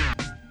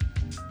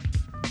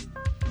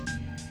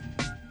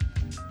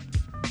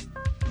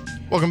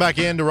 Welcome back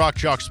into Rock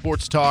Chalk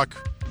Sports Talk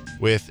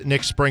with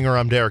Nick Springer.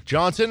 I'm Derek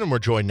Johnson, and we're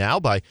joined now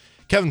by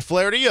Kevin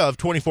Flaherty of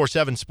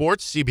 24/7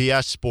 Sports,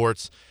 CBS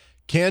Sports.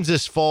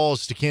 Kansas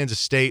falls to Kansas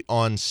State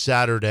on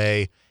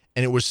Saturday,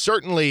 and it was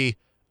certainly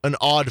an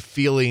odd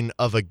feeling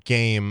of a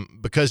game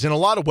because in a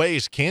lot of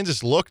ways,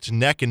 Kansas looked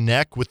neck and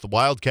neck with the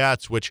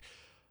Wildcats, which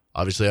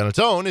obviously on its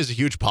own is a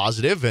huge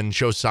positive and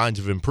shows signs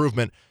of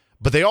improvement.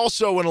 But they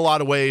also, in a lot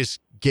of ways,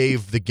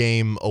 gave the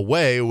game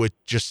away with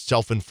just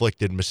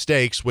self-inflicted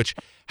mistakes, which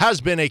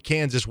has been a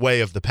Kansas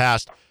way of the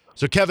past.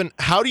 So, Kevin,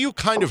 how do you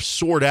kind of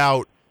sort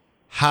out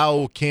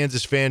how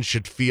Kansas fans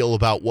should feel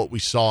about what we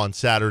saw on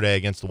Saturday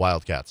against the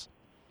Wildcats?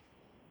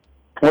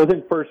 Well, I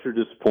think first you're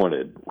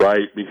disappointed,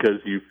 right?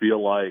 Because you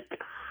feel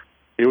like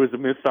it was a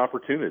missed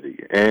opportunity.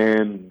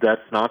 And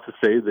that's not to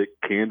say that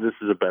Kansas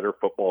is a better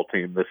football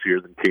team this year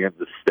than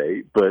Kansas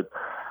State, but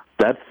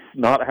that's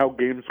not how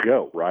games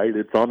go, right?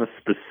 It's on a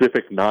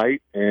specific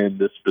night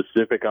and a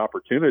specific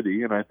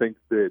opportunity. And I think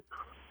that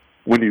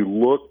when you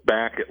look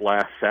back at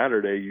last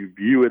Saturday, you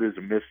view it as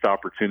a missed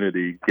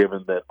opportunity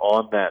given that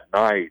on that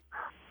night,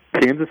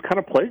 Kansas kind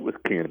of played with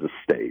Kansas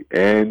State.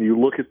 And you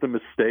look at the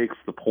mistakes,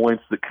 the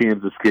points that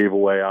Kansas gave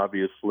away,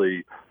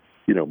 obviously,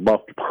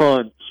 muffed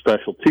punt,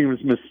 special teams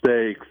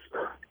mistakes.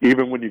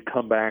 Even when you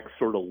come back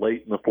sort of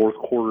late in the fourth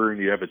quarter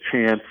and you have a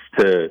chance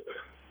to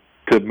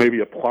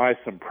maybe apply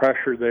some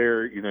pressure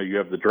there, you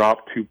have the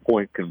drop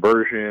 2-point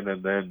conversion.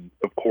 And then,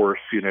 of course,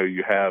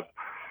 you have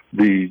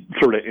the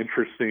sort of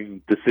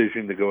interesting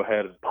decision to go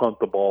ahead and punt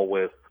the ball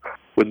with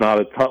not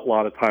a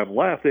lot of time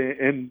left.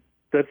 And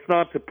that's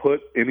not to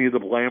put any of the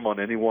blame on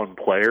any one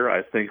player.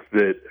 I think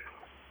that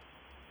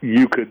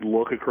you could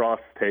look across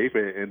tape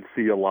and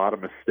see a lot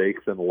of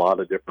mistakes in a lot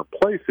of different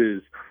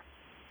places.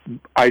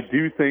 I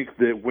do think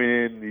that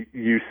when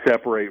you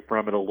separate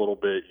from it a little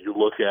bit, you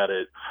look at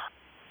it,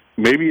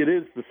 maybe it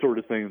is the sort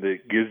of thing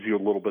that gives you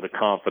a little bit of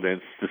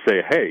confidence to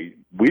say, hey,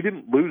 we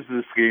didn't lose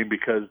this game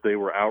because they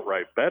were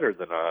outright better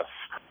than us.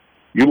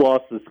 You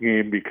lost this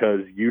game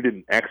because you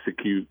didn't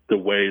execute the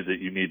way that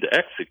you need to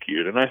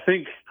execute. And I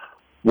think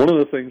one of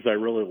the things I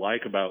really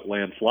like about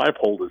Lance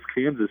Leipold as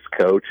Kansas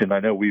coach, and I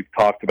know we've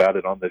talked about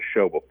it on this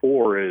show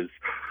before, is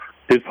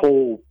his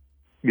whole,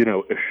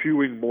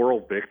 eschewing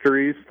moral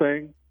victories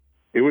thing.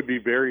 It would be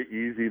very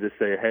easy to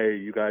say, hey,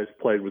 you guys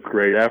played with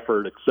great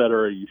effort, et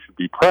cetera, you should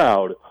be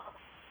proud.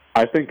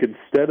 I think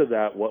instead of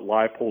that, what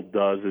Leipold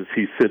does is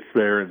he sits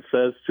there and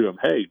says to him,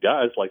 hey,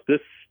 guys, like this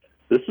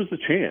is a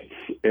chance,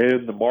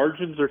 and the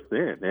margins are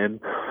thin. And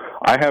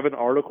I have an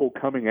article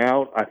coming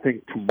out, I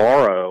think,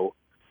 tomorrow,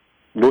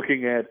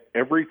 looking at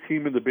every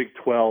team in the Big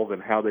 12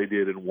 and how they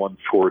did in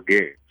one-score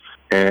games.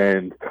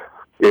 And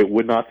it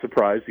would not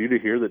surprise you to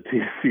hear that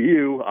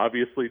TCU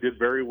obviously did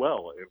very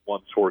well in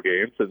one-score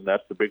games, and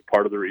that's a big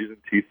part of the reason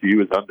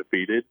TCU is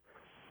undefeated,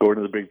 going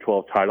to the Big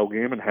 12 title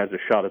game and has a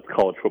shot at the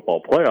college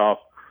football playoff.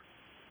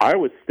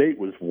 Iowa State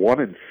was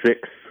 1-6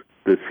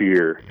 this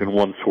year in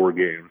one-score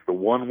games. The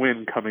one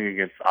win coming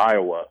against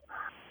Iowa,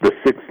 the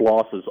 6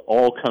 losses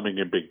all coming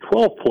in Big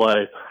 12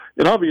 play.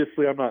 And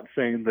obviously I'm not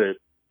saying that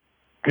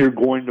you're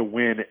going to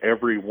win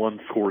every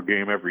one-score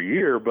game every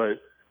year,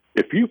 but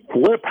if you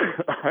flip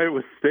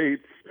Iowa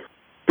State's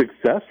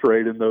success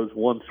rate in those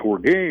one-score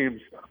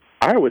games,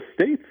 Iowa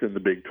State's in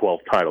the Big 12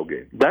 title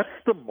game. That's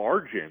the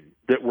margin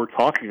that we're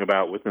talking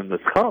about within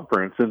this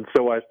conference. And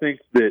so I think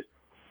that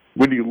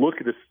when you look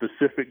at a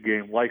specific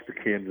game like the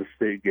Kansas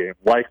State game,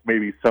 like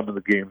maybe some of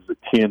the games that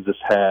Kansas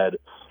had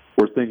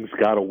where things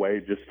got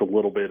away just a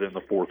little bit in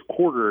the fourth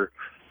quarter,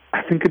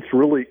 I think it's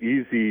really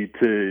easy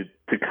to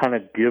kind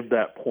of give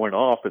that point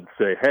off and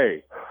say,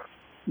 hey,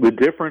 the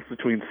difference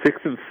between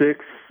 6-6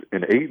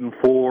 and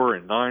 8-4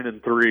 and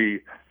 9-3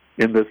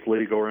 in this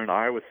league, or in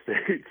Iowa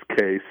State's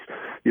case,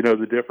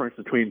 the difference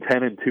between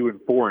 10-2 and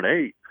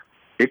 4-8,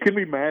 it can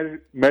be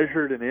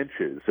measured in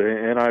inches.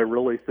 And I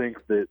really think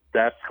that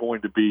that's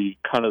going to be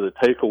kind of the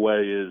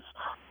takeaway is,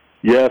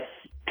 yes,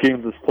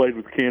 Kansas played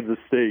with Kansas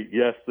State.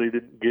 Yes, they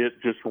didn't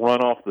get just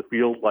run off the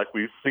field like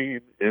we've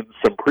seen in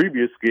some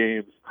previous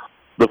games.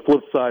 The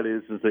flip side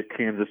is that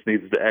Kansas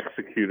needs to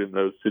execute in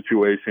those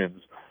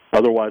situations.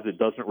 Otherwise, it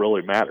doesn't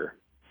really matter.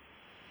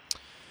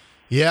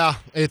 Yeah,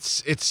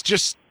 it's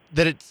just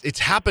that it's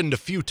happened a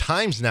few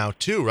times now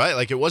too, right?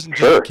 Like it wasn't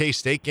just the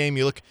K-State game.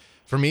 You look,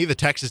 for me, the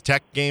Texas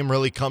Tech game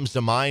really comes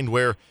to mind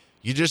where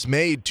you just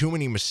made too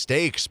many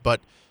mistakes, but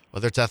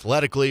whether it's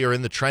athletically or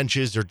in the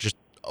trenches or just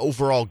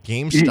overall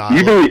game style.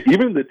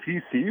 Even the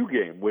TCU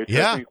game, which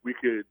I think we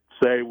could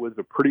say was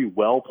a pretty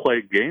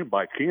well-played game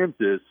by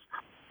Kansas.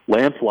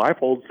 Lance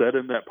Leipold said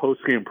in that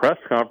post-game press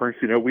conference,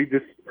 we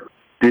just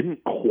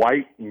didn't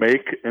quite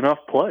make enough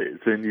plays.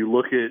 And you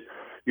look at,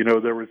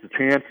 there was a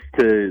chance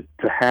to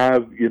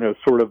have,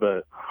 sort of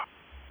a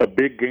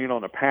big gain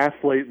on a pass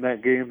late in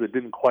that game that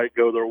didn't quite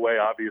go their way.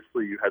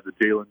 Obviously, you had the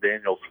Jalen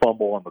Daniels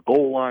fumble on the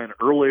goal line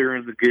earlier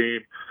in the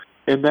game.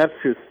 And that's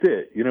just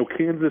it.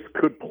 Kansas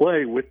could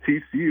play with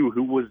TCU,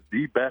 who was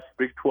the best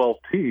Big 12 12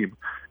 team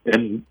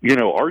and,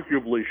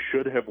 arguably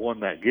should have won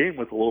that game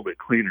with a little bit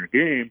cleaner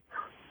game.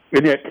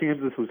 And yet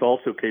Kansas was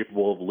also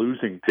capable of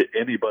losing to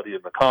anybody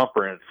in the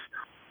conference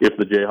if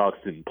the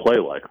Jayhawks didn't play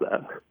like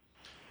that.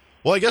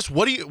 Well, I guess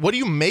what do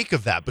you make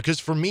of that? Because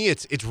for me,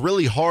 it's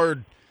really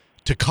hard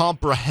to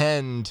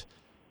comprehend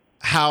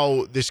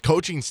how this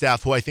coaching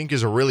staff, who I think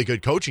is a really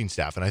good coaching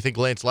staff, and I think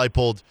Lance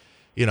Leipold,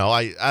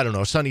 I don't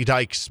know, Sonny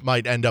Dykes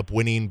might end up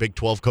winning Big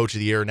 12 Coach of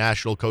the Year,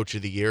 National Coach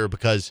of the Year,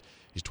 because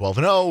he's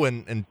 12-0,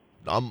 and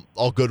I'm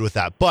all good with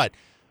that. But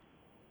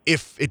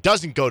if it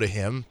doesn't go to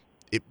him,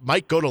 it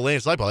might go to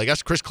Lance Leipold. I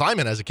guess Chris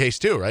Kleiman has a case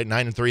too, right?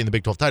 9-3 in the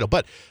Big 12 title.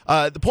 But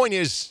the point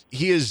is,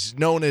 he is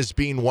known as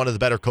being one of the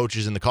better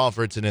coaches in the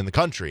conference and in the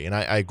country, and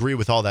I agree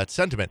with all that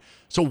sentiment.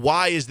 So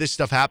why is this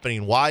stuff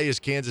happening? Why is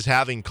Kansas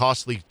having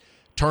costly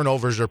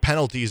turnovers or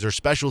penalties or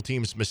special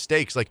teams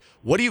mistakes? Like,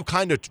 what do you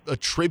kind of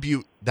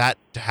attribute that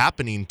to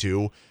happening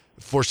to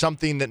for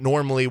something that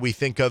normally we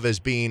think of as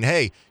being,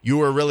 hey, you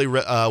are a really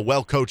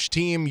well-coached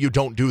team, you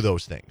don't do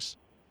those things?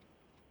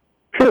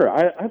 Sure.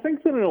 I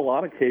think that in a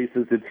lot of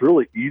cases it's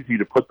really easy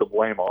to put the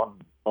blame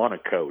on a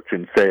coach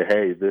and say,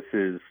 hey, this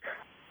is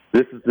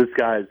this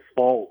guy's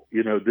fault.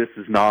 This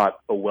is not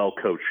a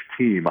well-coached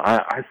team.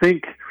 I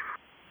think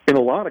in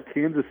a lot of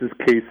Kansas's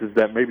cases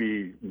that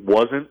maybe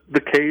wasn't the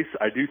case.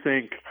 I do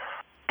think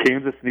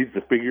Kansas needs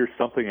to figure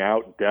something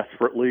out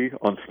desperately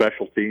on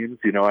special teams.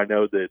 I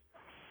know that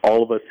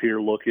all of us here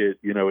look at,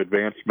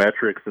 advanced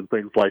metrics and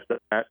things like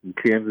that, and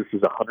Kansas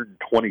is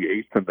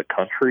 128th in the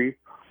country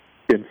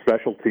in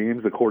special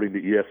teams, according to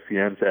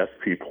ESPN's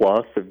SP+.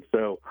 And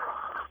so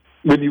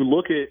when you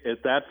look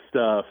at that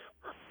stuff,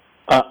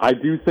 I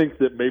do think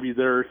that maybe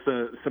there are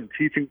some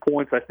teaching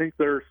points. I think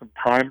there are some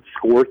time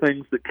score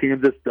things that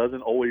Kansas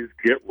doesn't always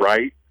get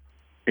right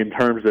in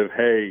terms of,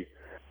 hey,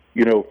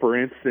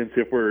 for instance,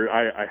 if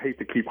I hate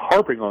to keep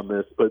harping on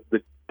this, but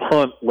the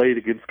punt late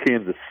against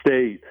Kansas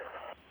State,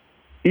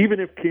 even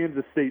if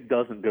Kansas State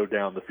doesn't go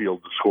down the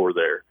field to score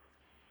there,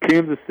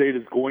 Kansas State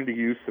is going to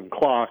use some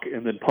clock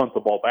and then punt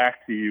the ball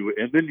back to you,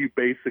 and then you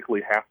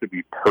basically have to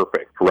be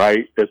perfect,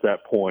 right, at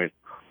that point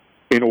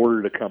in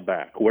order to come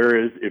back.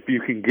 Whereas if you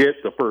can get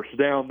the first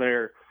down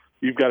there,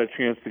 you've got a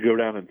chance to go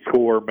down and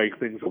score, make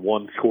things a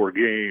one-score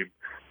game,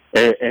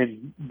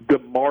 and the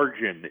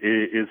margin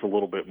is a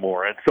little bit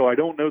more. And so I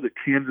don't know that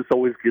Kansas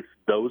always gets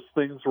those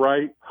things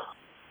right,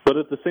 but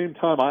at the same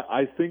time,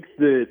 I think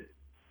that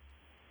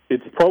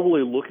it's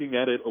probably looking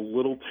at it a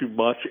little too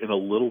much and a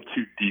little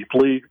too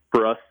deeply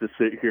for us to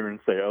sit here and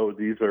say, oh,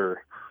 these are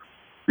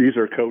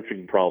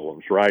coaching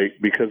problems, right?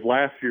 Because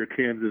last year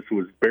Kansas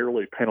was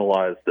barely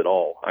penalized at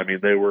all. I mean,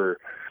 they were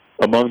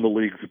among the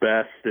league's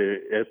best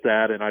at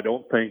that, and I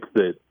don't think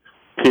that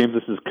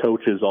Kansas's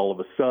coaches all of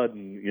a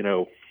sudden,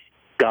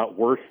 got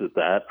worse at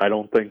that. I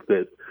don't think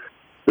that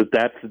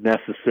that's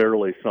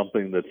necessarily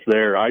something that's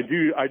there. I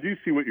do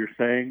see what you're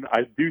saying.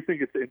 I do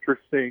think it's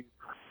interesting.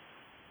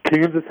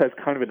 Kansas has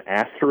kind of an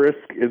asterisk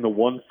in the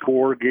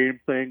one-score game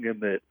thing, in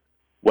that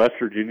West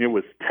Virginia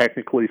was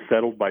technically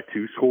settled by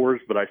 2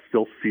 scores, but I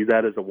still see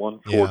that as a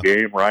one-score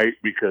game, right?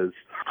 Because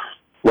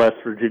West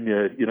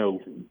Virginia,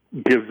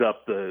 gives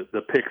up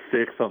the pick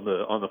 6 on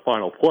the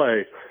final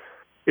play.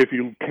 If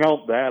you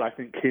count that, I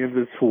think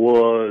Kansas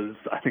was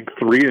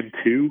 3-2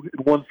 in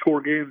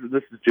one-score games, and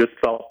this is just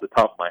off the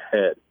top of my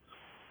head.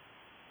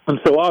 And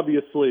so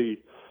obviously,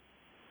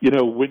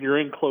 when you're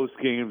in close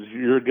games,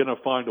 you're going to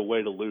find a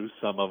way to lose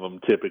some of them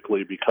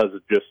typically because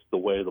of just the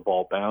way the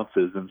ball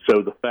bounces. And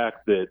so the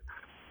fact that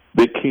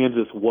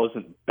Kansas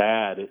wasn't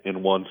bad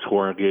in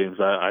one-scoring games,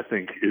 I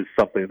think is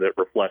something that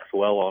reflects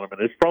well on them.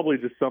 And it's probably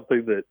just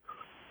something that,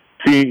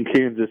 seeing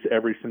Kansas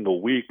every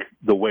single week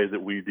the way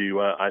that we do,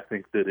 I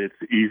think that it's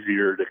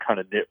easier to kind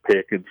of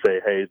nitpick and say,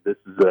 hey, this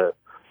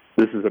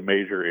is a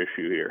major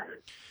issue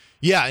here.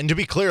 Yeah, and to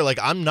be clear,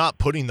 I'm not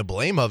putting the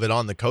blame of it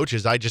on the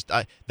coaches.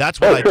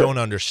 That's what I don't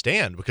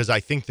understand, because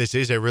I think this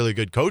is a really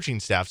good coaching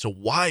staff. So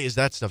why is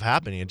that stuff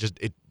happening?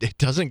 It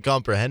doesn't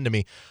comprehend to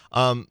me.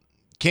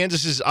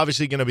 Kansas is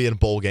obviously going to be in a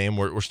bowl game.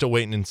 We're still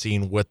waiting and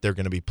seeing what they're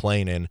going to be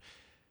playing in.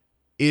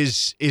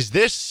 Is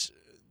this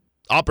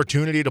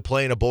opportunity to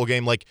play in a bowl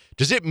game,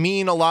 does it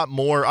mean a lot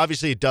more?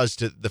 Obviously it does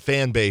to the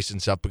fan base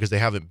and stuff, because they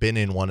haven't been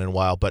in one in a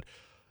while, but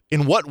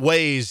in what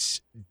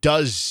ways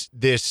does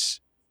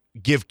this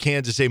give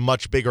Kansas a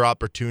much bigger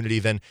opportunity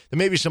than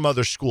maybe some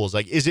other schools?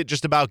 Is it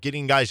just about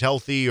getting guys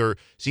healthy or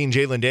seeing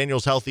Jalen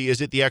Daniels healthy? Is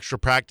it the extra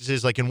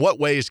practices? In what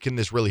ways can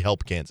this really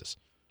help Kansas?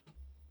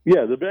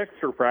 Yeah, the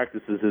extra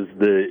practices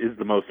is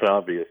the most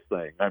obvious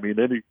thing. I mean,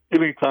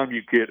 anytime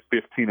you get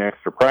 15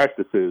 extra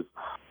practices,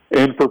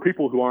 and for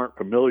people who aren't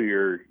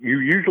familiar, you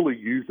usually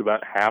use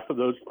about half of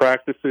those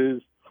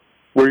practices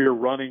where you're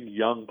running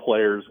young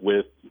players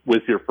with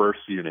your first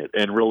unit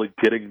and really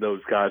getting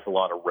those guys a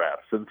lot of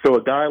reps. And so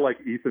a guy like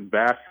Ethan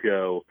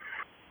Basco,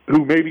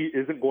 who maybe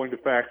isn't going to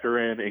factor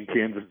in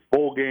Kansas'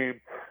 bowl game,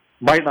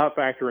 might not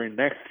factor in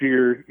next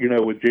year,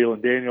 with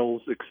Jalen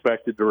Daniels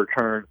expected to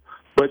return.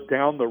 But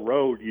down the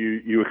road,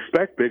 you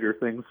expect bigger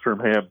things from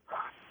him.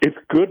 it's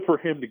good for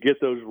him to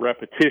get those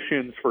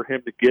repetitions, for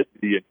him to get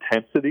the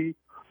intensity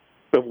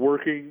of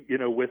working,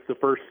 with the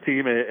first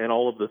team and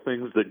all of the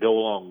things that go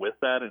along with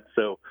that. And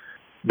so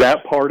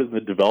that part and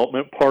the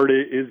development part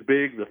is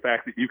big. The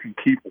fact that you can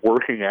keep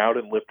working out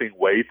and lifting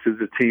weights as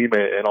a team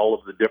and all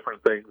of the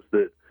different things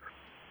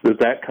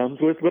that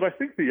comes with. But I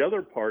think the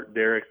other part,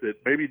 Derek, that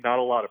maybe not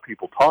a lot of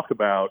people talk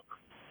about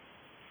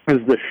is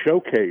the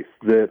showcase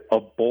that a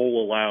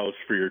bowl allows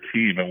for your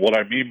team. And what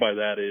I mean by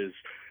that is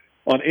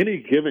on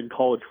any given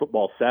college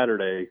football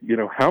Saturday,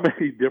 how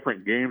many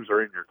different games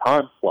are in your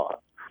time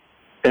slot?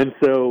 And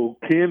so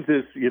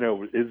Kansas,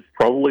 is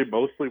probably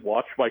mostly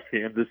watched by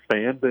Kansas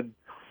fans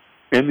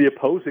and the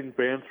opposing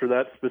fans for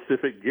that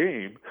specific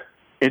game.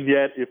 And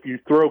yet, if you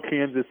throw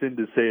Kansas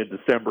into, say, a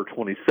December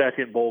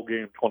 22nd bowl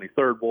game,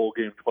 23rd bowl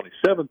game,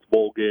 27th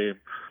bowl game,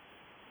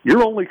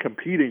 you're only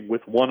competing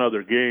with one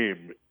other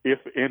game, if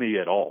any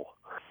at all.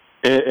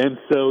 And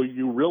so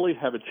you really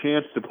have a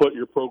chance to put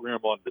your program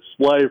on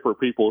display for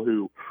people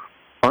who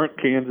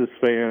aren't Kansas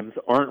fans,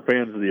 aren't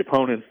fans of the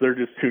opponents. They're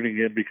just tuning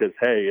in because,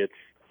 hey,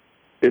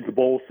 it's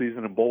bowl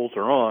season and bowls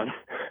are on.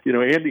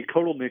 Andy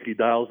Kotelnicki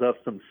dials up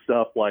some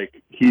stuff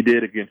like he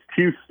did against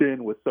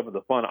Houston with some of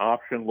the fun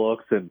option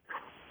looks and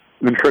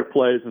trick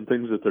plays and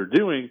things that they're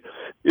doing.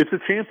 It's a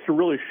chance to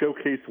really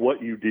showcase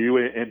what you do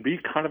and be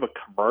kind of a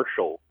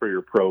commercial for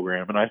your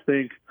program. And I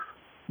think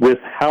with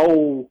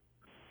how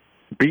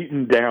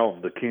beaten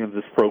down the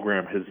Kansas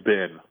program has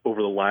been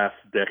over the last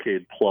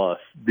decade plus,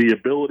 the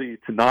ability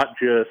to not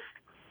just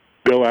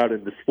go out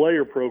and display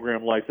your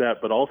program like that,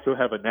 but also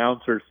have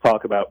announcers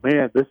talk about,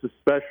 man, this is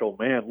special,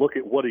 man, look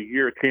at what a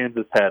year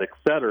Kansas had, et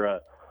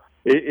cetera.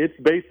 It's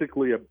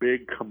basically a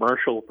big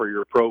commercial for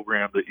your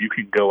program that you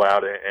can go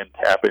out and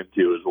tap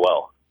into as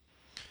well.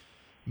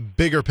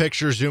 Bigger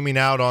picture, zooming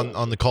out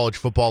on the college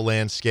football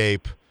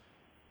landscape,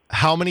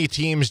 how many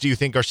teams do you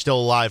think are still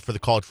alive for the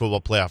college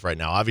football playoff right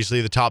now?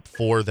 Obviously, the top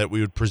four that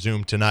we would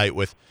presume tonight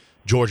with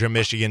Georgia,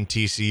 Michigan,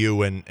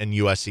 TCU, and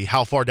USC.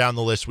 How far down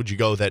the list would you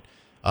go that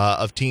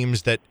of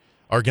teams that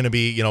are going to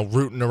be,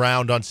 rooting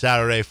around on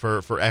Saturday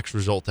for X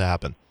result to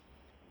happen?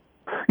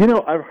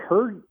 I've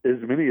heard as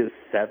many as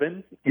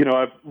 7.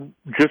 I've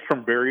just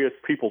from various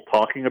people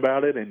talking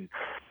about it, and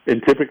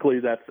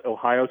typically that's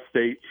Ohio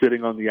State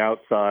sitting on the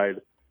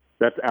outside.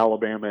 That's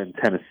Alabama and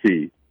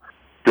Tennessee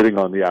sitting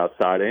on the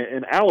outside.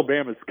 In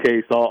Alabama's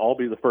case, I'll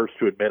be the first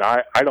to admit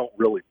I don't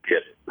really get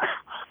it.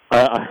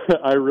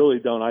 I really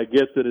don't. I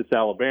get that it's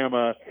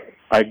Alabama.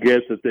 I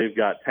get that they've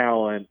got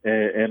talent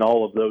and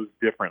all of those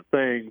different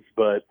things,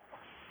 but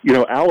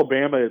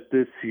Alabama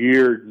this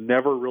year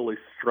never really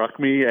struck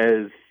me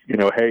as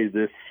hey,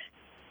 this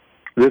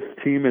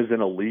team is an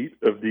elite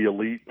of the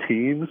elite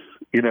teams.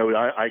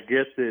 I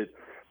get that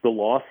the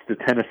loss to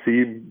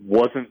Tennessee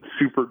wasn't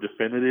super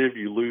definitive.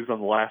 You lose on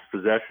the last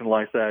possession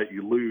like that.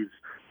 You lose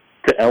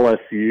to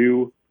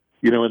LSU,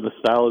 in the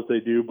style that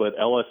they do, but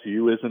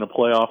LSU isn't a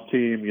playoff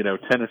team.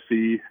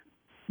 Tennessee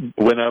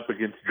went up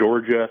against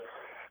Georgia,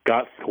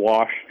 got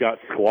squashed by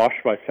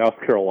South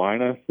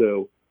Carolina.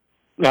 So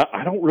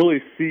I don't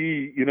really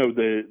see,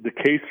 the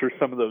case for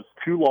some of those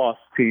 2-loss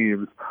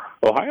teams.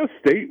 Ohio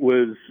State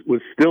was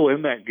still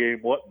in that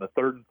game, in the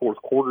third and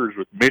fourth quarters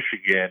with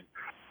Michigan.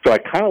 So I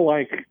kind of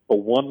like a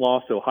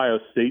 1-loss Ohio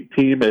State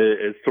team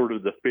as sort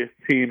of the 5th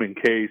team in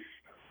case,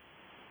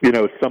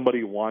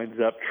 somebody winds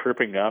up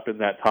tripping up in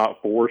that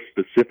top 4,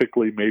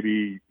 specifically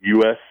maybe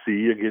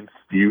USC against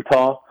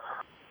Utah.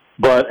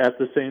 But at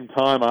the same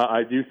time,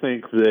 I do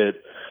think that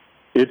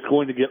it's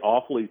going to get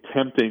awfully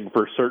tempting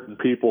for certain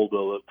people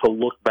to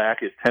look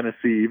back at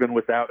Tennessee, even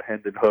without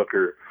Hendon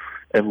Hooker,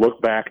 and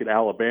look back at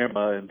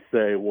Alabama and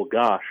say, well,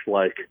 gosh,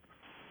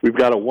 we've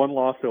got a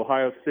 1-loss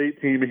Ohio State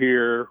team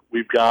here.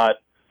 We've got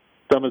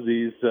some of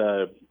these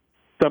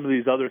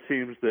other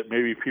teams that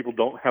maybe people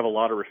don't have a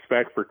lot of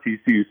respect for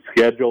TCU's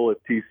schedule. If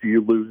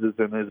TCU loses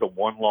and is a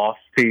 1-loss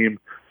team,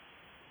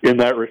 in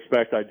that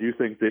respect, I do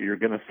think that you're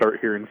going to start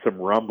hearing some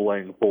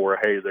rumbling for,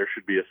 hey, there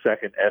should be a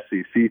second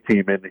SEC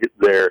team in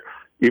there,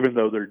 even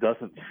though there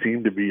doesn't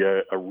seem to be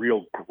a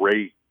real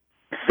great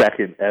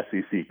second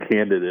SEC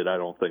candidate, I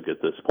don't think,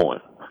 at this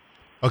point.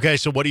 Okay,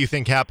 so what do you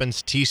think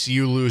happens?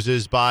 TCU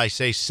loses by,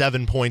 say,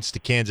 7 points to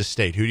Kansas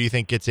State. Who do you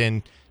think gets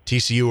in,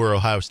 TCU or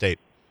Ohio State?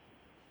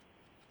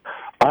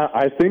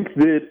 I think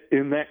that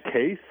in that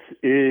case,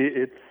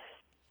 it's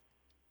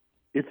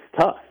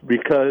tough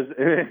because,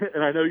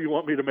 and I know you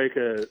want me to make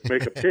a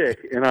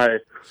pick, and I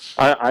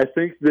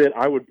think that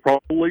I would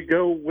probably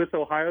go with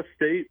Ohio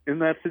State in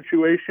that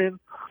situation,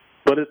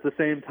 but at the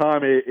same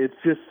time, it's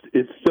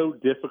so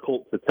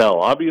difficult to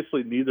tell.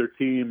 Obviously, neither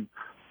team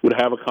would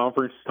have a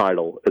conference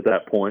title at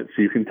that point,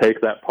 so you can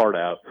take that part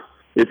out.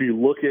 If you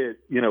look at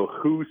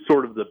who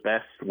sort of the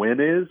best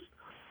win is,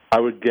 I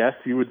would guess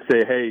you would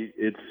say, hey,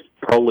 it's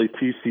probably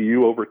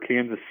TCU over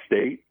Kansas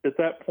State at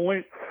that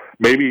point.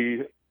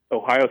 Maybe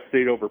Ohio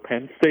State over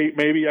Penn State,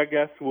 maybe, I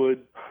guess,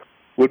 would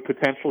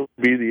potentially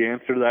be the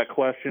answer to that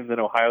question. Then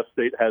Ohio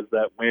State has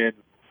that win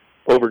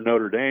over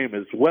Notre Dame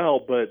as well.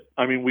 But,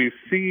 I mean, we've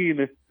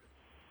seen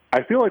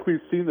I feel like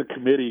we've seen the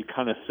committee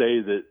kind of say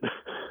that,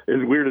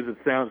 as weird as it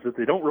sounds, that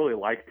they don't really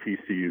like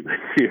TCU this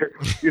year.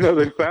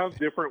 They found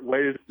different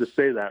ways to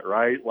say that,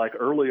 right? Like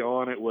early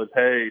on it was,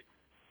 hey,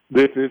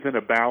 this isn't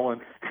a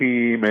balanced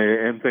team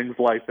and things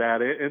like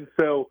that. And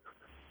so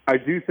I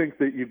do think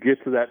that you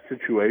get to that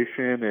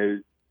situation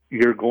is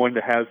you're going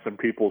to have some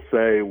people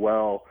say,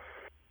 well,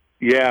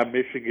 yeah,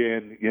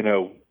 Michigan,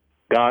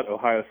 got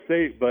Ohio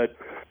State, but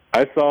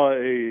I saw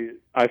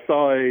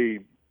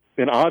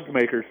an odds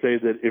maker say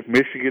that if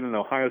Michigan and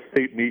Ohio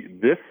State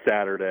meet this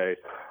Saturday,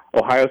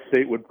 Ohio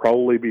State would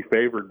probably be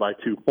favored by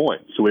 2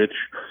 points, which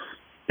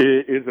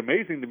is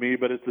amazing to me.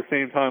 But at the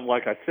same time,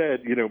 like I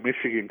said,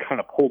 Michigan kind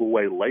of pulled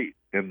away late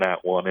in that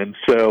one. And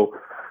so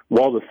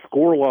while the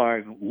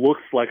scoreline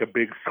looks like a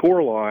big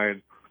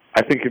scoreline,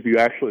 I think if you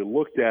actually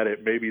looked at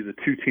it, maybe the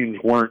two teams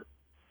weren't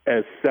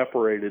as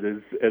separated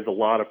as a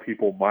lot of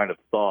people might have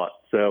thought.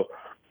 So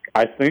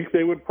I think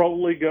they would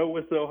probably go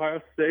with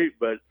Ohio State,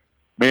 but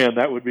man,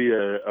 that would be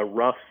a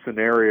rough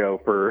scenario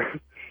for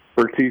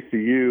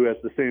TCU.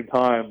 At the same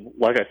time,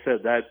 like I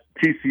said, that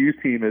TCU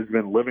team has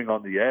been living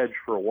on the edge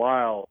for a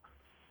while,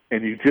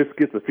 and you just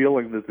get the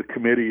feeling that the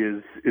committee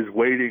is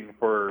waiting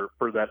for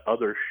that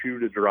other shoe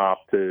to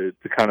drop to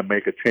kind of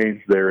make a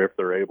change there if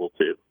they're able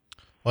to.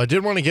 Well, I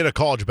did want to get a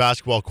college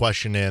basketball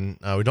question in.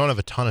 We don't have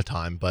a ton of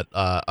time, but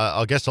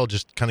I guess I'll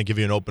just kind of give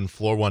you an open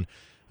floor one.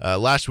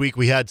 Last week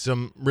we had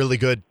some really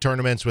good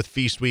tournaments with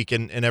Feast Week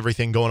and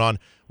everything going on.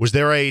 Was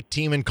there a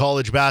team in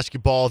college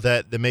basketball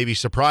that maybe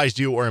surprised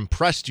you or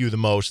impressed you the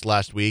most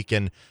last week,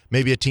 and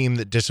maybe a team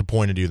that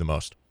disappointed you the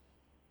most?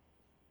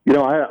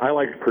 I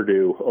like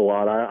Purdue a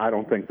lot. I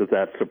don't think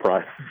that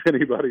surprises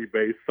anybody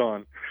based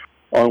on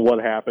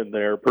what happened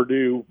there.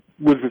 Purdue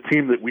was a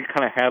team that we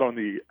kind of had on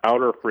the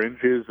outer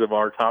fringes of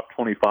our top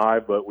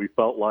 25, but we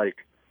felt like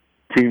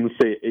teams,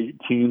 say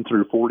 18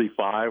 through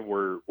 45,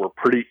 were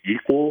pretty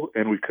equal,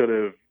 and we could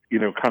have,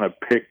 kind of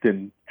picked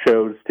and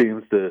chose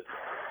teams to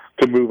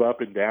move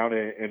up and down.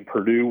 And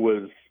Purdue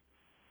was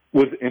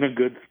in a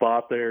good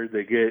spot there.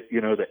 They get,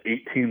 the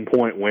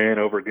 18-point win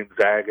over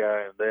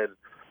Gonzaga, and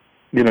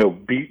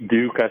then, beat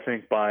Duke, I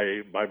think,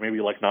 by maybe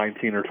like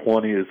 19 or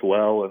 20 as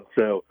well. And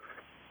so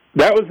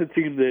that was a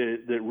team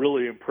that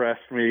really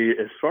impressed me.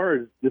 As far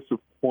as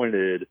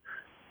disappointed,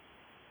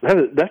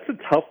 that's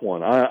a tough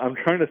one. I'm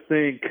trying to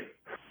think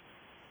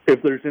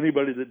if there's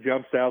anybody that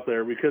jumps out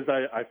there, because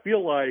I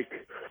feel like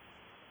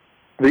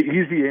the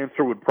easy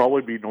answer would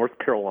probably be North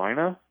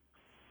Carolina.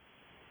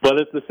 But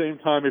at the same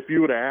time, if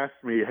you would have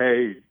asked me,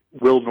 hey,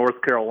 will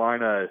North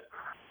Carolina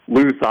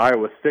lose to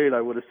Iowa State, I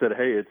would have said,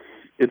 hey,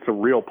 it's a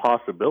real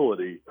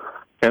possibility.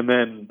 And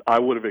then I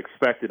would have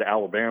expected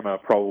Alabama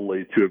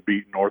probably to have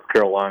beaten North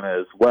Carolina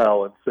as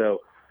well. And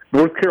so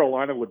North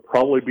Carolina would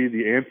probably be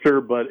the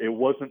answer, but it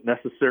wasn't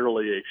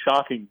necessarily a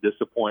shocking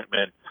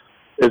disappointment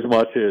as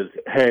much as,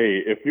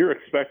 hey, if you're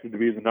expected to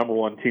be the number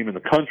one team in the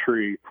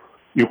country,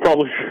 you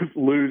probably should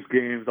lose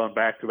games on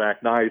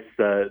back-to-back nights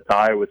to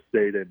Iowa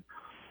State and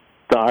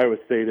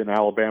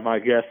Alabama. I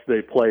guess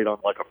they played on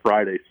like a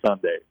Friday,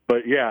 Sunday.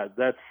 But yeah,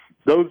 that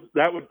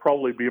would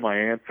probably be my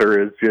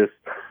answer, is just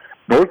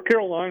North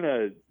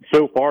Carolina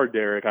so far,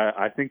 Derek.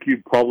 I think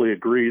you'd probably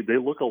agree. They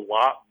look a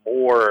lot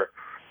more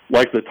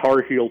like the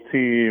Tar Heel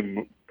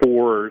team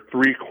for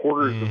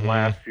 3/4 of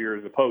last year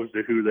as opposed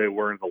to who they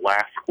were in the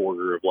last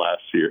quarter of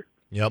last year.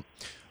 Yep.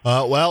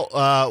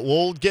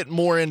 We'll get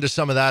more into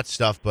some of that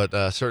stuff, but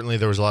certainly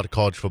there was a lot of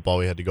college football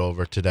we had to go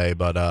over today,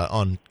 but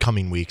on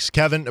coming weeks.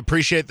 Kevin,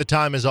 appreciate the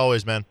time as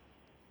always, man.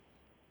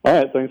 All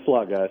right, thanks a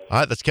lot, guys. All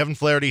right, that's Kevin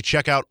Flaherty.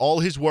 Check out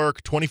all his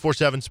work,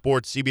 24/7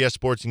 Sports, CBS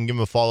Sports. You can give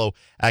him a follow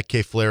at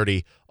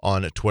KFlaherty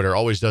on Twitter.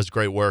 Always does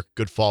great work.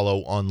 Good follow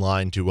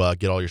online to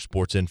get all your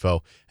sports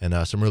info and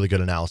some really good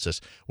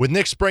analysis. With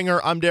Nick Springer,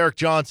 I'm Derek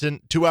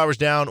Johnson. 2 hours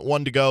down,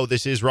 1 to go.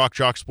 This is Rock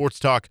Chalk Sports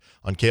Talk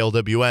on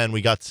KLWN.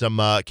 We got some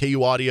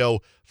KU audio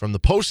from the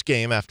post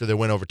game after their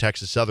win over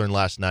Texas Southern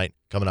last night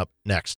coming up next.